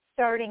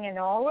starting an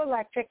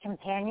all-electric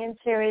companion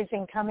series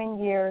in coming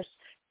years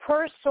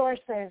per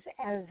sources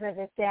as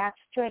it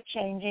adapts to a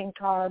changing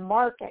car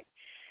market.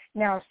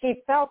 Now, Steve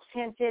Phelps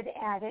hinted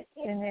at it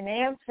in an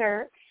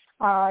answer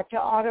to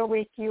Auto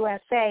Week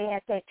USA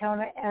at a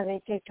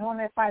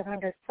Daytona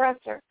 500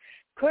 presser.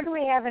 Could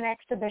we have an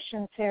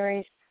exhibition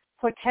series?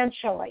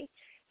 Potentially.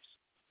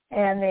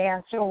 And the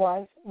answer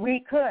was,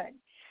 we could.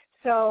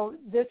 So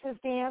this is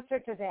the answer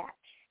to that.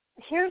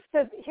 Here's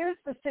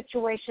the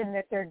situation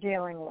that they're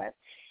dealing with.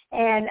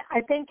 And I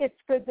think it's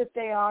good that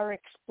they are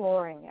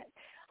exploring it.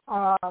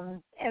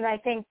 And I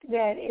think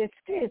that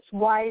it's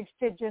wise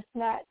to just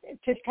not,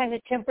 to kind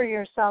of temper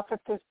yourself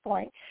at this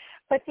point.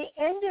 But the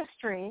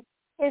industry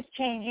is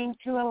changing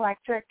to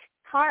electric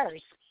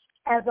cars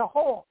as a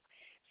whole.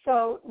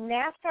 So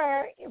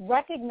NASCAR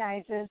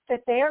recognizes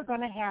that they are going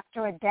to have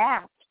to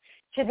adapt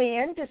to the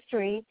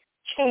industry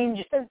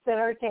changes that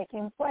are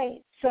taking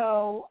place.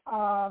 So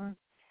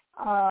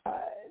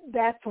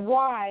that's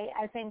why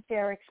I think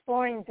they're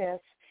exploring this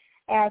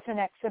as an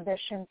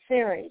exhibition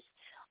series.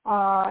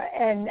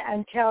 And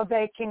until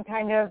they can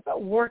kind of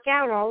work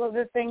out all of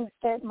the things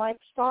that Mike's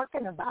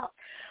talking about.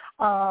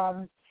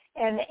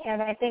 And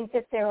I think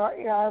that there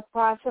are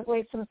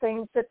possibly some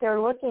things that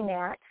they're looking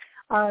at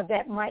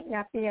that might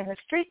not be in a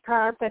street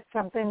car, but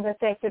something that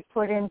they could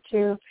put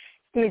into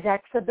these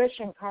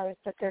exhibition cars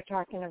that they're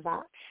talking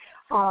about.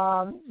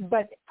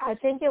 But I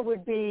think it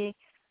would be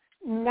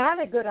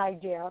not a good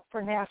idea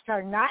for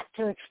NASCAR not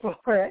to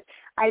explore it.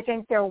 I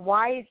think they're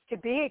wise to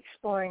be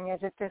exploring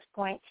it at this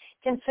point,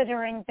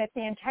 considering that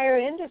the entire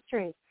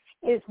industry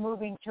is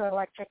moving to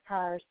electric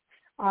cars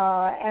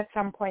at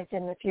some point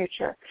in the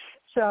future.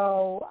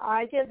 So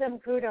I give them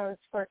kudos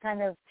for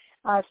kind of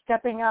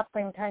stepping up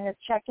and kind of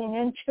checking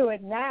into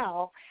it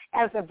now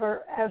as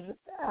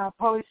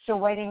opposed to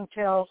waiting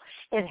till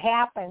it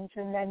happens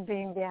and then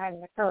being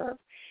behind the curve.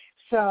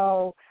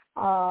 So,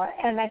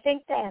 and I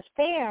think that as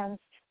fans,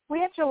 we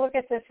have to look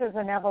at this as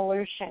an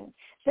evolution.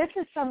 This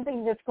is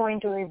something that's going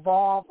to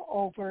evolve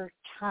over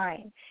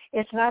time.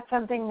 It's not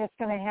something that's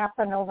going to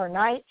happen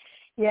overnight.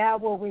 Yeah,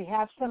 will we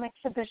have some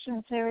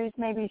exhibition series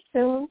maybe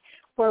soon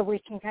where we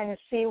can kind of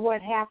see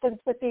what happens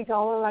with these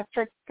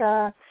all-electric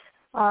cars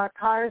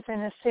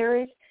in a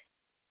series?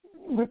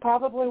 We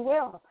probably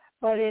will,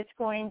 but it's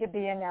going to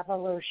be an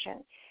evolution.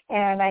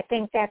 And I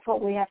think that's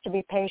what we have to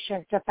be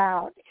patient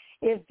about,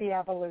 is the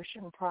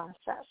evolution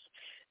process.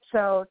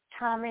 So,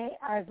 Tommy,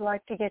 I'd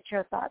like to get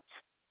your thoughts.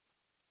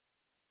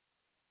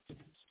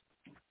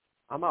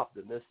 I'm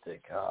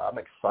optimistic. I'm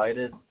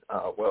excited.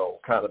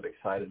 Kind of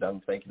excited.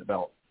 I'm thinking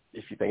about,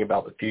 if you think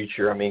about the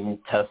future, I mean,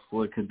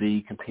 Tesla could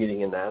be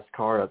competing in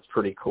NASCAR. That's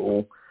pretty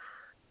cool.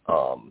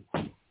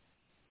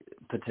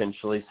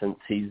 Potentially, since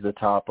he's the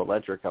top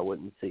electric, I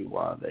wouldn't see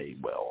why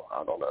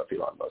I don't know if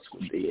Elon Musk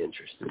would be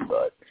interested,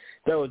 but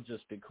that would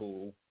just be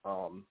cool.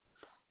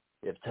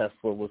 If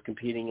Tesla was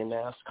competing in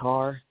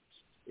NASCAR,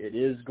 it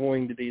is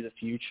going to be the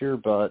future,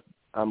 but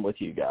I'm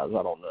with you guys.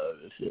 I don't know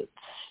if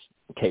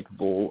it's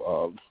capable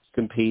of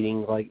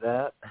competing like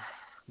that,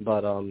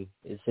 but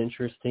it's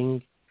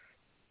interesting,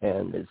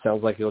 and it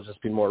sounds like it'll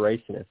just be more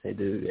racing if they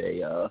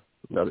do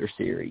another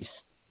series.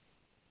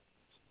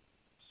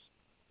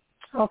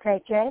 Okay,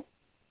 Jay,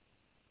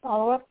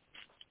 follow-up?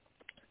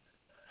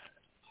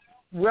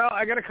 Well,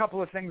 I got a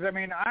couple of things. I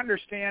mean, I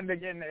understand,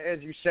 again,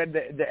 as you said,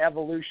 the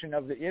evolution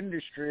of the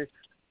industry,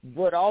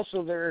 but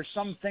also there are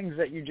some things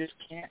that you just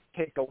can't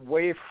take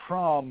away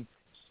from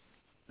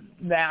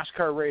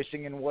NASCAR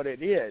racing and what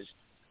it is.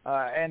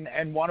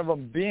 And one of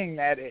them being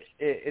that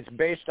it's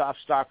based off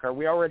stock car.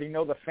 We already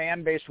know the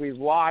fan base we've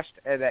lost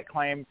that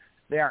claim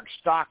they aren't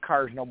stock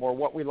cars no more,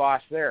 what we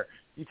lost there.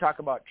 You talk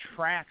about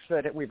tracks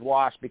that we've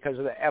lost because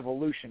of the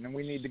evolution, and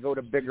we need to go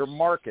to bigger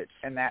markets,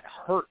 and that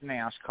hurt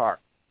NASCAR.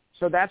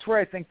 So that's where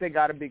I think they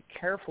got to be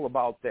careful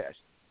about this.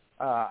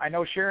 I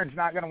know Sharon's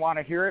not going to want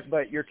to hear it,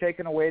 but you're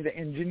taking away the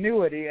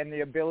ingenuity and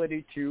the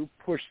ability to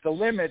push the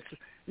limits.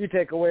 You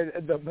take away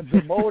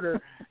the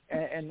motor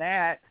and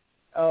that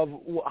of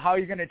how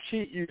you're going to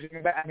cheat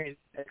using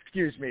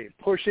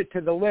push it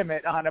to the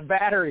limit on a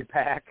battery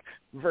pack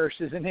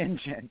versus an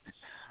engine.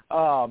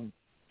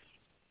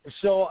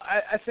 So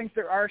I think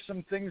there are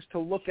some things to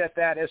look at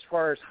that as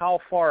far as how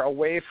far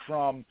away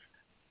from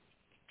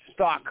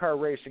stock car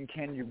racing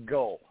can you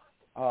go.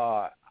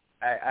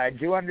 I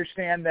do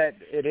understand that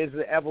it is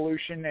the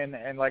evolution,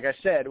 and like I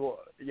said,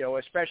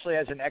 especially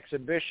as an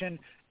exhibition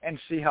and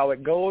see how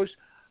it goes,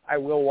 I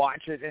will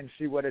watch it and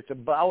see what it's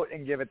about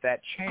and give it that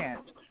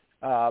chance.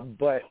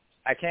 But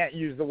I can't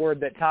use the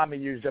word that Tommy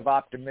used of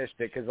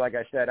optimistic because, like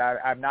I said,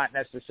 I'm not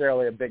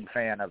necessarily a big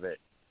fan of it.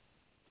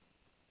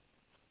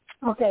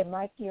 Okay,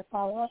 Mike, do you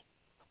follow up?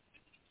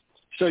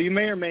 So you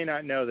may or may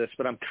not know this,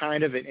 but I'm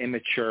kind of an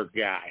immature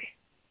guy.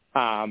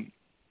 I'm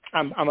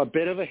a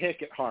bit of a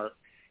hick at heart.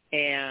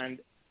 And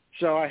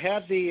so I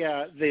had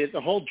the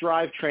whole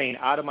drivetrain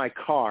out of my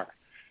car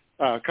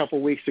a couple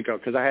of weeks ago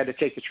because I had to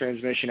take the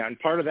transmission out. And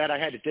part of that, I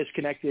had to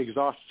disconnect the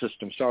exhaust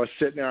system. So I was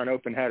sitting there on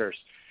open headers.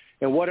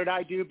 And what did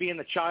I do, being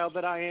the child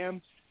that I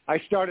am? I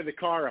started the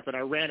car up and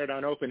I ran it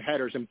on open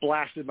headers and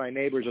blasted my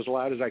neighbors as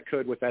loud as I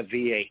could with that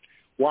V8.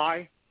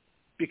 Why?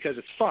 Because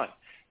it's fun,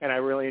 and I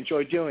really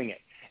enjoy doing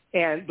it.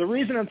 And the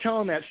reason I'm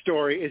telling that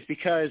story is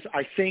because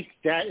I think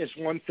that is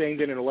one thing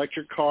that an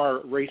electric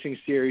car racing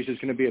series is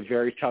going to be a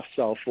very tough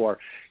sell for.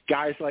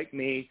 Guys like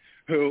me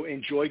who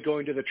enjoy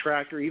going to the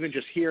track or even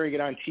just hearing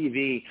it on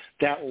TV,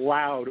 that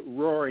loud,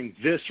 roaring,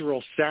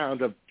 visceral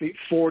sound of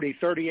 40,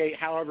 38,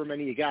 however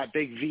many you got,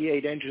 big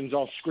V8 engines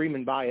all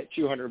screaming by at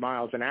 200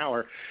 miles an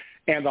hour,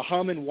 and the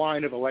hum and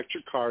whine of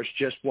electric cars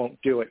just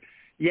won't do it.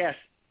 Yes,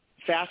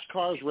 fast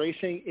cars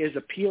racing is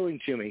appealing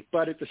to me,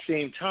 but at the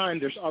same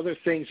time, there's other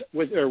things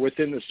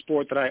within the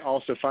sport that I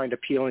also find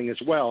appealing as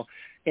well.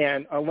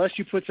 And unless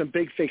you put some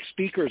big fake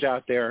speakers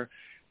out there,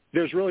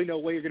 there's really no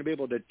way you're going to be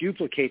able to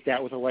duplicate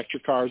that with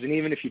electric cars. And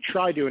even if you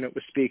try doing it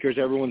with speakers,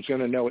 everyone's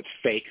going to know it's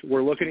fake.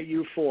 We're looking at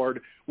you,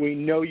 Ford. We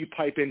know you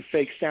pipe in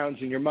fake sounds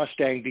in your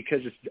Mustang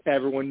because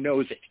everyone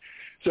knows it.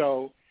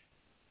 So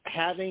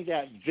having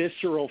that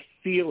visceral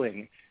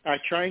feeling. I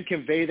try and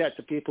convey that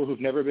to people who've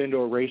never been to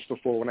a race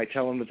before when I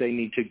tell them that they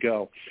need to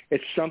go.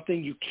 It's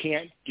something you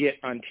can't get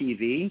on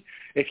TV.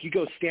 If you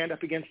go stand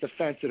up against the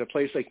fence at a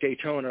place like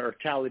Daytona or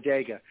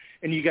Talladega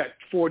and you got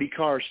 40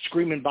 cars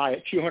screaming by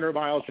at 200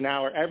 miles an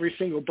hour, every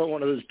single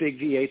one of those big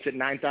V8s at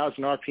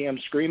 9,000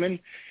 RPM screaming,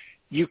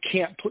 you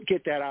can't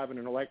get that out of an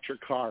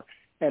electric car.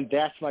 And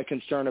that's my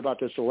concern about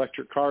this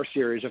electric car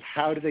series of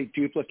how do they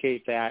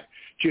duplicate that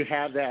to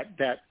have that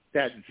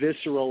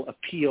visceral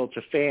appeal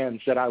to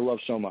fans that I love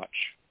so much.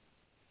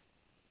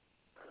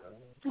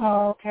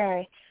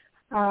 Okay.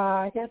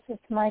 I guess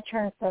it's my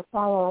turn for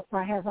follow-up.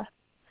 I have a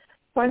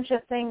bunch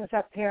of things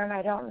up here, and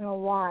I don't know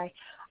why.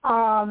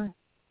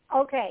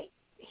 Okay,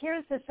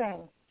 here's the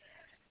thing.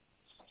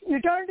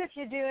 You're darned if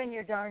you do, and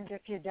you're darned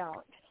if you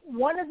don't.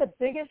 One of the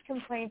biggest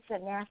complaints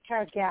that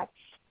NASCAR gets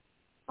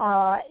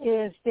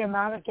is the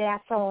amount of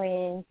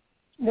gasoline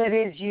that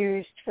is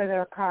used for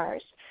their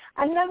cars.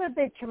 Another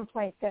big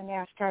complaint that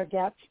NASCAR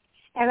gets,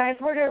 and I've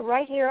heard it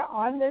right here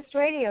on this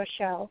radio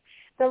show,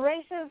 the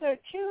races are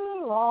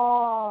too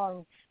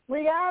long.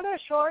 We got to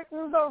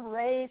shorten the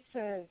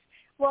races.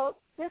 Well,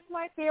 this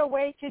might be a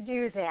way to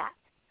do that.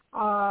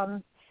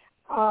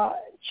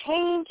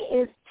 Change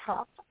is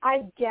tough.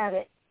 I get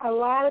it. A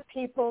lot of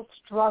people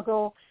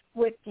struggle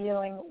with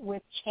dealing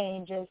with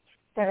changes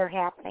that are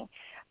happening.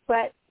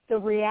 But the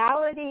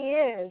reality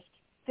is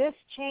this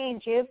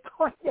change is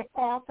going to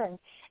happen,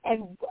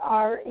 and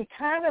our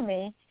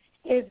economy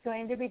is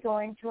going to be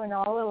going to an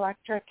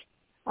all-electric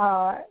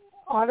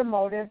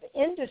automotive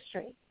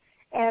industry,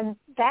 and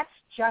that's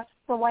just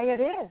the way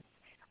it is.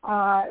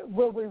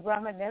 Will we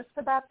reminisce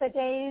about the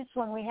days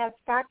when we had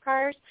stock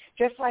cars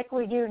just like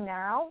we do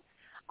now?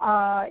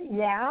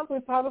 Yeah, we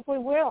probably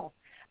will.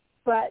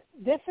 But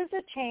this is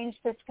a change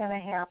that's going to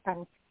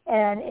happen,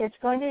 and it's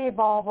going to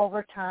evolve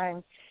over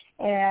time.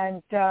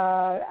 And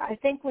I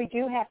think we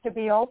do have to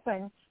be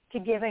open to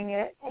giving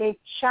it a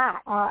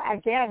shot.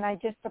 Again, I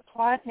just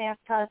applaud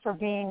NASCAR for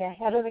being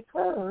ahead of the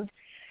curve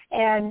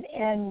and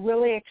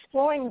really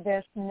exploring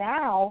this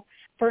now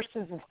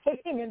versus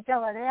waiting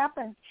until it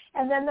happens.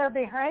 And then they're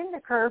behind the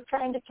curve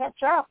trying to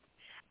catch up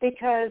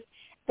because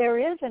there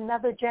is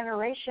another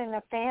generation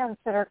of fans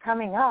that are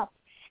coming up.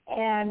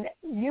 And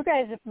you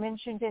guys have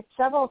mentioned it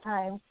several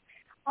times.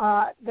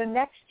 The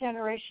next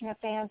generation of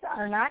fans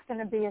are not going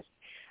to be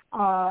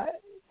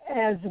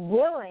as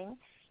willing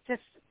to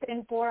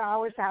spend 4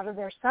 hours out of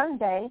their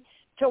Sunday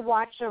to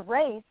watch a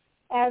race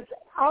as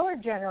our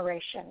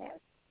generation is.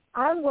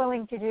 I'm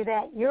willing to do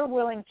that. You're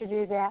willing to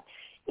do that.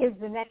 Is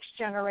the next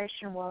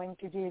generation willing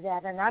to do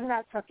that? And I'm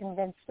not so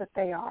convinced that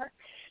they are.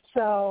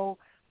 So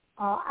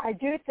I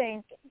do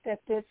think that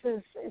this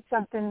is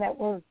something that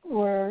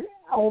we're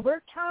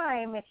over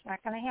time. It's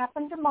not going to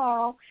happen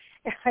tomorrow.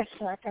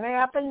 It's not going to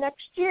happen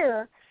next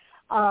year.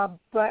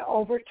 But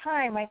over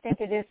time, I think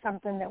it is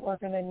something that we're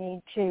going to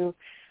need to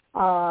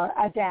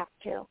adapt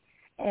to.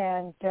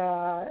 And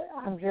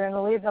I'm going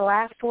to leave the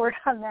last word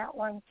on that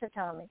one to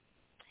Tommy.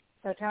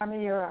 So,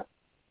 Tommy, you're up.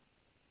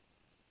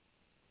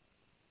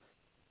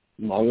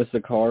 As long as the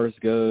cars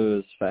go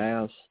as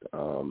fast,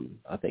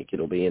 I think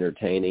it'll be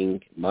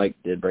entertaining. Mike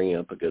did bring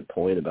up a good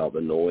point about the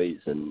noise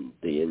and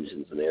the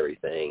engines and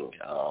everything.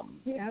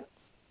 Yep.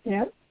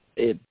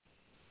 As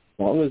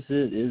long as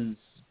it is,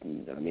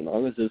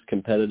 long as it's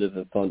competitive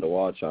and fun to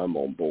watch, I'm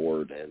on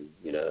board. And,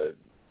 it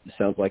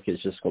sounds like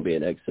it's just going to be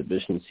an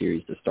exhibition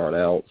series to start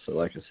out. So,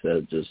 like I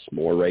said, just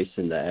more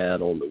racing to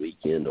add on the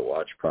weekend to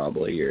watch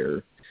probably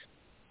or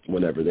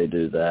whenever they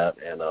do that.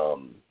 And,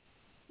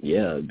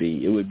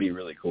 it would be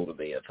really cool to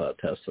me if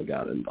Tesla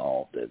got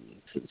involved. And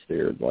since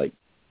they're like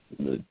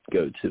the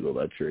go-to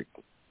electric,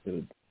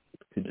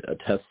 a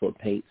Tesla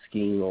paint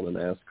scheme on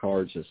a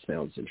NASCAR just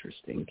sounds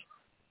interesting.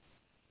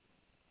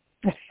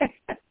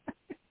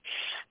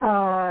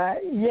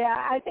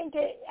 I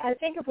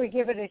think if we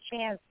give it a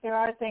chance, there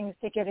are things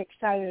to get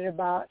excited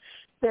about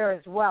there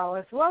as well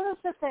as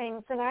the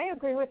things, and I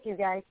agree with you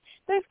guys,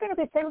 there's going to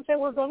be things that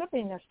we're going to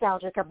be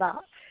nostalgic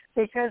about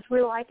because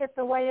we like it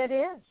the way it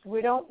is.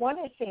 We don't want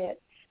to see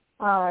it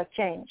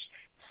change.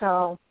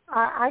 So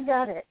I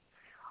got it.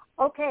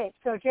 Okay,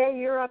 so Jay,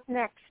 you're up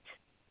next.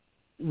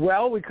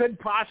 Well, we could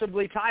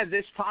possibly tie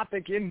this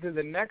topic into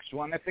the next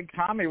one. I think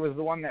Tommy was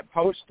the one that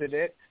posted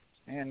it,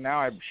 and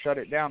now I've shut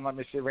it down. Let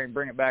me see if I can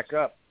bring it back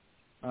up.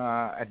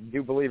 I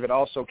do believe it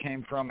also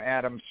came from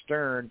Adam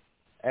Stern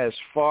as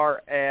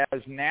far as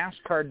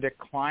NASCAR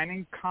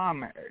declined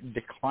comment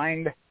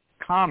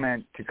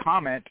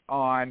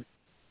on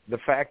the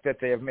fact that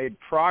they have made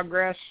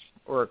progress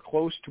or are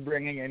close to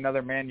bringing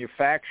another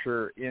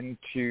manufacturer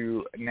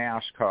into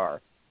NASCAR.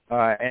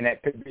 And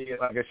it could be,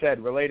 like I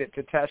said, related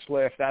to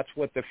Tesla if that's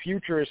what the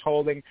future is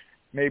holding,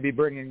 maybe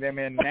bringing them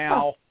in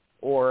now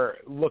or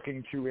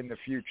looking to in the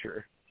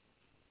future.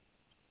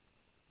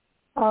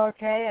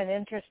 Okay, an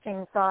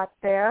interesting thought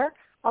there.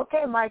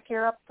 Okay, Mike,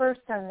 you're up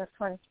first on this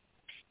one.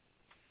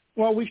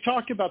 Well, we've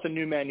talked about the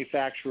new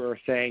manufacturer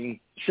thing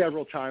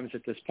several times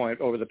at this point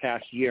over the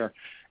past year,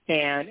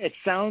 and it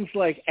sounds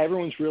like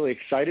everyone's really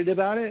excited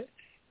about it,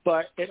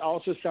 but it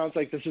also sounds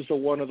like this is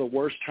one of the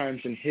worst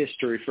times in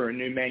history for a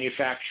new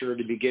manufacturer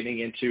to be getting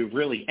into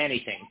really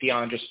anything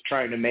beyond just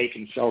trying to make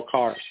and sell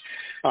cars.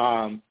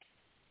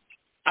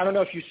 I don't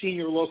know if you've seen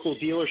your local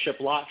dealership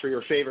lot for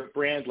your favorite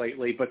brand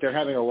lately, but they're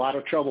having a lot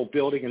of trouble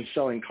building and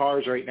selling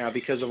cars right now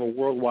because of a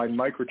worldwide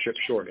microchip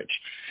shortage.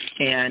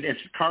 And if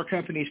car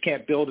companies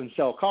can't build and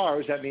sell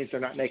cars, that means they're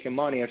not making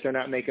money. If they're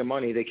not making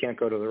money, they can't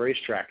go to the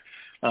racetrack.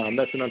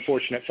 That's an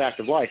unfortunate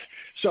fact of life.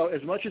 So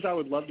as much as I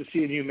would love to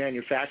see a new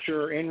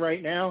manufacturer in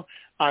right now,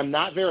 I'm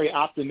not very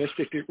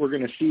optimistic that we're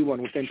going to see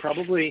one within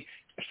probably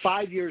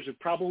 5 years. Would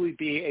probably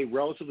be a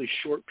relatively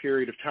short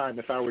period of time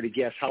if I were to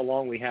guess how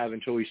long we have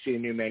until we see a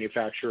new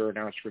manufacturer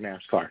announced for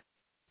NASCAR.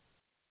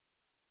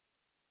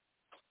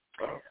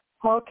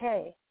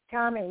 Okay.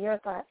 Tommy, your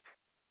thoughts?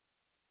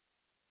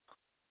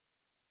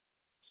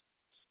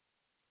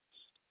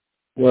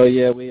 Well,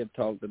 yeah, we have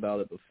talked about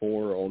it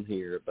before on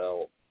here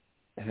about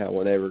how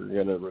when they were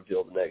going to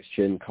reveal the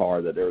next-gen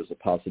car that there was a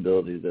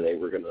possibility that they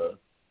were going to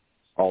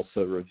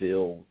also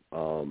reveal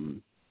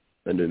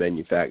a new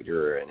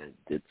manufacturer, and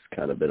it's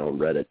kind of been on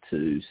Reddit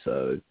too,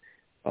 so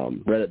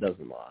Reddit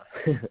doesn't lie.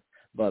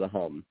 But,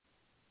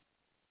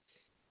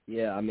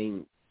 yeah, I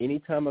mean,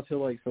 anytime I feel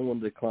like someone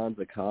declines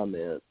a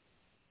comment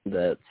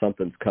that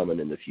something's coming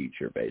in the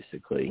future,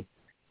 basically,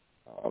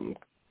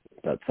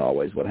 that's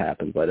always what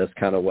happens. Like, that's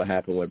kind of what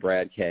happened with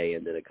Brad Kay,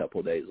 and then a couple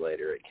of days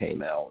later it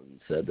came out and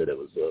said that it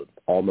was a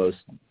almost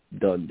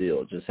done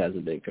deal. It just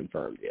hasn't been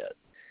confirmed yet.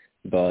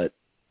 But,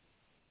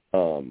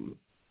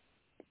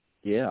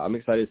 yeah, I'm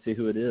excited to see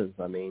who it is.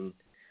 I mean,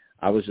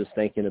 I was just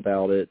thinking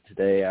about it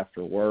today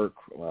after work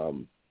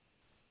when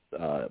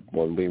I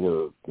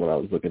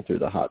was looking through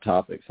the hot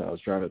topics, and I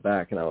was driving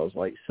back, and I was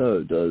like,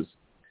 so who's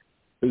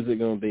it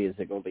going to be? Is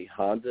it going to be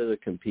Honda to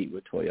compete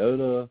with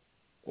Toyota,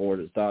 or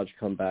does Dodge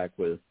come back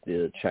with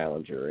the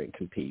Challenger and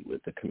compete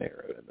with the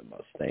Camaro and the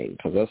Mustang?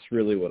 Because that's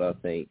really what I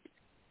think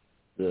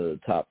the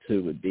top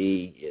two would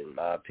be, in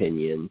my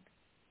opinion.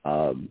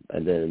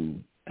 And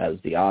then as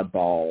the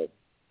oddball,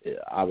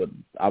 I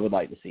would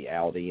like to see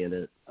Audi in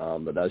it,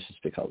 but that's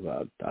just because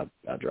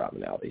I drive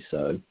an Audi,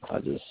 so I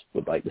just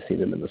would like to see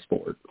them in the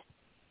sport.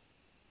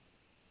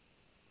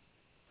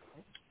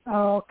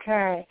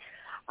 Okay.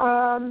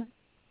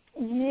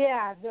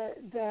 Yeah,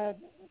 the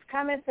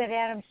comment that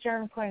Adam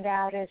Stern pointed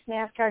out is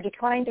NASCAR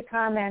declined to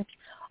comment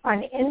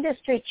on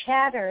industry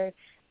chatter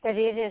that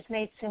it has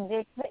made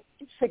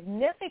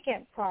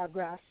significant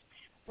progress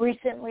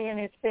recently in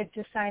its bid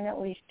to sign at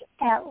least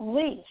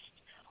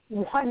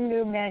one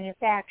new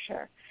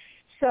manufacturer.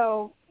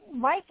 So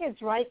Mike is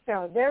right,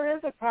 though. There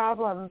is a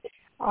problem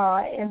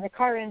in the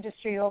car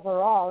industry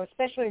overall,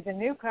 especially the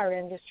new car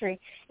industry.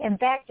 In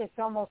fact, it's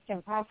almost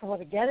impossible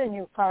to get a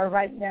new car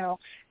right now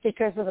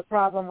because of the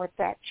problem with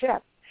that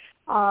chip.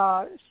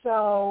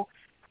 So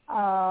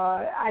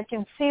I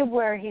can see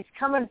where he's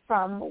coming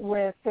from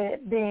with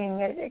it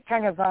being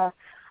kind of a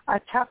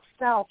tough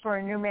sell for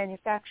a new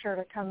manufacturer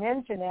to come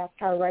into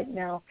NASCAR right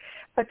now.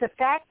 But the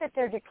fact that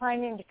they're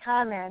declining to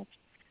comment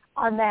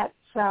on that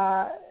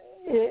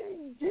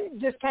it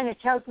just kind of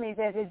tells me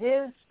that it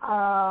is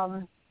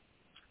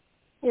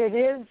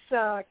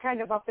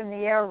kind of up in the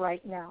air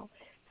right now.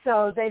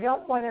 So they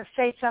don't want to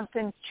say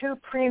something too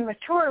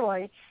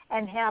prematurely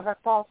and have it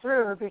fall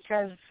through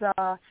because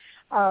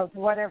of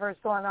whatever's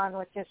going on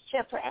with this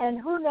chip. And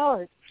who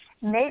knows,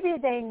 maybe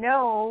they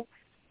know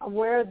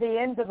where the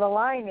end of the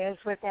line is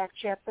with that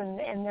chip, and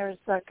there's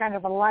kind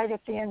of a light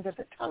at the end of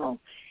the tunnel,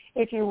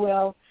 if you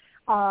will,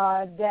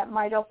 that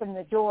might open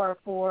the door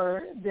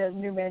for the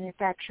new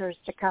manufacturers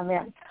to come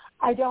in.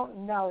 I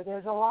don't know.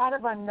 There's a lot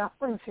of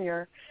unknowns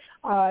here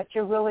to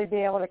really be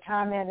able to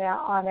comment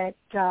on it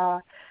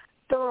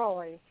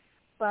thoroughly.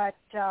 But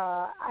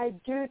I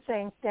do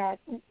think that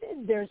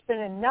there's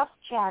been enough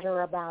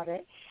chatter about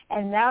it,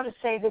 and now to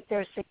say that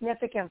there's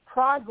significant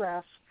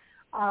progress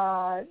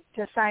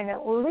to sign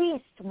at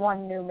least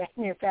one new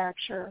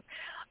manufacturer,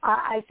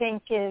 I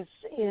think is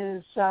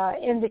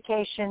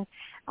indication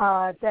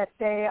that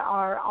they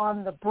are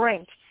on the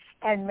brink,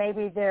 and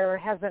maybe their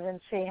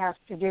hesitancy has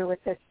to do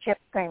with this chip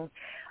thing.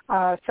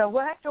 So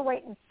we'll have to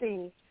wait and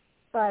see.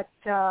 But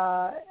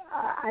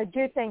I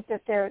do think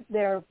that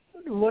they're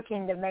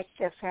looking to make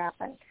this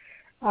happen.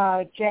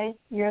 Jay,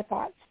 your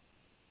thoughts?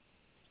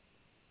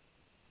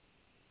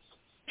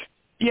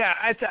 Yeah,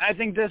 I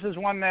think this is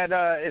one that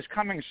is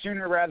coming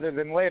sooner rather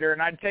than later,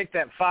 and I'd take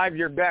that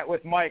 5-year bet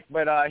with Mike,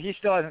 but he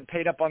still hasn't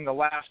paid up on the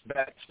last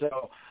bet,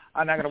 so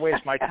I'm not going to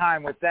waste my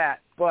time with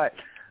that. But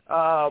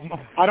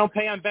I don't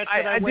pay on bets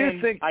that I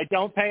win. I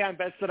don't pay on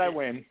bets that I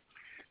win.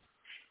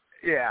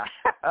 Yeah.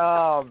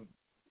 Now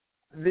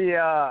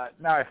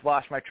I've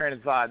lost my train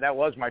of thought. That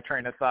was my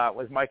train of thought,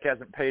 was Mike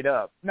hasn't paid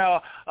up. No,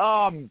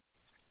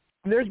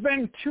 there's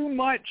been too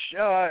much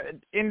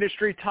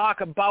industry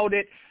talk about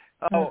it.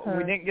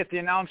 We didn't get the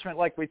announcement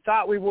like we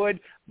thought we would,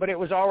 but it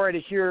was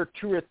already here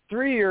 2 or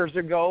 3 years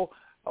ago,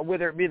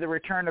 whether it be the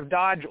return of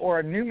Dodge or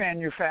a new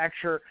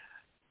manufacturer.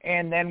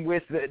 And then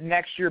with the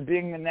next year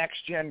being the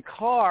next-gen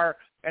car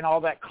and all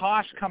that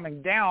cost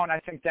coming down, I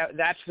think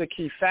that's the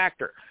key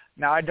factor.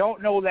 Now, I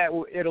don't know that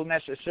it'll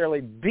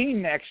necessarily be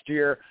next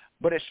year,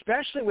 but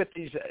especially with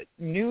these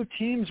new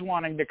teams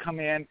wanting to come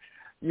in,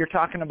 you're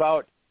talking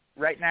about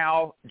right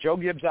now Joe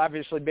Gibbs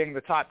obviously being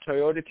the top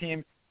Toyota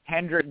team,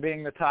 Hendrick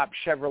being the top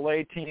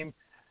Chevrolet team.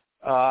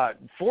 Top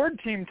Ford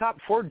team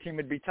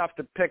would be tough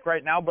to pick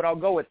right now, but I'll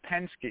go with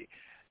Penske.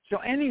 So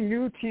any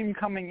new team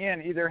coming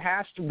in either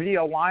has to be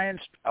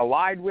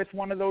allied with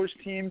one of those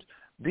teams,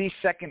 be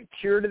second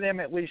tier to them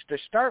at least to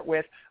start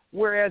with,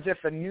 whereas if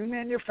a new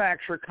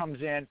manufacturer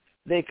comes in,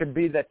 they could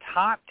be the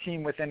top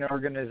team within an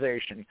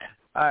organization.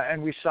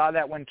 And we saw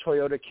that when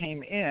Toyota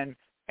came in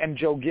and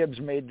Joe Gibbs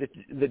made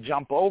the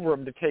jump over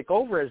him to take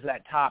over as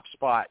that top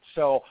spot.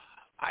 So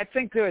I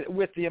think that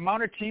with the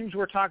amount of teams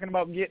we're talking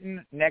about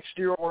getting next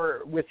year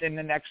or within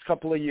the next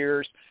couple of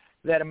years,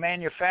 that a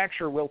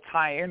manufacturer will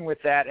tie in with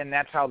that, and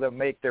that's how they'll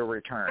make their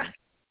return.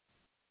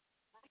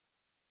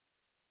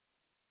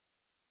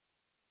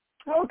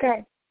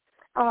 Okay.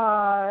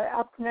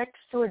 Up next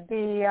would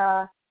be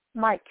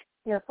Mike,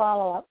 your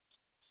follow-up.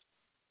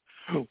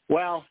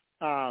 Well,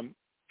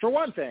 for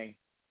one thing,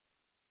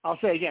 I'll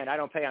say again, I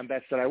don't pay on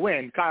bets that I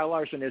win. Kyle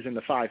Larson is in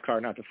the 5 car,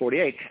 not the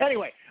 48.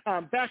 Anyway,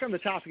 back on the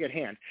topic at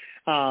hand.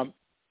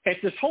 If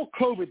this whole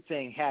COVID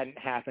thing hadn't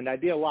happened,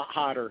 I'd be a lot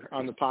hotter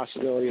on the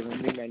possibility of a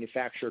new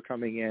manufacturer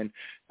coming in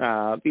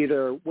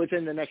either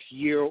within the next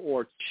year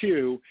or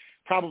two,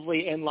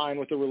 probably in line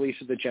with the release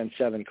of the Gen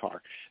 7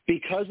 car.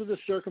 Because of the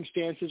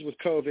circumstances with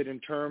COVID in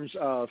terms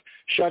of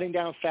shutting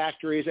down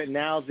factories and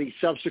now the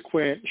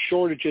subsequent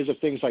shortages of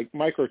things like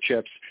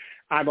microchips,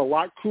 I'm a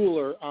lot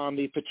cooler on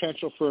the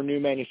potential for a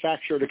new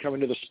manufacturer to come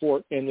into the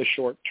sport in the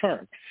short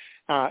term.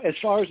 As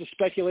far as the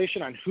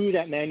speculation on who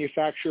that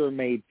manufacturer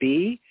may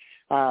be,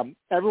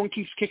 everyone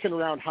keeps kicking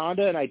around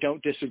Honda, and I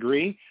don't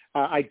disagree.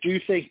 I do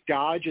think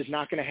Dodge is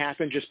not going to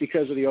happen just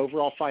because of the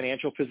overall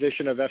financial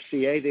position of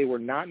FCA. They were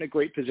not in a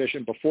great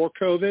position before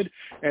COVID,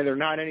 and they're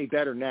not any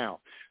better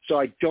now. So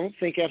I don't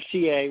think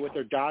FCA, with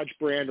their Dodge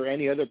brand or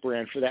any other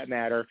brand for that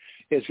matter,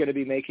 is going to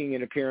be making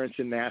an appearance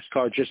in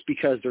NASCAR just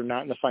because they're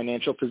not in the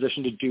financial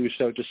position to do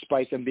so,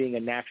 despite them being a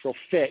natural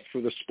fit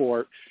for the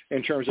sport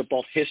in terms of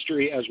both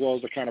history as well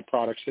as the kind of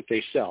products that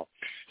they sell.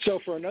 So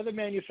for another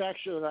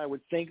manufacturer that I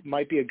would think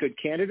might be a good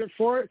candidate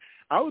for it,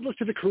 I would look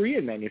to the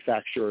Korean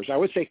manufacturers. I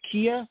would say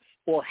Kia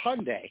or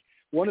Hyundai.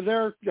 One of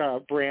their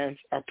brands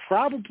are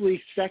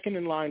probably second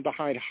in line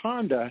behind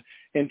Honda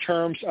in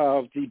terms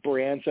of the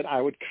brands that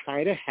I would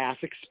kind of half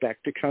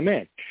expect to come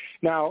in.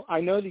 Now,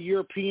 I know the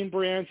European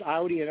brands,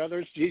 Audi and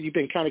others, you've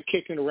been kind of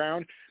kicking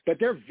around, but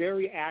they're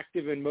very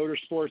active in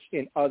motorsports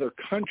in other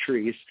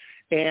countries,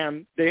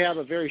 and they have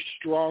a very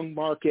strong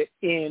market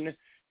in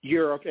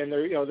Europe and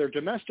their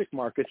domestic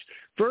markets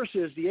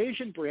versus the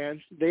Asian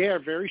brands. They are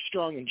very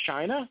strong in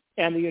China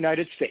and the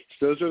United States.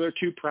 Those are their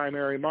two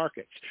primary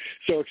markets.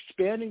 So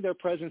expanding their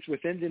presence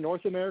within the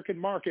North American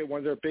market, one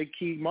of their big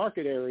key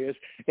market areas,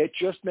 it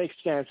just makes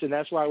sense. And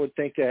that's why I would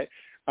think that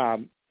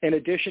in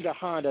addition to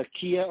Honda,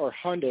 Kia or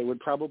Hyundai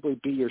would probably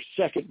be your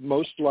second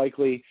most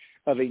likely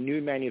of a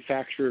new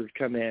manufacturer to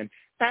come in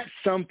at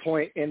some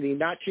point in the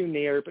not too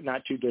near but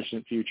not too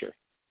distant future.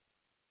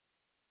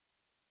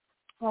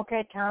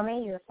 Okay,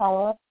 Tommy, your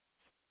follow-up.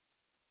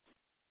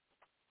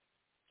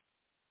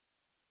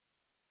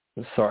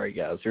 Sorry,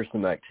 guys. There's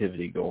some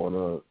activity going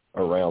on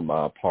around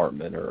my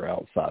apartment or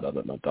outside of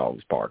it. My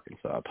dog's barking,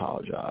 so I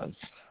apologize.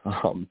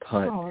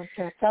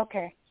 It's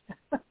okay.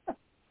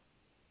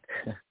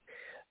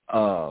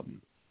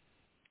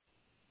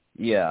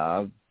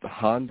 Yeah,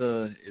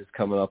 Honda is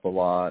coming up a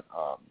lot.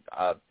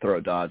 I'd throw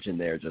Dodge in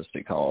there just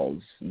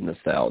because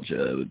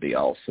nostalgia. It would be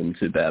awesome.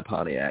 Too bad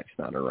Pontiac's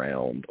not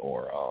around,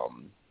 or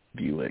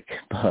Buick,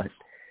 but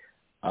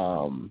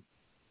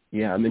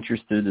yeah, I'm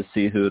interested to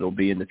see who it'll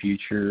be in the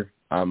future.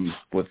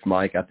 With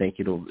Mike, I think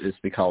it's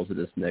because of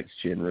this next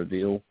gen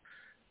reveal,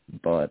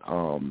 but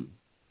I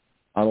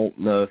don't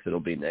know if it'll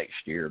be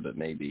next year, but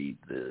maybe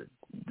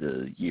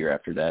the year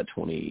after that,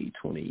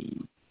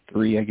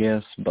 2023, I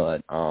guess.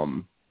 But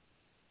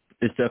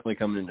it's definitely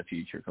coming in the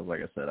future because,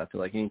 like I said, I feel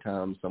like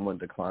anytime someone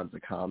declines a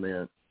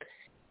comment,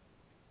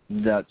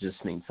 that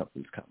just means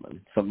something's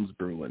coming, something's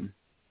brewing.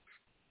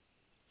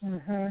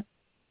 Mhm.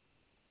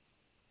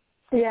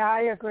 Yeah,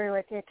 I agree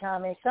with you,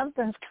 Tommy.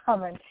 Something's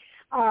coming.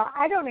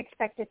 I don't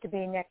expect it to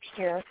be next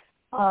year.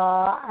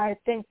 I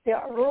think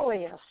the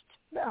earliest,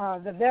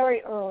 the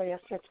very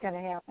earliest it's going to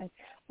happen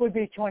would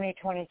be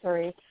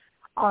 2023.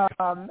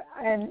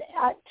 And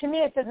to me,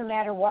 it doesn't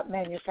matter what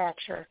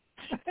manufacturer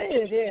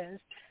it is.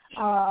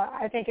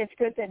 I think it's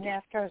good that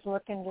NASCAR is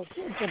looking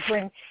to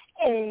bring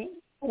a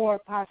or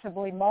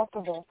possibly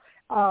multiple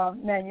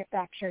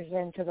manufacturers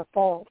into the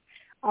fold.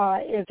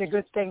 Is a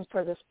good thing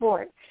for the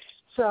sport.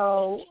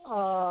 So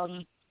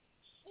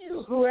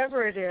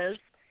whoever it is,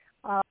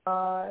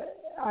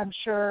 I'm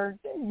sure,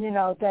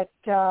 that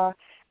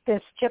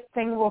this chip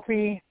thing will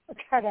be,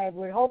 God, I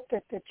would hope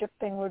that the chip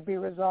thing would be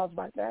resolved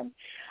by then.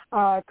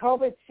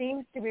 COVID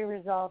seems to be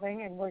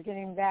resolving, and we're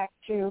getting back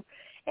to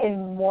a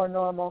more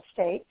normal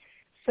state.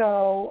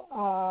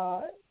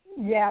 So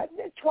yeah,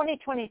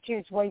 2022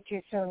 is way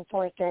too soon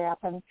for it to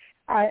happen.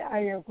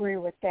 I agree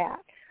with that.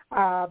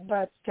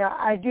 But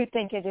I do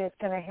think it is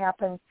going to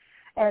happen,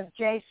 as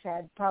Jay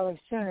said, probably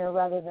sooner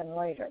rather than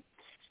later.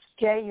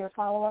 Jay, your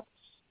follow-up?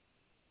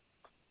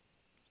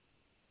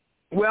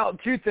 Well,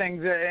 two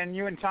things, and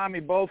you and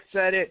Tommy both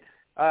said it,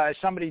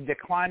 somebody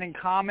declining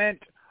comment,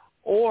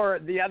 or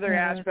the other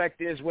aspect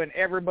is when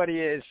everybody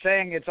is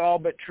saying it's all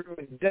but true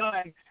and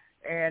done,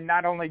 and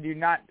not only do you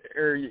not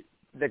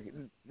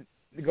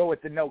go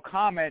with the no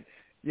comment,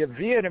 you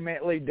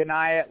vehemently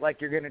deny it like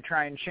you're going to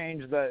try and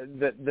change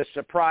the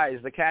surprise.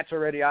 The cat's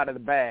already out of the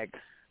bag.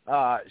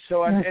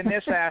 So in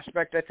this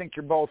aspect, I think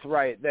you're both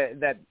right,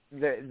 that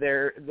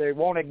they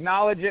won't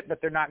acknowledge it,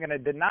 but they're not going to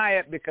deny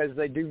it because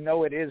they do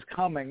know it is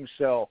coming.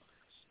 So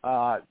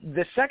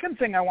the second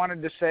thing I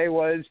wanted to say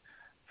was,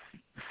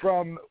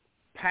 from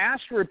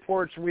past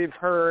reports we've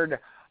heard,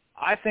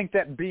 I think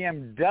that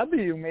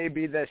BMW may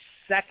be the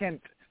second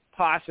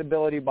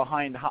possibility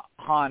behind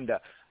Honda.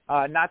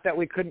 Not that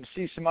we couldn't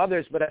see some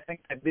others, but I think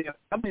that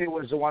BMW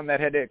was the one that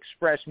had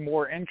expressed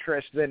more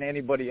interest than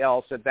anybody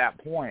else at that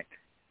point.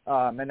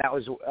 And that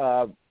was,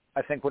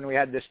 I think, when we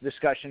had this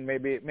discussion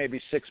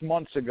maybe 6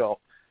 months ago.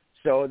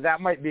 So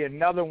that might be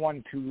another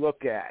one to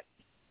look at.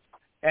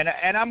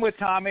 And I'm with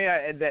Tommy.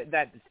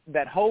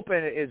 That hope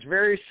is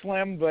very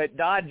slim, but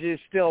Dodge is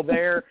still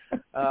there.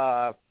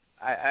 I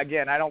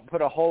don't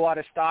put a whole lot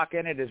of stock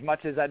in it as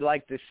much as I'd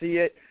like to see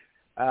it.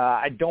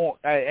 I don't,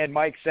 and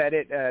Mike said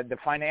it, the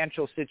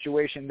financial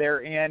situation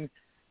they're in,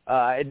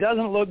 it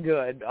doesn't look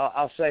good.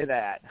 I'll say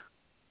that.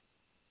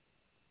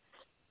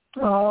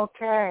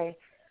 Okay.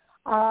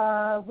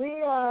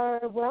 We've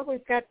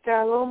got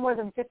a little more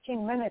than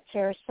 15 minutes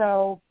here.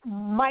 So,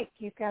 Mike,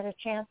 you've got a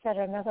chance at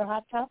another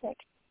hot topic.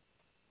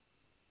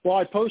 Well,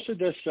 I posted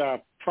this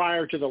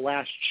prior to the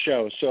last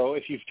show, so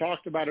if you've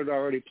talked about it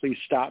already, please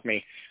stop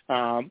me.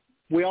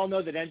 We all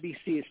know that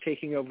NBC is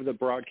taking over the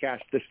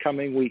broadcast this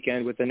coming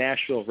weekend with the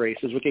Nashville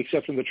races, with the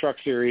exception of the Truck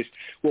Series,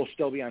 will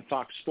still be on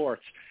Fox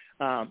Sports.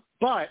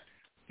 But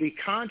the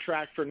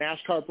contract for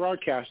NASCAR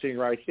broadcasting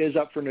rights is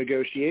up for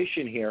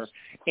negotiation here,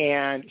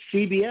 and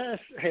CBS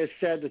has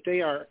said that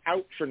they are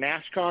out for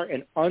NASCAR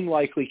and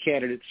unlikely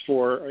candidates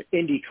for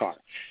IndyCar.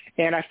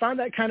 And I found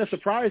that kind of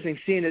surprising,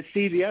 seeing that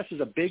CBS is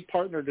a big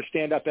partner to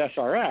Stand Up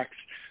SRX,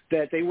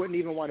 that they wouldn't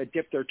even want to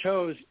dip their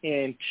toes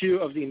in two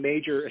of the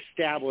major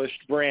established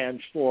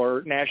brands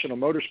for national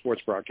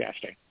motorsports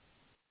broadcasting.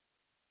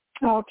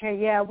 Okay,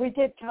 yeah, we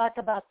did talk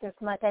about this,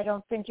 Mike. I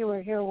don't think you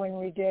were here when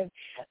we did.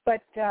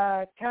 But,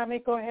 Tommy,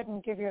 go ahead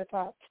and give your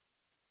thoughts.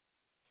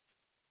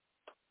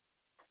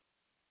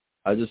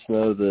 I just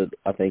know that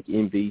I think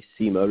NBC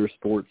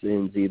Motorsports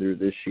ends either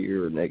this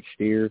year or next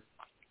year,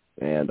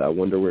 and I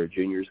wonder where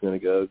Junior's going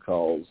to go,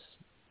 because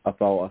I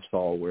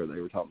saw where they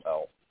were talking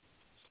about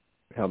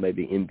how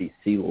maybe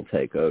NBC will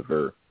take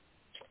over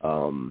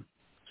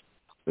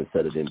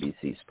instead of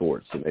NBC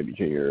Sports. So maybe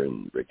Junior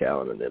and Rick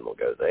Allen and them will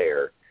go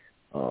there,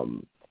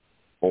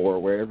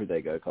 or wherever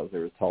they go, because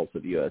there was talks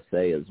of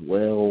USA as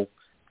well.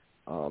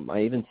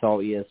 I even saw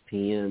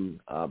ESPN,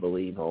 I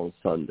believe, on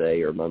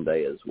Sunday or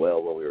Monday as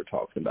well when we were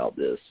talking about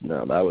this.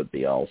 Now, that would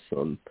be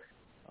awesome.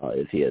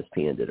 If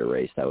ESPN did a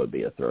race, that would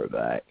be a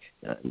throwback,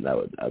 and that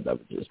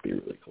would just be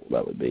really cool.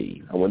 That would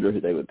be. I wonder who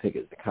they would pick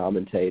as the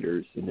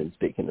commentators. And then,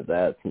 speaking of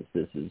that, since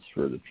this is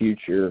for the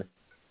future,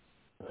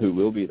 who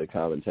will be the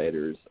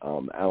commentators?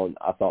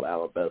 I thought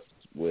Alan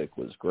Bestwick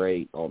was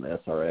great on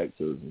SRX.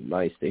 It was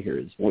nice to hear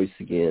his voice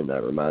again.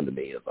 That reminded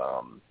me of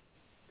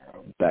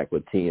back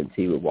with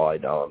TNT with Wally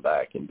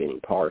Dallenbach and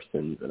Benny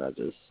Parsons, and I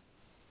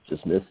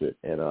just miss it.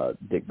 And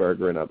Dick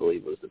Bergeron, I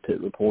believe, was the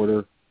pit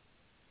reporter.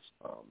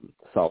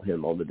 Saw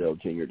him on the Dale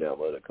Jr.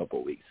 download a couple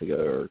of weeks ago,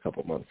 or a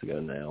couple of months ago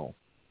now.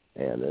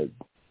 And,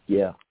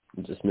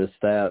 just missed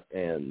that,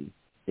 and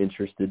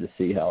interested to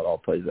see how it all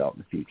plays out in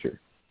the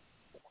future.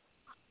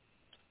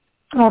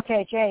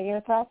 Okay, Jay, your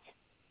thoughts?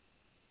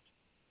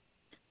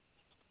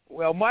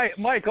 Well,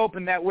 Mike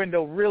opened that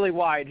window really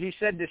wide. He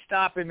said to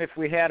stop him if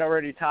we had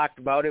already talked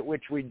about it,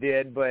 which we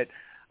did, but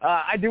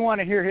I do want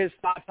to hear his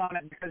thoughts on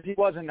it, because he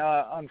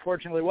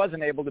unfortunately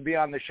wasn't able to be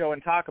on the show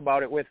and talk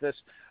about it with us.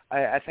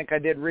 I think I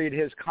did read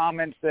his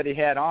comments that he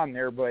had on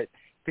there, but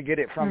to get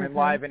it from him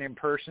live and in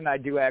person, I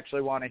do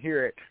actually want to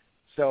hear it.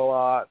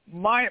 So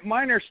mine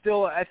are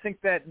still, I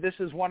think that this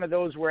is one of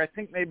those where I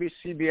think maybe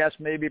CBS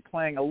may be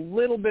playing a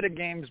little bit of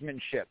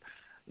gamesmanship.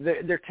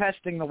 They're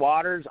testing the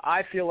waters.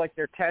 I feel like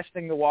they're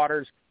testing the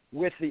waters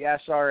with the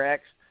SRX.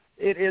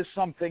 It is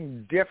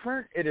something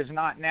different. It is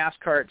not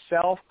NASCAR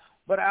itself,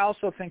 but I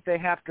also think they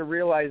have to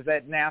realize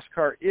that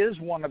NASCAR is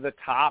one of the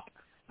top,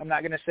 I'm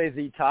not going to say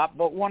the top,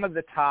 but one of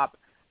the top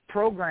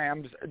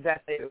programs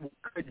that they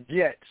could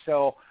get.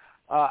 So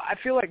I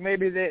feel like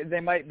maybe they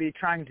might be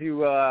trying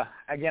to,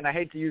 again, I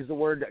hate to use the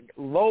word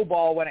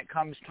lowball when it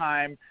comes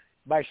time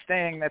by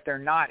saying that they're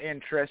not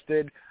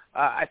interested.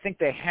 I think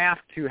they have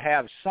to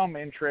have some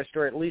interest,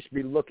 or at least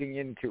be looking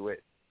into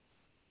it.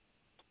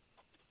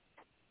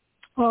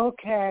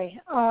 Okay.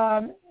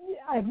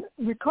 I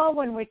recall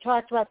when we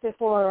talked about this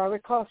before, I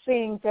recall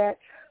seeing that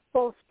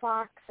both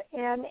Fox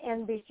and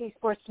NBC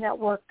Sports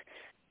Network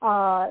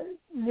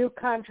new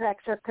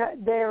contracts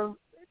their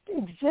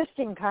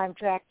existing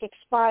contract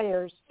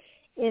expires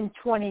in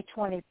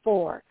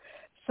 2024.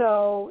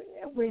 So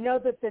we know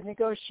that the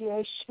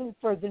negotiation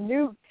for the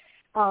new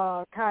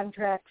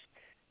contracts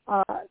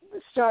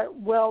start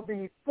well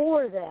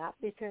before that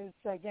because,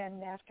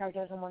 again, NASCAR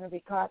doesn't want to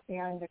be caught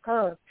behind the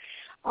curve.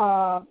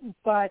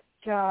 But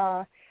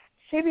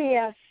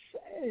CBS,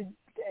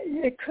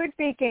 it could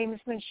be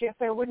gamesmanship.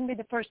 It wouldn't be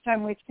the first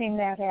time we've seen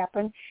that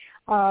happen.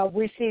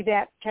 We see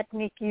that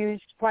technique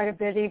used quite a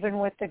bit even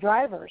with the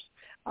drivers,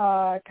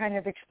 kind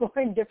of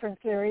exploring different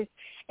series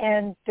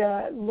and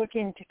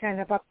looking to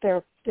kind of up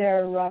their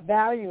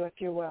value, if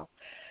you will.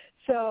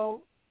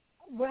 So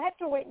we'll have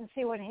to wait and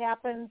see what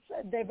happens.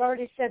 They've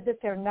already said that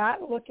they're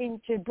not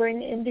looking to bring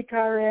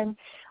IndyCar in.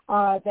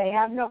 They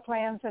have no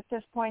plans at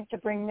this point to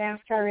bring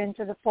NASCAR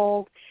into the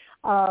fold.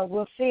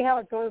 We'll see how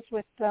it goes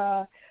with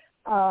CBS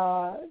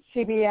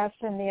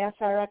and the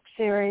SRX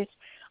series.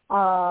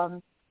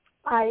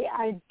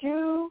 I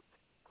do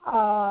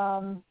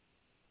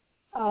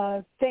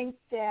think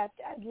that,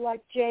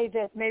 like Jay,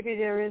 that maybe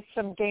there is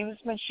some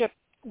gamesmanship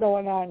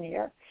going on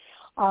here.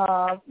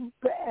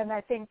 And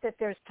I think that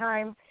there's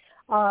time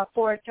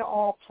for it to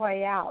all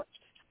play out.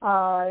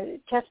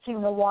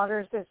 Testing the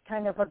waters is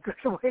kind of a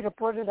good way to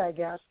put it, I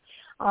guess,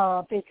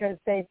 because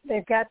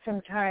they've got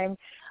some time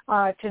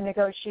to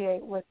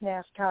negotiate with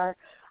NASCAR.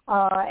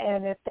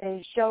 And if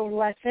they show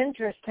less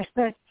interest in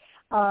it,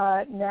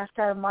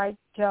 NASCAR might,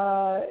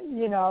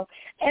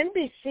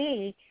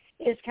 NBC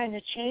is kind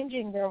of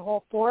changing their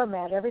whole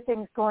format.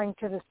 Everything's going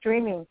to the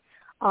streaming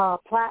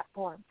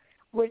platform,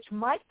 which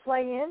might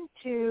play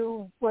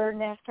into where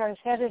NASCAR is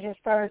headed as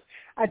far as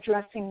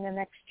addressing the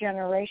next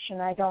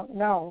generation. I don't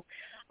know.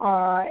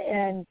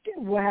 And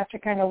we'll have to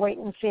kind of wait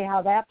and see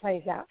how that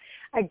plays out.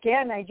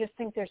 Again, I just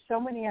think there's so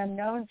many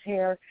unknowns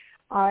here.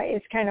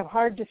 It's kind of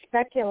hard to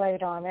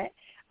speculate on it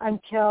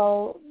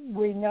until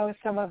we know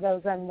some of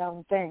those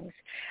unknown things.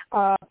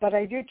 But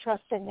I do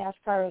trust that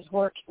NASCAR is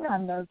working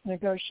on those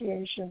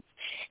negotiations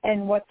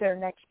and what their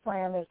next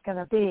plan is going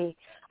to be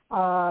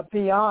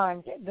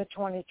beyond the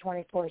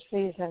 2024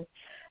 season.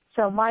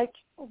 So, Mike,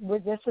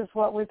 this is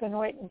what we've been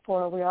waiting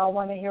for. We all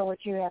want to hear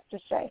what you have to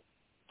say.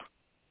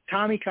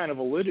 Tommy kind of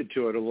alluded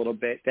to it a little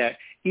bit, that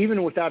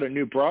even without a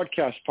new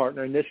broadcast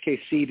partner, in this case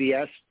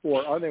CBS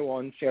or other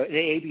ones, the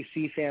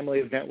ABC family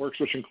of networks,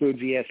 which includes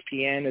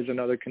ESPN as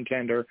another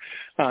contender,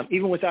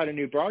 even without a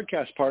new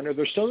broadcast partner,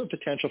 there's still the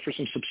potential for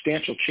some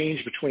substantial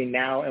change between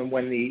now and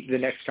when the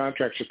next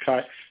contracts are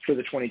cut for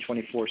the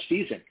 2024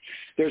 season.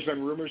 There's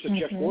been rumors that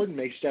Jeff Gordon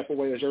may step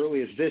away as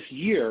early as this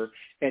year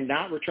and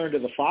not return to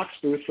the Fox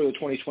booth for the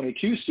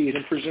 2022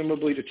 season,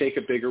 presumably to take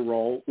a bigger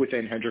role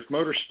within Hendrick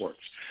Motorsports.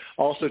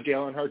 Also,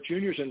 Dale Earnhardt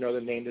Jr. is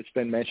another name that's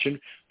been mentioned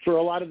for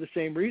a lot of the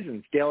same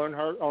reasons. Dale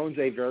Earnhardt owns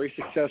a very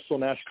successful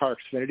NASCAR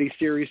Xfinity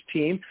Series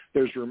team.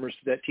 There's rumors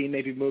that team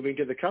may be moving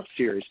to the Cup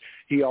Series.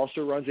 He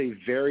also runs a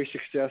very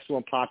successful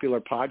and popular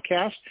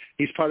podcast.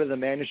 He's part of the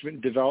management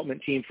and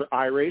development team for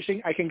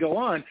iRacing. I can go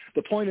on.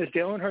 The point is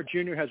Dale Earnhardt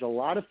Jr. has a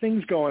lot of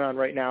things going on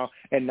right now,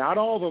 and not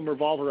all of them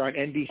revolve around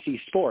NBC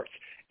Sports.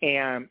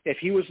 And if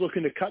he was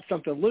looking to cut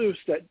something loose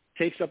that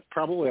takes up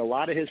probably a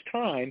lot of his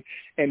time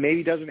and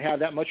maybe doesn't have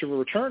that much of a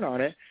return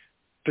on it,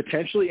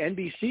 potentially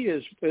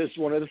NBC is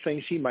one of the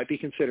things he might be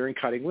considering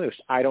cutting loose.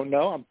 I don't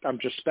know. I'm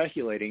just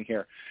speculating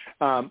here.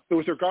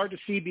 With regard to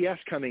CBS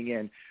coming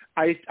in,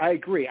 I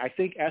agree. I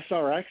think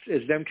SRX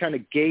is them kind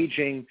of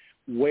gauging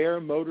where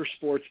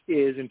motorsports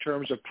is in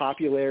terms of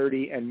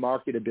popularity and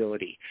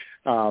marketability.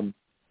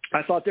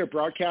 I thought their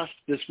broadcast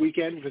this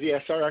weekend for the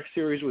SRX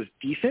series was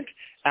decent.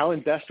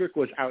 Alan Bestrick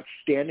was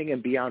outstanding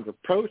and beyond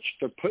reproach.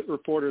 The pit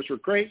reporters were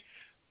great.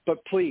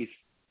 But please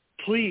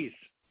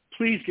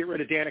get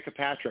rid of Danica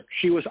Patrick.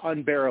 She was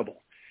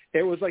unbearable.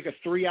 It was like a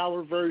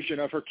 3-hour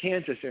version of her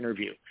Kansas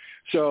interview.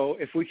 So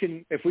if we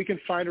can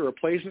find a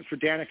replacement for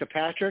Danica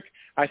Patrick,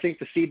 I think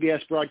the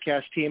CBS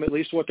broadcast team, at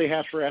least what they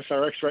have for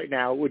SRX right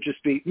now, would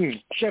just be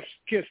chef's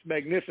kiss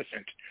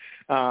magnificent.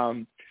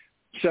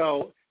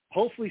 So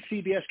hopefully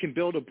CBS can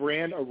build a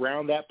brand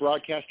around that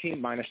broadcast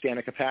team, minus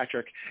Danica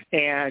Patrick,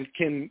 and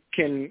can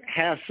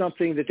have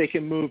something that they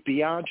can move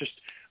beyond just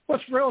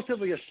what's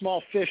relatively a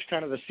small fish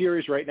kind of a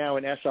series right now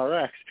in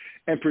SRX,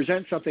 and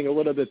present something a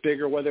little bit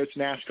bigger, whether it's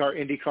NASCAR,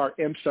 IndyCar,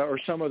 IMSA, or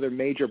some other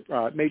major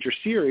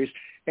series,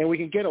 and we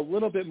can get a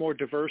little bit more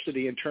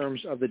diversity in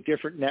terms of the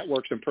different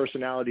networks and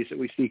personalities that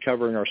we see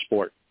covering our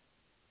sport.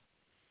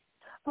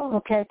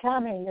 Okay,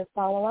 Tommy, your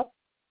follow-up?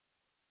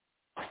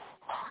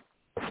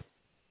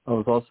 I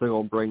was also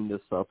going to bring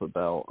this up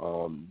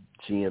about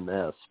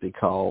GMS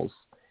because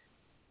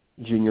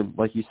Junior,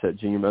 like you said,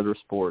 Junior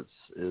Motorsports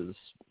is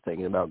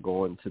thinking about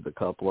going to the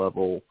Cup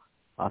level.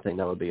 I think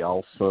that would be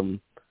awesome.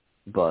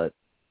 But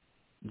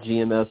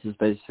GMS is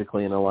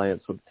basically an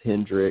alliance with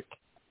Hendrick.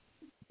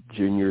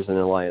 Junior's an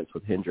alliance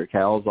with Hendrick.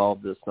 How is all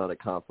of this not a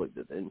conflict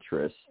of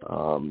interest?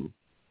 But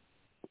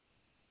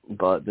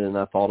then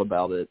I thought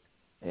about it.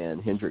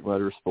 And Hendrick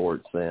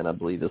Motorsports, then I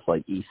believe it's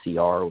like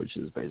ECR, which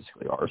is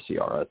basically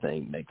RCR, I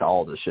think, make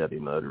all the Chevy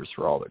motors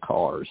for all the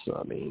cars.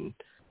 So, I mean,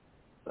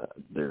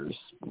 there's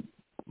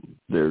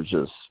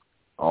just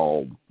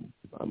all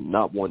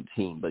not one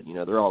team, but, you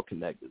know, they're all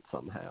connected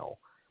somehow.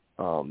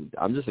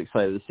 I'm just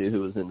excited to see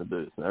who was in the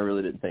booth, and I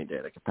really didn't think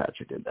Danica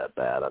Patrick did that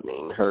bad. I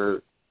mean,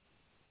 her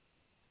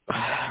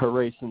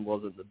racing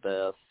wasn't the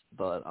best,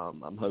 but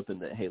I'm hoping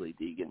that Haley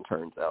Deegan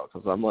turns out,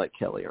 because I'm like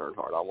Kelly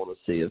Earnhardt. I want to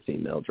see a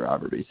female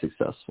driver be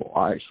successful.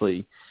 I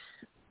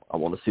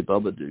want to see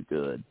Bubba do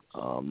good,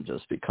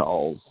 just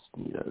because,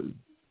 you know,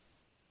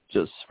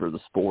 just for the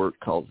sport,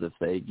 because if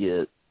they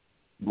get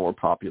more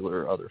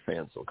popular, other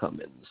fans will come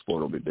in, the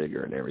sport will be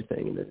bigger and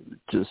everything, and it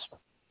just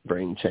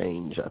bring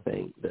change. I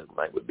think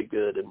that would be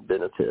good and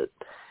benefit.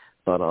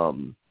 But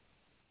I'm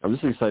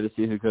just excited to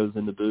see who goes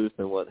in the booth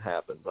and what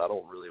happens. I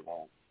don't really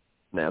want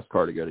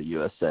NASCAR to go to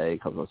USA,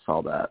 because I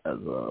saw that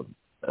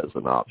as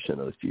an option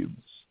a few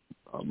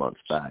months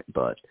back,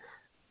 but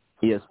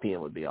ESPN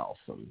would be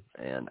awesome.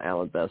 And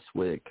Alan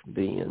Bestwick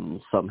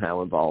being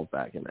somehow involved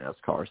back in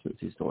NASCAR since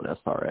he's doing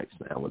SRX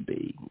now would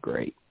be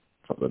great.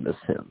 So I'm going to miss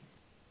him.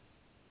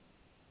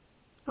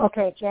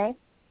 Okay, Jay?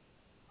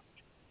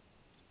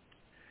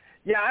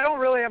 Yeah, I don't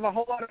really have a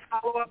whole lot of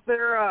follow-up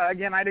there.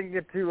 Again, I didn't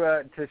get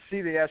to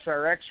see the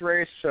SRX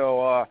race,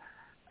 so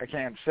I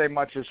can't say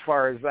much as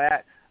far as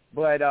that.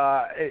 But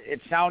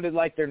it sounded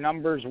like their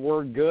numbers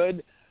were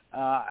good,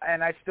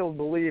 and I still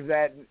believe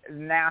that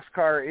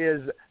NASCAR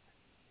is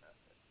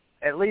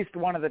at least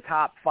one of the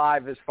top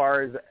 5 as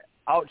far as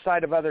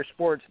outside of other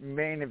sports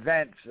main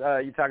events.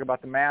 You talk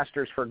about the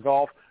Masters for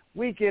golf.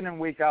 Week in and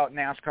week out,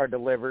 NASCAR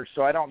delivers,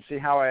 so I don't see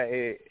how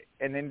an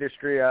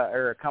industry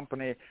or a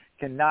company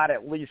cannot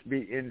at least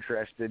be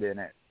interested in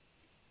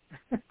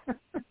it.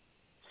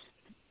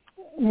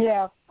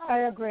 Yeah, I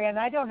agree, and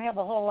I don't have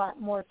a whole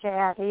lot more to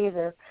add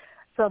either.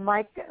 So,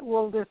 Mike,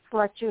 we'll just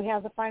let you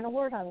have the final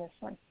word on this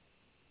one.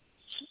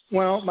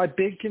 Well, my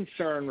big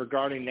concern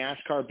regarding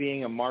NASCAR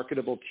being a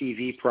marketable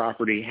TV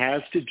property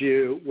has to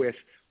do with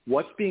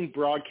what's being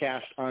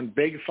broadcast on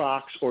Big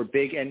Fox or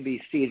Big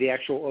NBC, the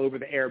actual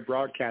over-the-air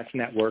broadcast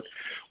network,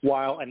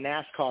 while a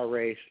NASCAR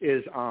race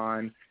is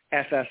on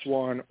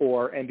FS1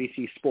 or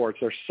NBC Sports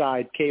or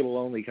side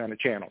cable-only kind of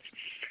channels.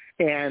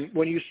 And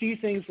when you see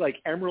things like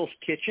Emerald's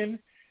Kitchen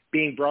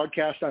being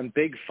broadcast on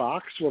Big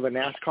Fox while the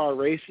NASCAR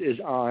race is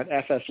on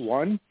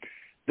FS1,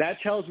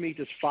 that tells me,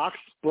 does Fox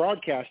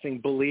Broadcasting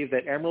believe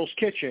that Emerald's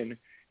Kitchen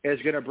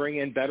is going to bring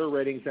in better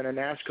ratings than a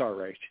NASCAR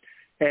race?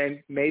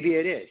 And maybe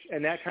it is.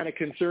 And that kind of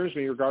concerns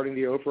me regarding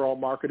the overall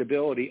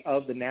marketability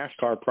of the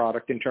NASCAR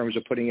product in terms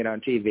of putting it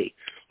on TV.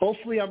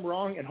 Hopefully I'm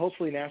wrong, and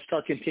hopefully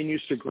NASCAR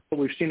continues to grow.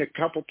 We've seen a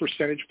couple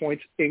percentage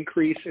points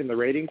increase in the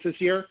ratings this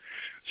year.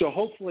 So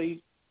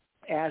hopefully,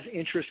 as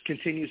interest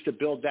continues to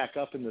build back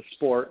up in the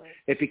sport,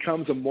 it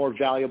becomes a more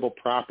valuable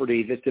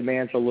property that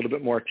demands a little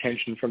bit more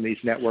attention from these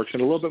networks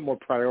and a little bit more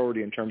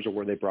priority in terms of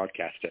where they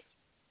broadcast it.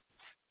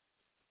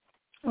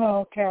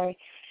 Okay.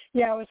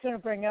 Yeah, I was going to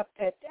bring up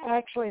that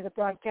actually the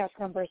broadcast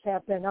numbers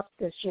have been up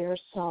this year,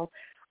 so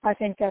I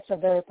think that's a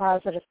very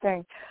positive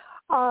thing.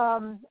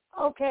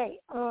 Okay,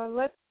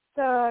 let's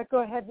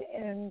go ahead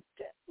and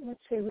let's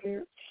see.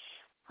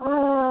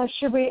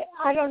 Should we?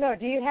 I don't know.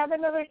 Do you have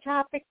another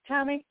topic,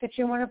 Tommy, that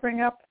you want to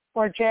bring up,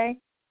 or Jay?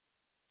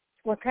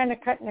 We're kind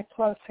of cutting it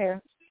close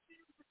here.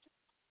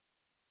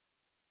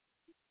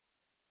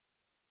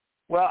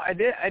 Well, I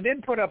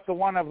did put up the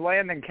one of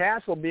Landon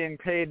Castle being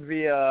paid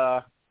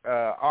via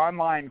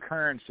online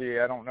currency.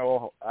 I don't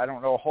know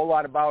a whole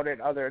lot about it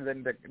other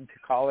than to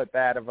call it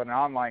that, of an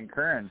online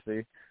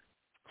currency.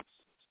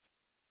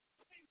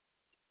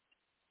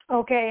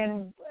 Okay,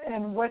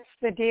 and what's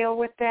the deal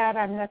with that?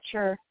 I'm not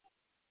sure.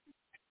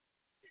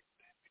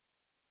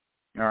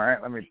 All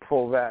right, let me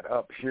pull that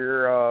up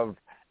here.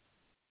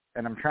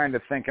 And I'm trying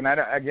to think. And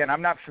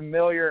I'm not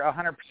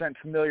 100%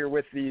 familiar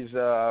with these.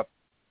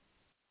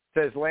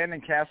 Says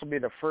Landon Castle be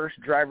the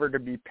first driver to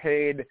be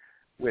paid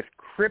with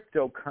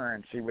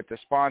cryptocurrency with the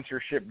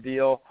sponsorship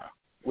deal,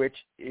 which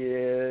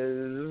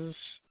is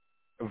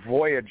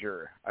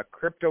Voyager, a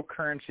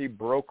cryptocurrency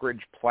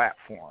brokerage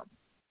platform.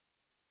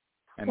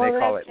 And they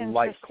call it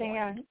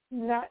Litecoin.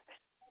 I'm not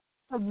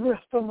real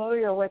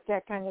familiar with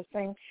that kind of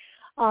thing.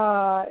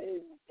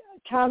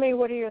 Tommy,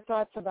 what are your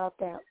thoughts about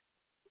that?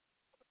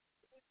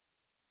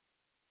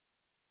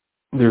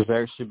 There's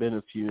actually been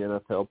a few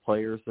NFL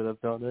players that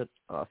have done it.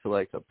 I feel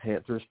like a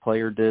Panthers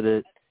player did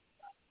it.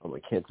 A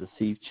Kansas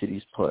City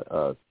Chiefs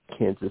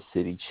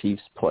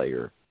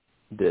player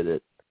did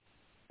it.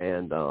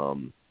 And I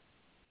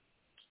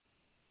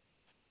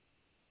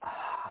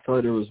feel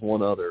like there was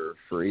one other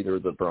for either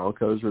the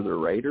Broncos or the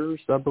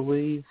Raiders, I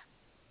believe,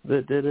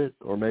 that did it.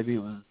 Or maybe it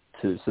was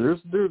 2. So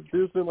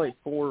there's been like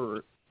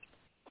 4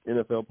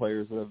 NFL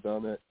players that have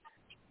done it.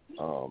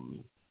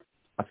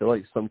 I feel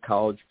like some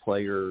college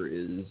player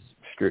is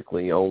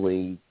strictly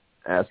only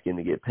asking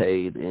to get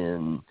paid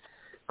in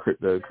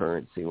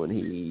cryptocurrency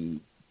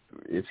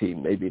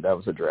maybe that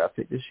was a draft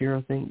pick this year,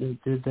 I think,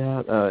 that did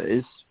that.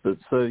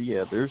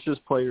 There's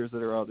just players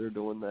that are out there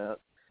doing that.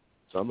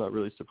 So I'm not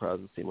really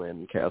surprised to see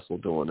Landon Castle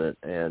doing it,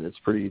 and it's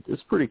pretty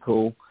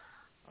cool.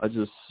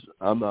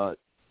 I'm not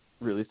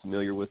really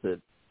familiar with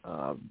it.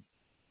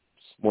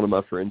 One of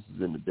my friends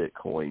is into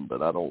Bitcoin,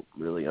 but I don't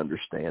really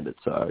understand it,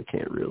 so I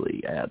can't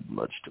really add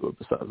much to it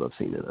besides I've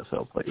seen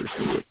NFL players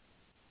do it.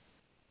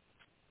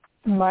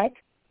 Mike?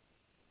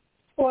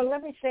 Well,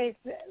 let me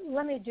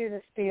do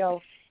the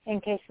spiel in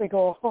case we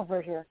go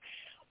over here.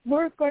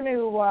 We're going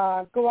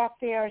to go off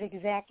the air at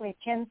exactly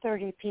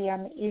 10:30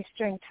 p.m.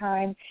 Eastern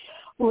Time,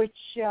 which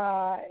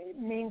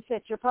means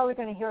that you're probably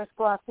going to hear us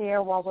go off the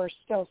air while we're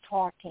still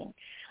talking.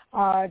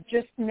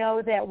 Just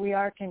know that we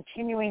are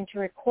continuing to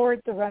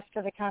record the rest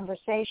of the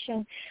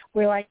conversation.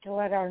 We like to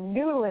let our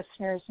new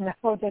listeners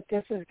know that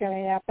this is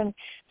going to happen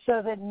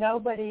so that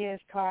nobody is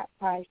caught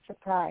by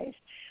surprise.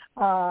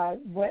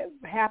 What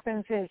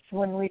happens is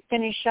when we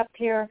finish up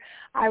here,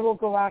 I will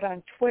go out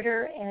on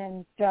Twitter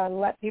and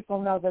let people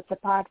know that the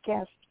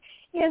podcast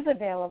is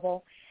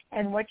available.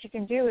 And what you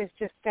can do is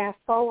just fast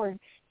forward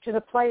to the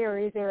player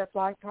either at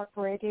Blog Talk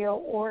Radio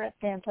or at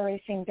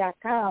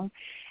Fan4Racing.com.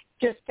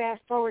 Just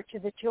fast forward to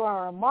the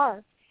 2-hour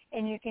mark,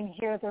 and you can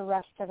hear the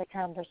rest of the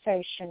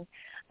conversation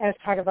as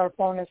part of our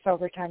bonus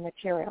overtime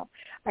material.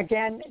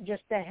 Again,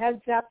 just a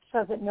heads up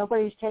so that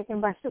nobody's taken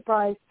by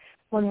surprise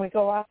when we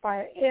go off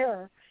by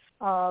air.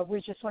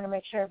 We just want to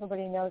make sure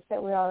everybody knows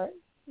that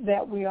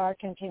we are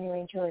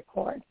continuing to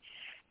record.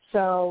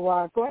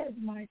 So go ahead,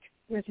 Mike,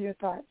 with your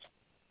thoughts.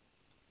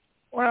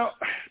 Well,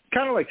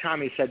 kind of like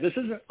Tommy said, this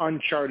isn't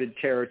uncharted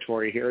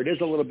territory here. It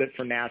is a little bit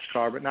for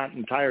NASCAR, but not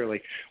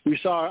entirely. We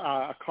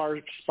saw a car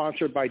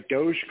sponsored by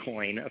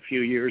Dogecoin a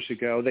few years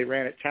ago. They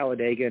ran at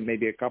Talladega and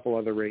maybe a couple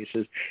other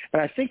races.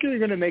 And I think they're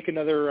going to make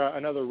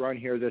another run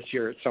here this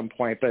year at some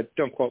point, but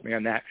don't quote me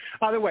on that.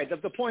 Either way,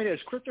 the point is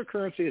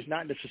cryptocurrency is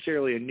not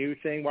necessarily a new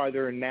thing,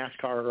 whether in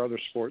NASCAR or other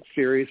sports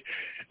series.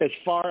 As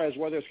far as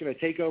whether it's going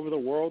to take over the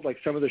world, like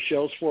some of the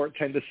shills for it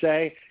tend to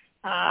say,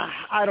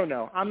 I don't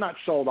know. I'm not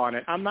sold on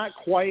it. I'm not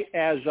quite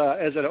as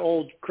an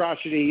old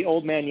crotchety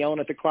old man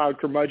yelling at the cloud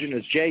curmudgeon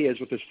as Jay is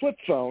with his flip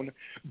phone,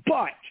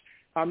 but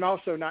I'm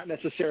also not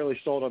necessarily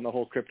sold on the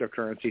whole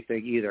cryptocurrency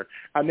thing either.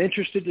 I'm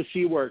interested to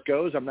see where it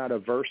goes. I'm not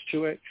averse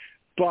to it,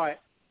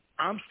 but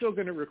I'm still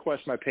going to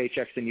request my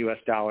paychecks in U.S.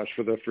 dollars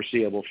for the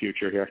foreseeable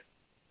future here.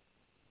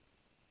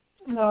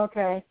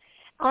 Okay.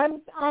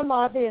 I'm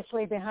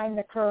obviously behind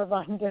the curve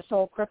on this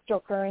whole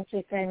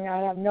cryptocurrency thing. I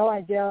have no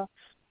idea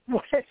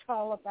what it's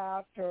all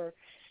about, or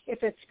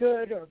if it's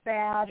good or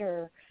bad,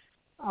 or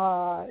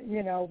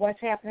what's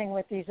happening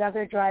with these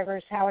other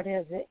drivers, how it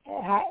is,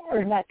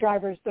 or not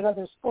drivers but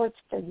other sports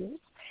figures,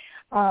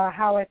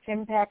 how it's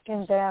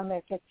impacting them,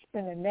 if it's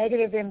been a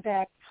negative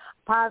impact,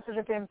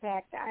 positive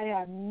impact. I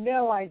have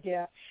no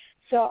idea.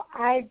 So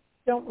I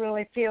don't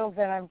really feel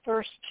that I'm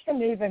first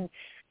in even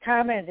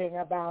commenting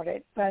about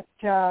it. But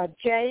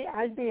Jay,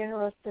 I'd be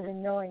interested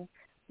in knowing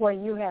what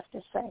you have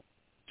to say.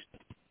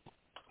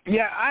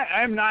 Yeah,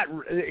 I'm not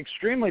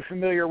extremely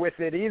familiar with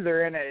it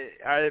either,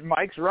 and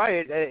Mike's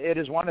right. It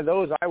is one of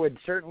those I would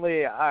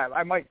certainly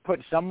I might put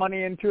some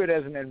money into it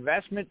as an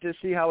investment to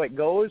see how it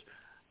goes,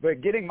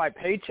 but getting my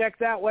paycheck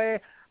that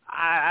way,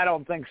 I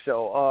don't think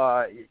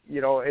so.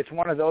 It's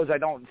one of those I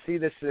don't see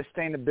the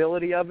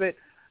sustainability of it.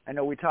 I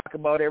know we talk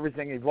about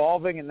everything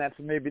evolving, and that's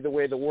maybe the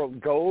way the world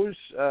goes,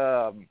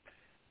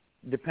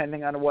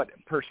 depending on what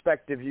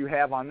perspective you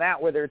have on that,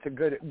 whether it's a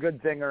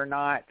good thing or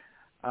not.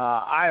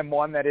 I am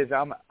one that is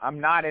I'm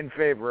not in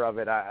favor of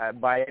it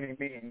by any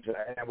means.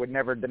 I would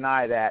never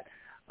deny that.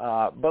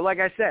 But like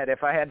I said,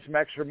 if I had some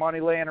extra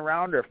money laying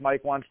around, or if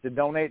Mike wants to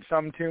donate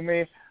some to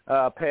me,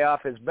 pay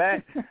off his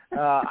bet,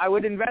 I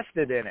would invest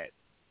it in it.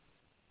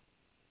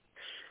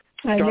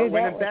 Start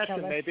winning bets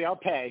and maybe I'll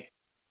pay.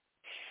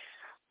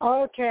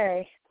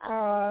 Okay.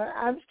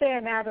 I'm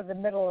staying out of the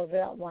middle of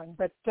that one.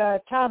 But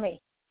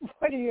Tommy,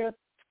 what are your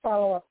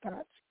follow-up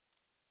thoughts?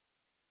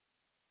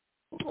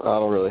 I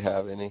don't really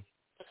have any.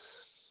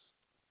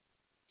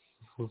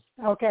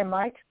 Okay,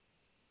 Mike?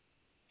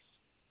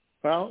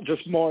 Well,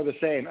 just more of the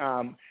same.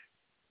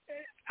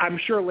 I'm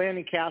sure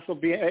Landon Castle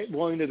be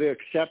willing to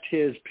accept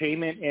his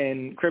payment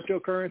in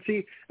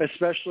cryptocurrency,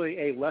 especially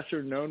a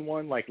lesser-known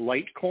one like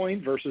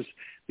Litecoin versus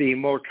the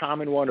more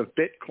common one of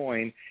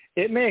Bitcoin.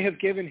 It may have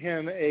given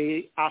him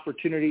an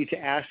opportunity to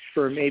ask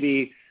for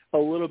maybe a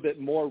little bit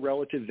more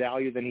relative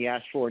value than he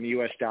asked for in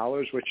U.S.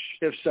 dollars, which,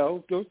 if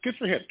so, good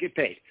for him. Get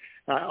paid.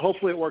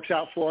 Hopefully it works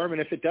out for him, and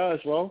if it does,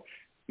 well,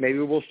 maybe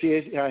we'll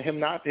see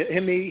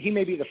he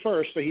may be the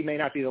first, but he may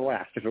not be the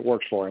last if it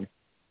works for him.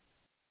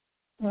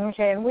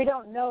 Okay, and we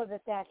don't know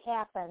that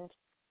happened.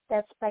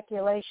 That's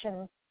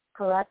speculation,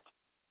 correct?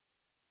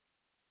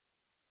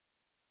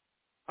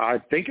 I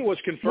think it was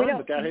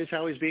confirmed that is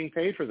how he's being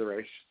paid for the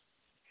race.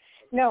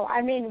 No,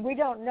 I mean, we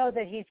don't know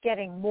that he's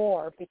getting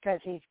more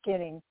because he's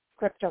getting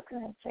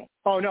cryptocurrency.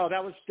 Oh, no,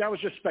 that was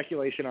just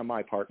speculation on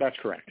my part. That's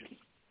correct.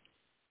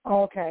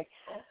 Okay.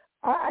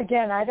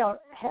 Again, I don't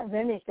have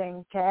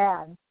anything to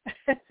add.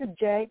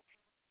 Jay?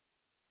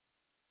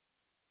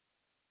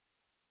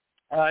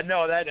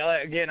 No, that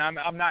again,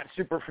 I'm not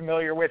super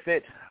familiar with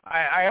it.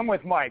 I am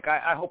with Mike.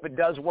 I hope it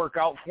does work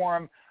out for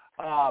him,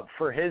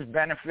 for his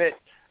benefit,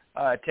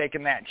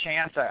 taking that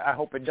chance. I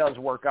hope it does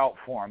work out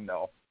for him,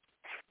 though.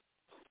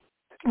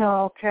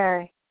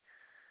 Okay.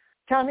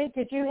 Tommy,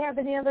 did you have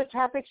any other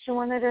topics you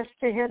wanted us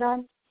to hit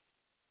on?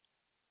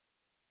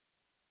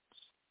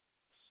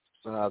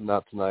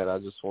 Not tonight. I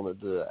just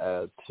wanted to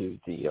add to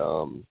the,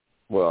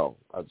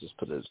 I just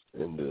put it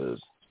into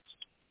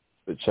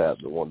the chat,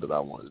 the one that I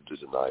wanted to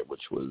do tonight,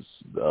 which was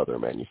the other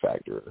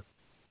manufacturer.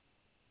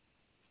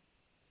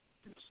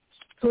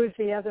 Who is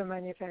the other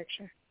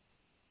manufacturer?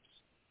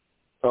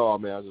 Oh,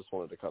 I just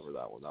wanted to cover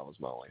that one. That was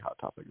my only hot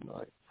topic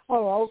tonight.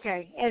 Oh,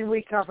 okay. And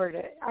we covered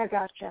it. I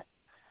gotcha.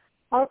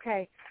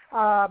 Okay.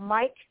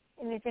 Mike,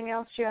 anything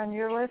else on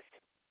your list?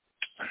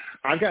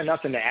 I've got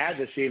nothing to add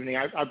this evening.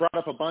 I brought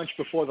up a bunch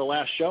before the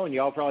last show, and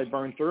y'all probably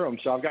burned through them,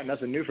 so I've got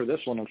nothing new for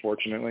this one,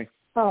 unfortunately.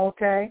 Oh,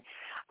 okay.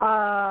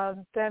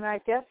 Then I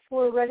guess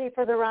we're ready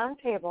for the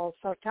roundtable.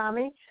 So,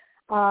 Tommy,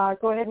 go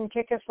ahead and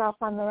kick us off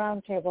on the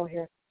roundtable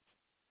here.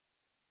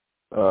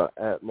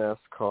 At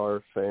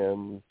NASCAR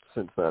Fan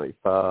since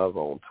 95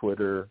 on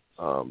Twitter.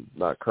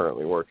 Not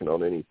currently working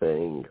on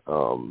anything.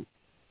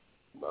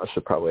 I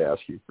should probably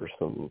ask you for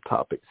some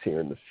topics here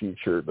in the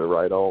future to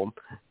write on,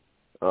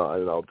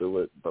 and I'll do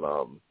it.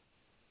 But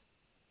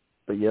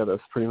yeah,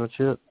 that's pretty much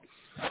it.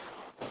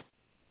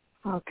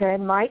 Okay,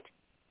 Mike?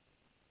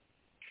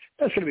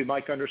 That's going to be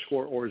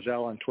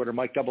Mike_Orzel on Twitter,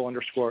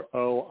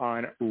 Mike_O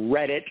on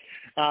Reddit.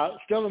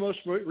 Still the most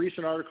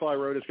recent article I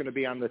wrote is going to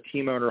be on the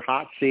team owner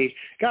hot seat.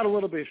 Got a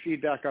little bit of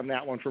feedback on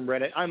that one from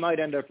Reddit. I might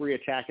end up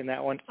reattacking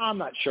that one. I'm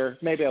not sure.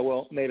 Maybe I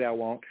will. Maybe I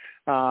won't.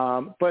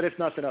 But if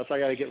nothing else, I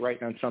got to get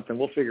writing on something.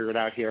 We'll figure it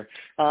out here.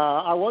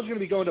 I was going to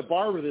be going to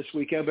Barber this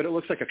weekend, but it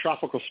looks like a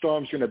tropical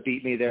storm's going to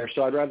beat me there,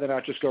 so I'd rather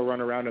not just go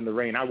run around in the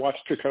rain. I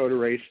watched Dakota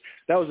race.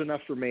 That was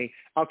enough for me.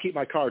 I'll keep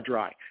my car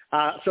dry.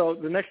 So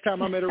the next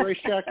time I'm at a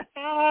racetrack,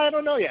 I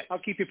don't know yet. I'll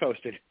keep you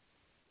posted.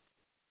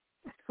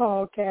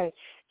 Okay.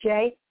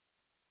 Jay?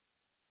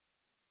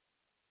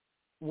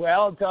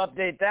 Well, to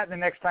update that, the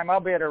next time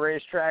I'll be at a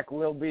racetrack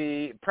will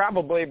be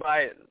probably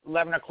by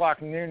 11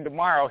 o'clock noon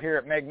tomorrow here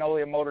at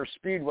Magnolia Motor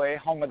Speedway,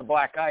 home of the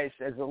Black Ice,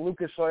 as the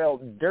Lucas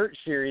Oil Dirt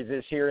Series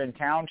is here in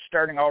town,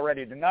 starting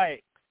already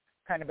tonight.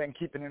 Kind of been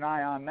keeping an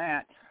eye on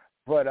that.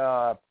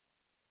 But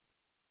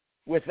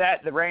with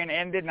that, the rain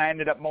ended, and I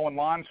ended up mowing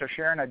lawn. So,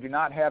 Sharon, I do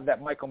not have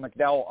that Michael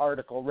McDowell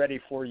article ready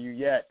for you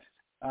yet.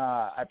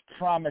 I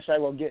promise I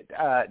will get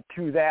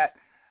to that.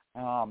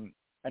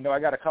 I know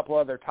I got a couple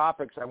other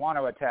topics I want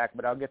to attack,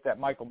 but I'll get that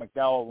Michael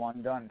McDowell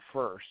one done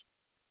first.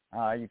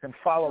 You can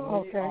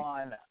follow me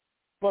on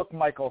book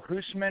Michael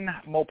Husmann,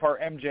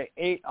 Mopar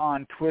MJ8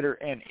 on Twitter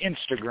and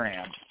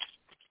Instagram.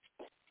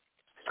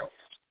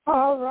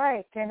 All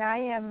right, and I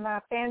am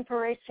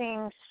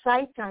Fan4Racing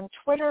site on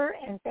Twitter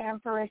and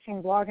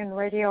Fan4Racing blog and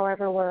radio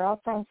everywhere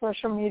else on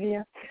social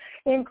media,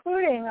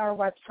 including our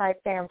website,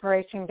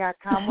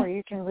 fan4racing.com, where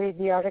you can read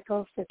the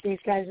articles that these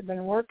guys have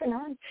been working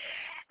on.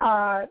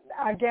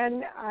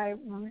 Again,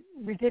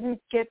 we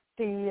didn't get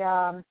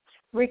the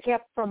recap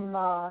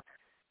from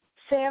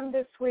Sam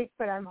this week,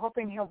 but I'm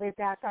hoping he'll be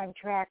back on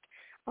track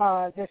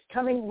this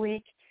coming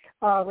week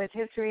with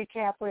his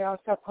recap. We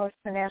also post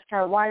the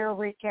NASCAR Wire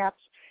recaps,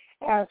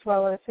 as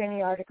well as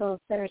any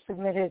articles that are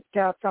submitted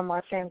from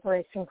our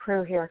Fan4Racing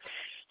crew here.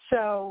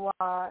 So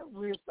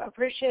we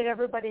appreciate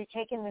everybody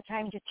taking the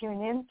time to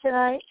tune in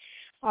tonight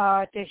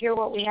to hear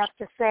what we have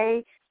to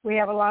say. We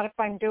have a lot of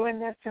fun doing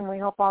this, and we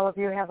hope all of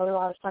you have a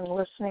lot of fun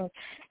listening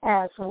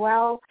as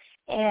well.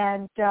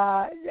 And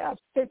a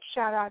big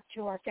shout-out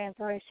to our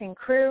Fan4Racing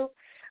crew.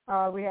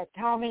 We had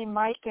Tommy,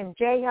 Mike, and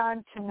Jay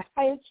on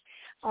tonight,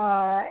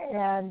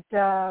 and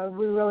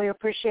we really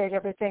appreciate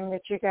everything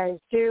that you guys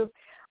do.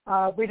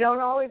 We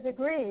don't always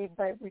agree,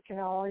 but we can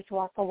always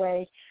walk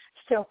away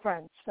still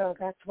friends. So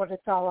that's what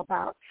it's all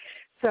about.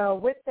 So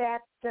with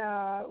that,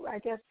 I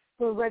guess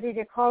we're ready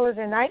to call it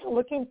a night.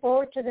 Looking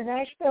forward to the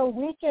Nashville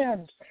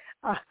weekend.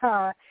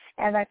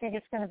 And I think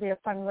it's going to be a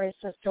fun race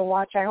to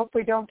watch. I hope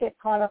we don't get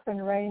caught up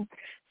in rain.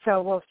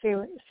 So we'll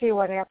see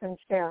what happens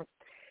there.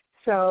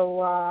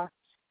 So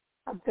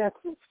that's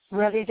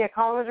ready to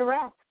call it a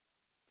wrap.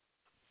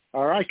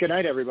 All right. Good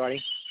night,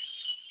 everybody.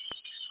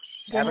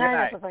 Good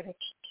night, everybody.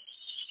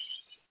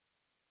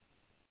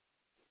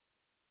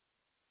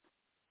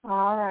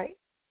 All right.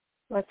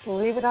 Let's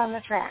leave it on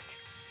the track.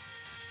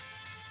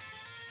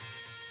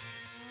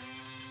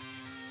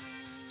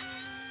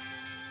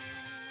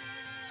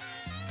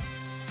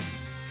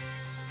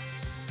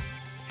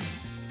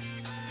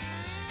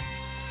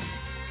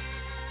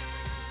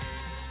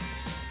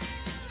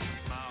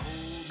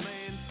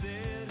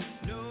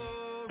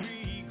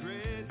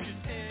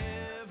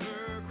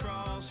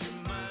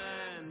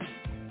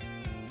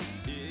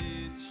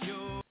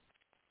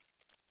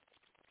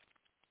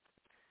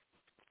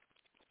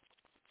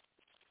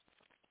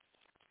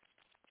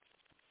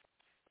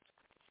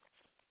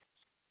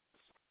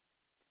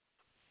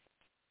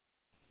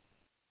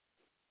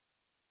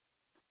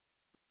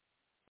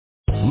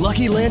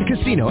 Lucky Land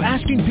Casino,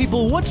 asking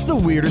people, what's the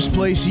weirdest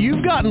place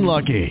you've gotten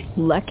lucky?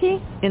 Lucky?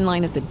 In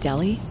line at the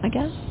deli, I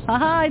guess?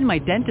 Aha, in my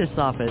dentist's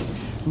office.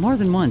 More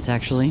than once,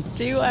 actually.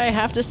 Do I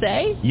have to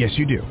say? Yes,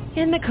 you do.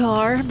 In the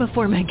car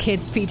before my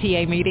kids'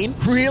 PTA meeting.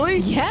 Really?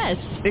 Yes.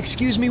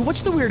 Excuse me,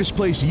 what's the weirdest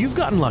place you've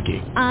gotten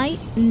lucky? I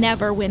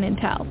never win and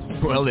tell.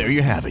 Well, there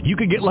you have it. You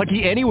can get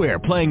lucky anywhere,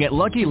 playing at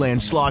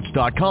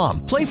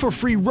LuckyLandSlots.com. Play for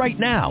free right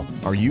now.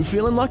 Are you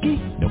feeling lucky?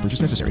 No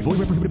purchase necessary. Void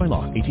where prohibited by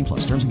law.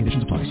 18+. Terms and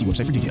conditions apply. See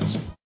website for details.